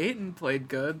 Gary Payton played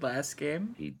good last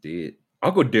game. He did.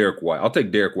 I'll go Derek White. I'll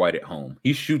take Derek White at home.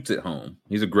 He shoots at home.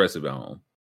 He's aggressive at home.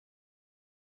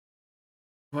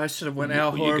 Well, I should have went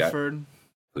Al Horford.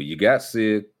 Who you got,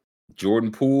 Sid?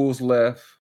 Jordan Poole's left.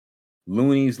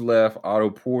 Looney's left. Otto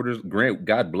Porter's. Grant,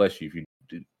 God bless you if you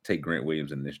take Grant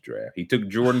Williams in this draft. He took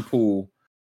Jordan Poole.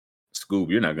 Scoob,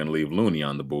 you're not going to leave Looney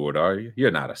on the board, are you?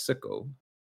 You're not a sicko.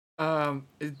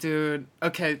 Dude.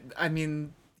 Okay, I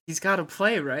mean, he's got to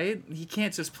play, right? He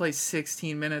can't just play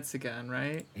 16 minutes again,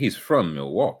 right? He's from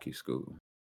Milwaukee, Scoob.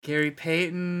 Gary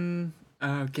Payton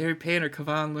or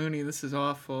Kevon Looney. This is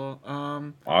awful.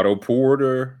 Otto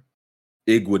Porter,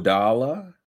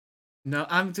 Iguodala. No,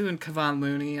 I'm doing Kevon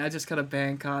Looney. I just got to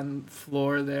bank on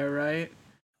floor there, right?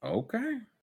 Okay.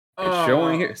 It's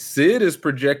showing here. Sid is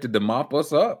projected to mop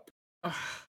us up.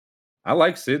 I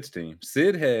like Sid's team.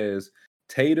 Sid has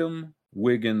Tatum,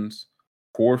 Wiggins,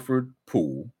 Horford,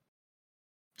 Poole.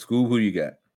 Scoob, who you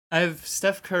got? I have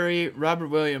Steph Curry, Robert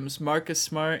Williams, Marcus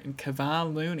Smart, and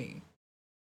Kevon Looney.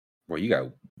 Well, you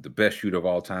got the best shooter of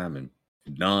all time and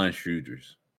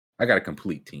non-shooters. I got a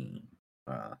complete team.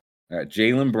 I got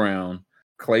Jaylen Brown,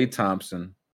 Klay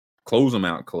Thompson, close them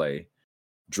out, Klay,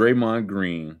 Draymond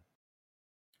Green,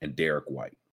 and Derek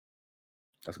White.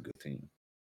 That's a good team.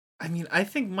 I mean, I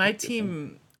think my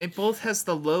team, it both has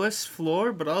the lowest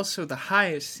floor, but also the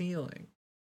highest ceiling.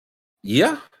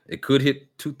 Yeah, it could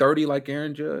hit 230 like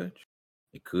Aaron Judge.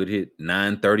 It could hit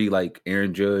 930 like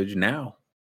Aaron Judge now.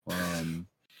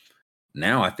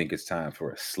 Now I think it's time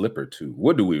for a slip or two.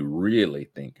 What do we really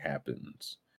think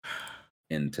happens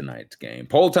in tonight's game?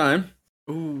 Poll time.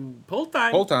 Ooh, poll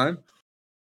time. Poll time.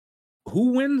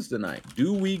 Who wins tonight?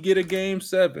 Do we get a game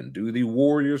 7? Do the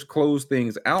Warriors close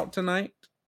things out tonight?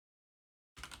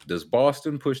 Does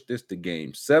Boston push this to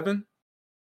game 7?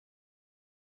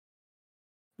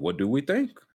 What do we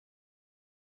think?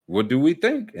 What do we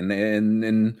think?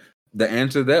 And the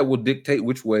answer to that will dictate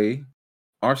which way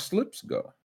our slips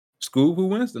go. Scoob, who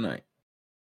wins tonight?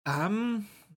 I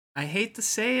hate to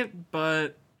say it,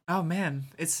 but oh man,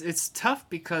 it's tough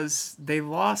because they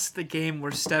lost the game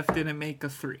where Steph didn't make a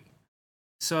 3.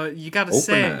 So you got to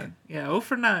say, 0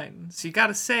 for 9. So you got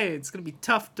to say it's going to be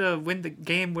tough to win the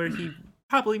game where he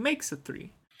probably makes a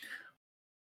 3.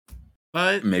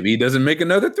 But maybe he doesn't make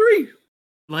another 3.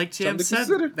 Like Jam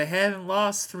said, they haven't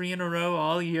lost 3 in a row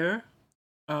all year,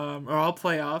 or all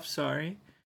playoffs. Sorry.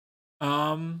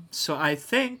 So I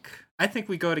think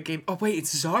we go to game. Oh wait,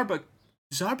 it's Zarba.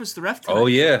 Zarba's the ref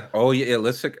tonight. Oh yeah.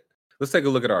 Let's take a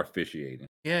look at our officiating.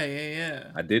 Yeah.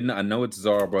 I know it's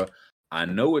Zarba. I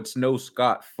know it's no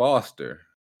Scott Foster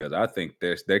because I think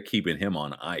they're keeping him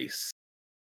on ice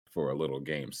for a little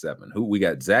game 7. Who we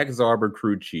got? Zach Zarba,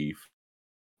 crew chief.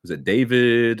 Was it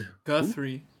David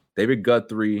Guthrie? Who? David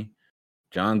Guthrie,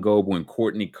 John Goble, and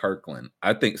Courtney Kirkland.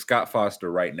 I think Scott Foster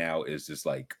right now is just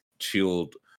like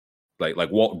chilled, like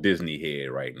Walt Disney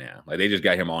head right now. Like they just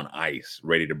got him on ice,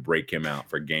 ready to break him out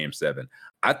for game 7.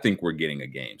 I think we're getting a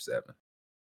game 7.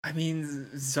 I mean,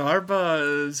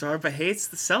 Zarba hates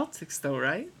the Celtics though,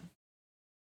 right?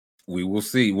 We will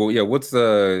see. Well, yeah, what's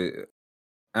there's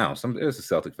a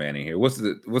Celtic fan in here. What's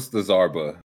the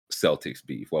Zarba Celtics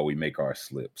beef while we make our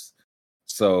slips?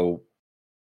 So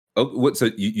so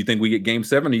you think we get game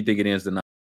 7 or you think it ends tonight?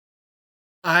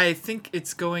 I think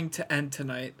it's going to end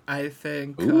tonight. I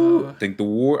think think the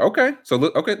war. Okay. So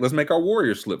let's make our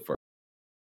Warriors slip first.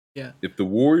 Yeah. If the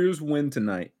Warriors win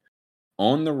tonight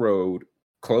on the road,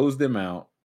 close them out,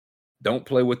 don't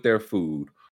play with their food,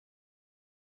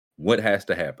 what has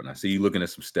to happen? I see you looking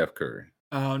at some Steph Curry.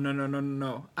 Oh,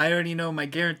 no. I already know my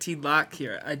guaranteed lock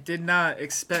here. I did not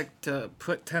expect to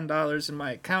put $10 in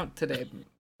my account today.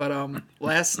 But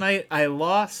last night I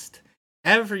lost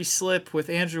every slip with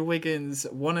Andrew Wiggins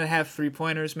 1.5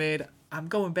 3-pointers made. I'm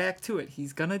going back to it.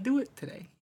 He's gonna do it today.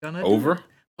 Over.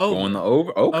 Going the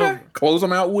over. Okay. Over. Close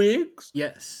them out, Wiggs.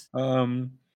 Yes. I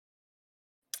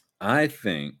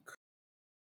think.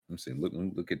 Let's see.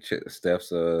 Look at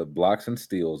Steph's blocks and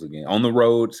steals again on the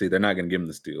road. See, they're not gonna give him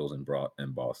the steals in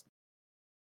Boston.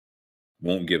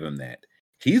 Won't give him that.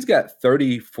 He's got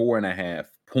 34.5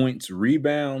 points,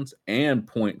 rebounds, and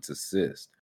points assist.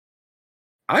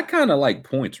 I kind of like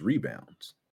points,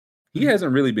 rebounds. He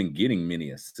hasn't really been getting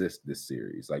many assists this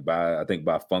series, I think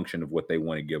by function of what they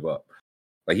want to give up.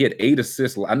 Like he had 8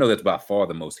 assists. I know that's by far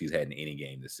the most he's had in any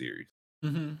game this series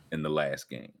in the last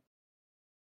game.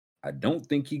 I don't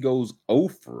think he goes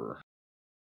over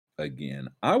again.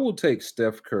 I will take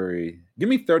Steph Curry. Give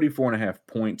me 34.5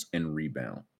 points and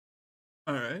rebound.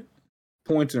 All right.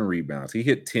 Points and rebounds. He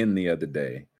hit 10 the other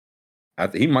day.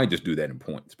 He might just do that in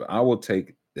points, but I will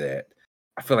take that.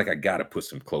 I feel like I got to put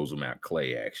some close him out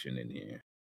Klay action in here.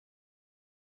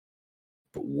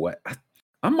 But what?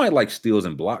 I might like steals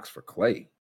and blocks for Klay.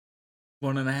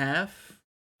 1.5.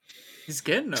 He's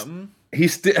getting them.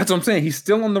 He's still. That's what I'm saying. He's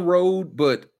still on the road,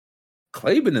 but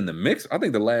Clay been in the mix. I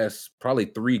think the last probably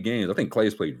 3 games. I think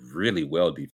Clay's played really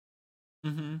well.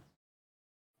 Mm-hmm.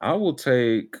 I will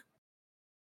take.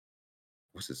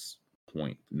 What's his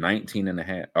point? 19 and a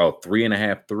half. Oh,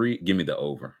 3.5, 3. Give me the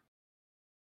over.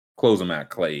 Close him out.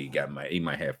 Clay he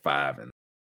might have 5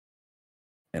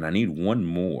 and I need one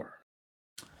more.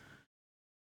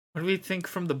 What do we think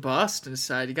from the Boston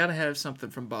side? You gotta have something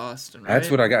from Boston, right?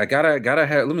 That's what I got. I gotta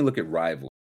have. Let me look at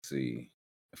rivals. See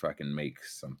if I can make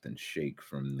something shake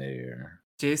from there.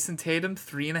 Jason Tatum,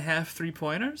 3.5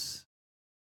 3-pointers.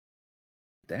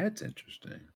 That's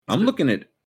interesting. I'm looking at.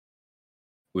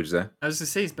 What's that? I was gonna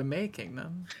say he's been making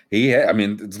them. I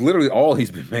mean, it's literally all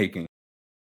he's been making.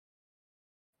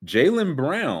 Jaylen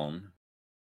Brown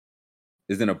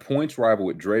is in a points rival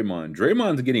with Draymond.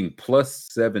 Draymond's getting plus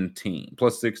 17,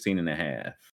 plus 16 and a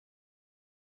half.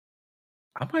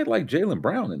 I might like Jaylen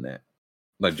Brown in that.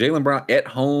 Like Jaylen Brown at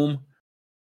home.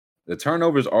 The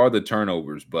turnovers are the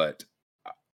turnovers, but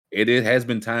it has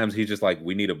been times he's just like,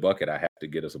 we need a bucket. I have to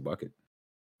get us a bucket.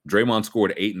 Draymond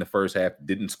scored 8 in the first half,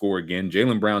 didn't score again.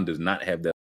 Jaylen Brown does not have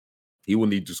that. He will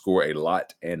need to score a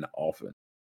lot and often.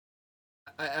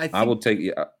 I will take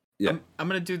yeah. I'm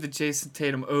gonna do the Jason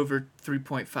Tatum over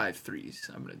 3.5 threes.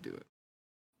 I'm gonna do it.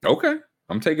 Okay,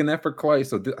 I'm taking that for Clay.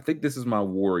 So I think this is my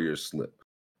Warriors slip.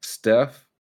 Steph,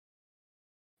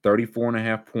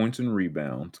 34.5 points and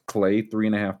rebounds. Clay,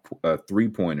 3.5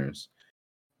 3-pointers,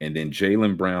 and then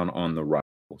Jaylen Brown on the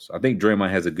rivals. I think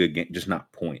Draymond has a good game, just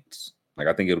not points. Like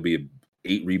I think it'll be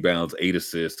 8 rebounds, 8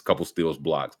 assists, couple steals,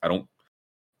 blocks. I don't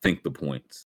think the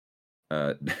points.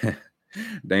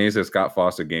 Daniel says Scott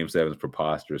Foster game 7 is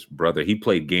preposterous. Brother, he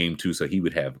played game 2, so he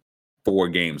would have 4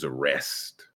 games of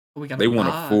rest. They want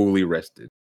to fully rested.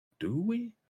 Do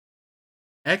we?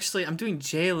 Actually, I'm doing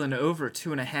Jaylen over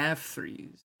 2.5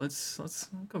 threes. Let's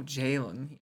go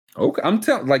Jaylen. Okay, I'm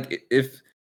telling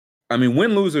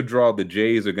win, lose, or draw, the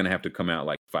Jays are gonna have to come out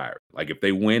like fire. Like if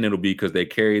they win, it'll be because they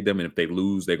carried them, and if they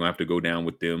lose, they're gonna have to go down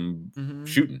with them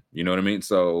shooting. You know what I mean?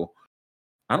 So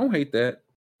I don't hate that.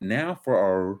 Now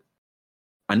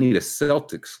I need a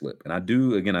Celtics slip, and I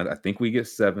do. Again, I think we get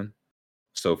 7.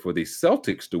 So for the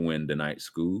Celtics to win tonight,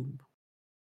 Scoob,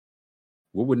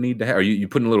 what would need to happen? Are you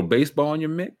putting a little baseball in your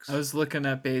mix? I was looking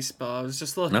at baseball. I was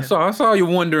just looking. I saw you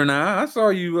wondering. I saw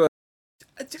you,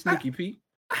 Sneaky Pete.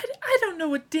 I don't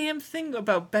know a damn thing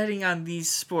about betting on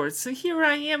these sports. So here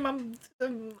I am.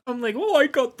 I'm like, oh, I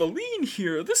got the lean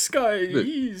here. This guy,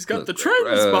 he's got the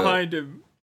trends behind him.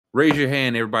 Raise your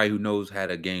hand, everybody who knows how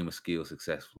to game a skill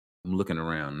successfully. I'm looking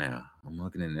around now. I'm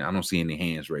looking in there. I don't see any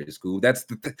hands raised. School. That's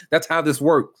how this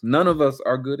works. None of us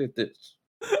are good at this.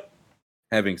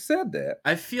 Having said that,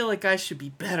 I feel like I should be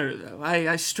better though.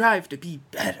 I strive to be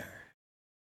better.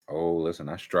 Oh, listen,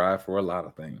 I strive for a lot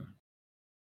of things,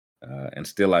 and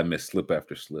still I miss slip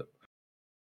after slip.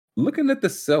 Looking at the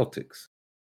Celtics,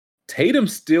 Tatum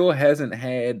still hasn't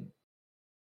had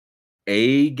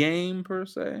a game per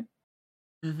se.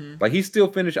 Like he's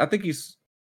still finished. I think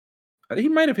he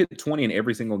might have hit 20 in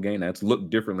every single game. That's looked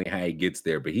differently how he gets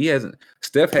there, but he hasn't.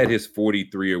 Steph had his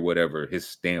 43 or whatever, his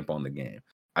stamp on the game.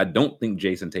 I don't think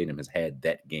Jason Tatum has had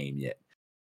that game yet.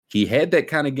 He had that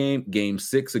kind of game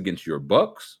 6 against your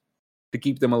Bucks to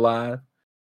keep them alive.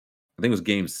 I think it was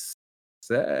game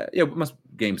 7. Yeah, it must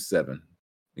game 7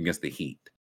 against the Heat.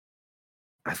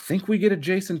 I think we get a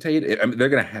Jason Tatum. I mean, they're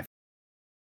going to have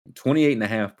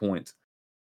 28.5 points.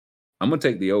 I'm going to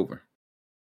take the over.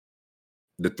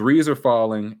 The threes are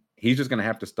falling. He's just going to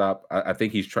have to stop. I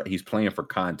think he's playing for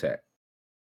contact.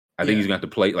 I think he's going to have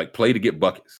to play to get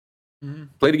buckets.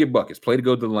 Play to get buckets. Play to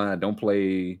go to the line. Don't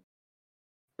play.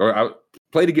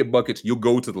 Play to get buckets. You'll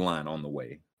go to the line on the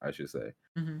way, I should say.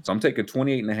 So I'm taking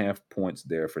 28.5 points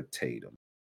there for Tatum.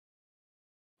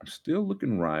 I'm still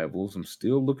looking rivals.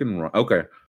 Okay.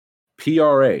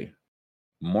 PRA.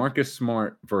 Marcus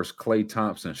Smart versus Klay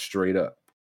Thompson straight up.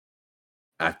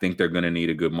 I think they're going to need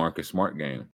a good Marcus Smart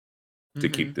game to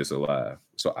keep this alive.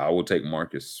 So I will take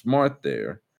Marcus Smart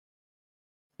there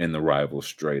in the rivals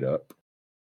straight up.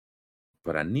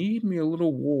 But I need me a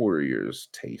little Warriors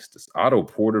taste. This Otto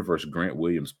Porter versus Grant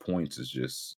Williams points is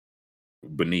just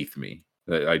beneath me.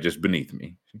 Just beneath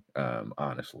me,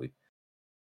 honestly.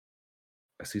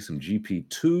 I see some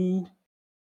GP2.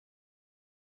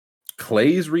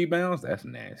 Clay's rebounds, that's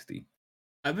nasty.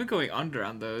 I've been going under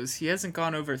on those. He hasn't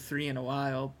gone over 3 in a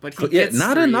while, but he gets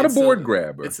not a board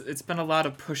grabber. It's been a lot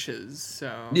of pushes.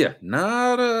 So yeah,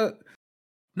 not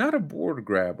a board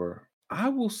grabber. I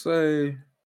will say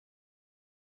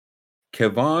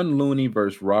Kevon Looney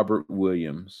versus Robert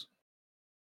Williams.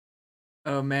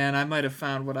 Oh man, I might have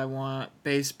found what I want.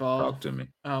 Baseball. Talk to me.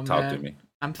 Oh Talk to man, me.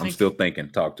 I'm I'm still thinking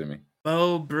thinking. Talk to me.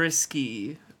 Bo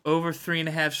Brisky over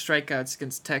 3.5 strikeouts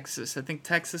against Texas. I think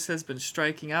Texas has been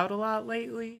striking out a lot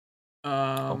lately.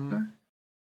 Okay.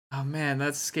 Oh man,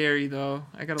 that's scary though.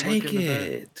 I gotta look Take into that.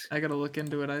 it. I gotta look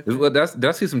into it. I Well, think did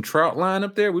I see some Trout line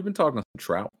up there? We've been talking some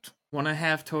Trout.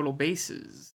 1.5 total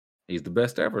bases. He's the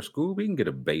best ever. Scoob. He can get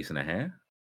a base and a half.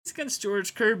 It's against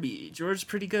George Kirby. George's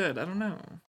pretty good. I don't know.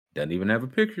 Doesn't even have a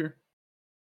picture.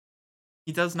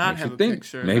 He does not Makes have you a think.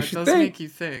 picture. Makes That you does think. make you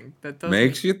think. That does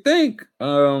Makes you think.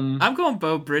 I'm going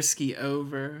Bo Brisky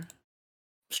over.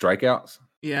 Strikeouts.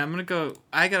 Yeah, I'm gonna go.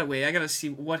 I gotta see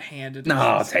what hand it is.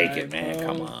 No, this take guy, it, man. Bo.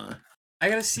 Come on. I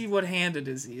gotta see what handed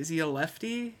is he. Is he a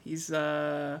lefty? He's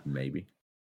Maybe.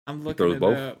 I'm He looking throws it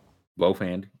both. up. Both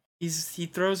handy. He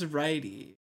throws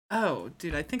righty. Oh,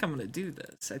 dude, I think I'm gonna do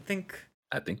this. I think.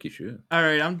 You should. All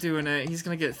right, I'm doing it. He's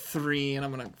gonna get 3, and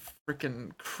I'm gonna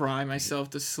freaking cry myself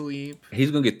to sleep.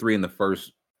 He's gonna get 3 in the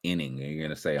first inning, and you're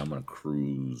gonna say, "I'm gonna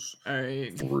cruise All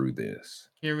right, through this."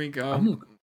 here we go. I'm,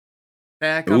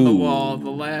 Back on the wall. Ooh.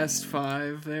 The last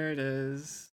 5. There it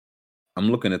is. I'm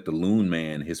looking at the Loon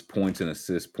Man. His points and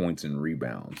assists, points and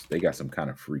rebounds. They got some kind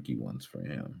of freaky ones for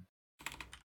him.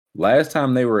 Last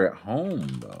time they were at home,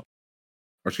 though,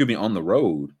 or excuse me, on the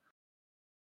road.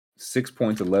 6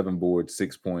 points, 11 boards,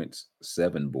 6 points,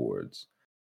 7 boards.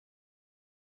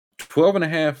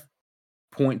 12.5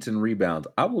 points and rebounds.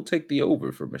 I will take the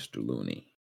over for Mr.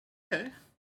 Looney. Okay.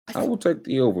 I will take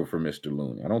the over for Mr.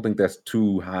 Looney. I don't think that's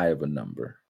too high of a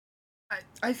number.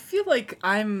 I feel like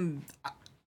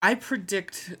I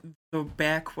predict the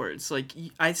backwards. Like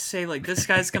I say, like this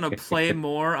guy's gonna play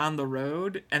more on the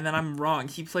road, and then I'm wrong.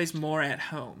 He plays more at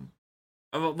home.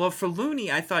 Well, for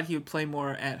Looney, I thought he would play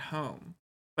more at home,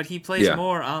 but he plays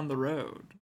more on the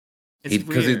road. It's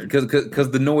weird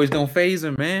because the noise don't phase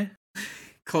him, man.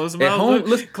 Close him at out.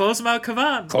 Home, close him out,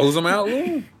 Kavan. Close him out,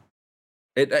 Loon.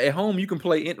 At home, you can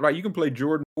play right. You can play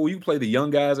Jordan. You can play the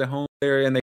young guys at home there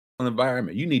in the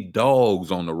environment. You need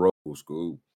dogs on the road,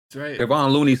 School. That's right.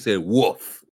 Kevon Looney said,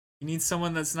 "Woof." You need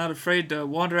someone that's not afraid to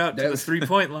wander out to the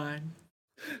 3-point line.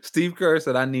 Steve Kerr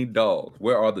said, "I need dogs.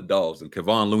 Where are the dogs?" And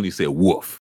Kevon Looney said,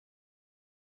 "Woof."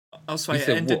 Also, I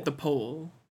ended the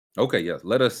poll. Okay, yes.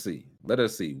 Let us see.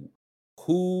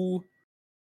 Who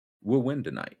will win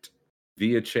tonight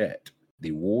via chat?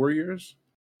 The Warriors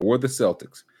or the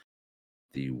Celtics?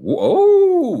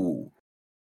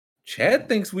 Chad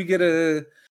thinks we get a.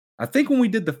 I think when we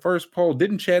did the first poll,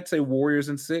 didn't Chad say Warriors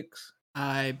in 6?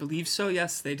 I believe so.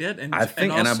 Yes, they did. And I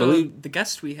think, and I believe the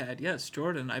guest we had, yes,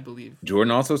 Jordan, I believe.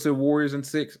 Jordan also said Warriors in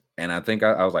 6, and I think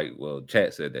I was like, well,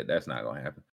 Chad said that. That's not gonna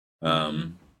happen.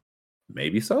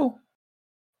 Maybe so.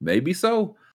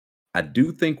 I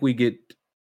do think we get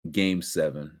Game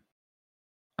 7.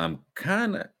 I'm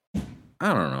kind of.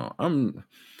 I don't know.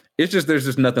 It's just there's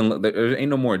just nothing. There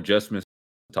ain't no more adjustments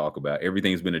to talk about.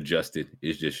 Everything's been adjusted.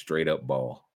 It's just straight up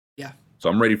ball. Yeah. So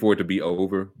I'm ready for it to be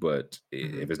over. But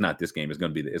if it's not this game, it's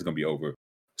gonna be over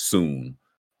soon.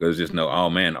 There's just no. Oh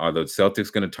man, are the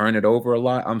Celtics gonna turn it over a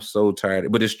lot? I'm so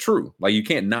tired. But it's true. Like you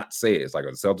can't not say it. It's like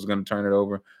are the Celtics gonna turn it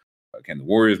over? Can the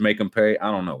Warriors make them pay? I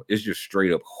don't know. It's just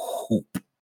straight up hoop.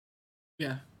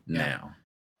 Yeah. Now,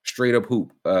 straight up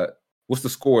hoop. What's the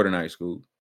score tonight, Scoop?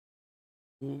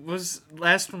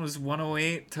 Last one was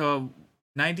 108 to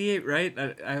 98, right?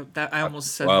 I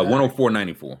almost said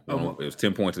 104-94. It was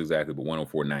 10 points exactly, but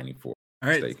 104-94. All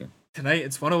right. Mistaken. Tonight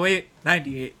it's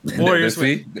 108-98. Warriors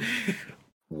win.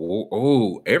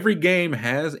 Every game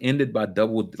has ended by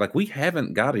double. Like we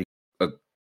haven't got a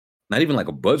not even like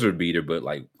a buzzer beater, but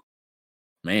like,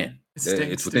 man,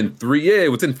 it's within 3. Yeah,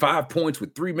 within 5 points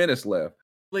with 3 minutes left.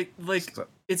 Like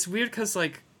it's weird because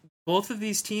like both of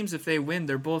these teams, if they win,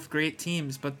 they're both great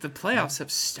teams, but the playoffs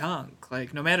have stunk.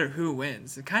 Like no matter who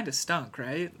wins, it kind of stunk,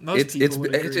 right? It's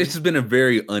just been a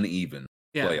very uneven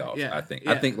playoffs. Yeah, I think.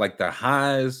 Yeah. I think like the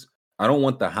highs. I don't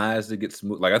want the highs to get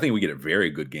smooth. Like I think we get a very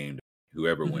good game.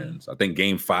 Whoever wins, I think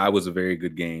Game 5 was a very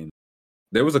good game.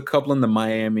 There was a couple in the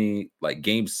Miami, like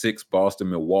Game 6,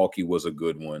 Boston, Milwaukee was a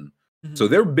good one. So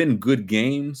there have been good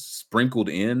games sprinkled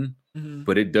in,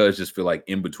 but it does just feel like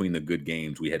in between the good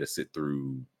games we had to sit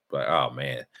through. But oh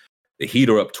man, the Heat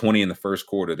are up 20 in the first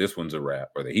quarter. This one's a wrap.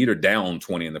 Or the Heat are down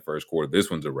 20 in the first quarter. This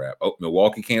one's a wrap. Oh,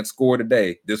 Milwaukee can't score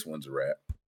today. This one's a wrap.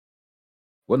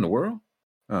 What in the world?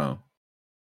 Oh.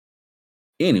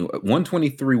 Anyway,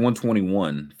 123,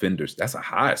 121 Fenders. That's a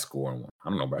high scoring one. I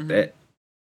don't know about that.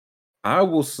 I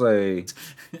will say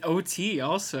OT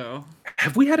also.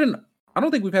 Have we had I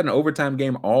don't think we've had an overtime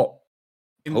game all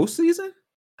postseason.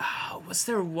 Was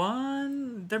there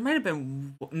one? There might have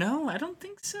been. No, I don't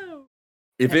think so.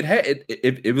 If it had,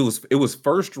 if it was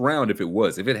first round. If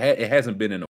it hasn't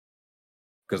been in.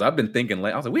 Because I've been thinking,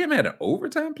 I was like, we haven't had an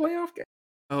overtime playoff game.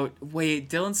 Oh wait,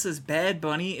 Dylan says Bad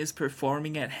Bunny is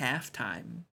performing at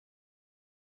halftime.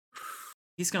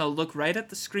 He's gonna look right at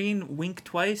the screen, wink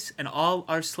twice, and all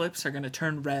our slips are gonna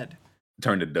turn red.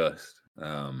 Turn to dust.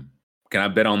 Can I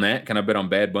bet on that? Can I bet on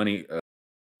Bad Bunny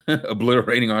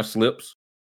obliterating our slips?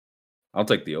 I'll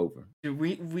take the over. Dude,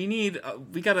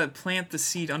 we gotta plant the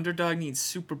seed. Underdog needs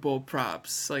Super Bowl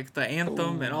props, like the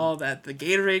anthem and all that. The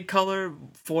Gatorade color,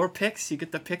 4 picks. You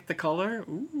get to pick the color.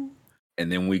 Ooh.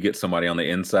 And then we get somebody on the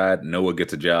inside. Noah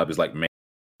gets a job. It's like, man,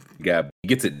 guy, he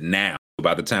gets it now.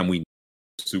 By the time we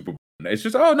Super Bowl, it's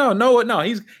just, oh no, Noah, no,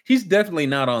 he's definitely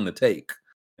not on the take.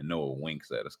 And Noah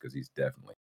winks at us because he's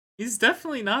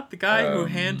definitely not the guy who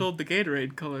handled the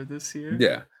Gatorade color this year.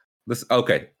 Yeah.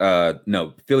 Okay.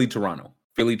 No, Philly Toronto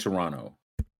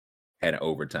had an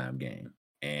overtime game,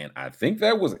 and I think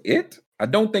that was it. I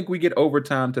don't think we get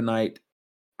overtime tonight.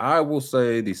 I will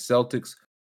say the Celtics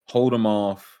hold them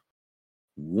off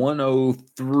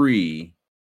 103.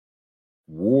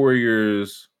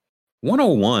 Warriors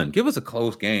 101. Give us a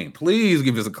close game. Please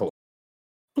give us a close.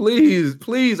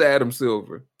 Please, Adam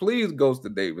Silver. Please, Ghost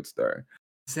of David Starr.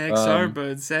 Zach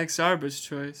Sarba's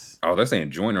choice. Oh, they're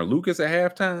saying Joyner Lucas at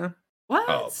halftime? What?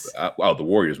 Oh, the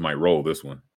Warriors might roll this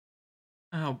one.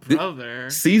 Oh, brother.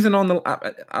 Season on the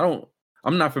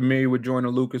I'm not familiar with Joyner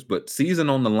Lucas, but season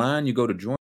on the line, you go to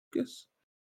Joyner Lucas?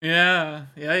 Yeah,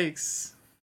 yikes.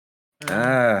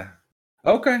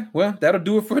 Okay, well, that'll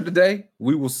do it for today.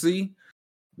 We will see.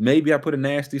 Maybe I put a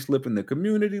nasty slip in the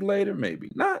community later, maybe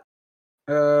not.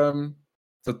 So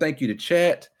thank you to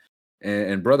chat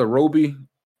and Brother Roby.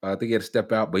 I think he had to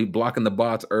step out, but he blocking the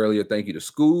bots earlier. Thank you to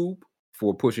Scoob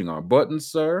for pushing our buttons,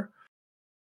 sir.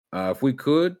 If we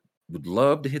would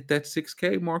love to hit that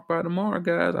 6K mark by tomorrow,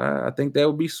 guys. I think that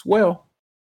would be swell.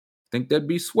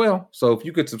 So if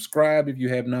you could subscribe if you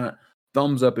have not,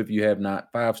 thumbs up if you have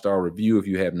not, 5-star review if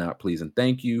you have not, please and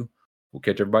thank you. We'll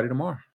catch everybody tomorrow.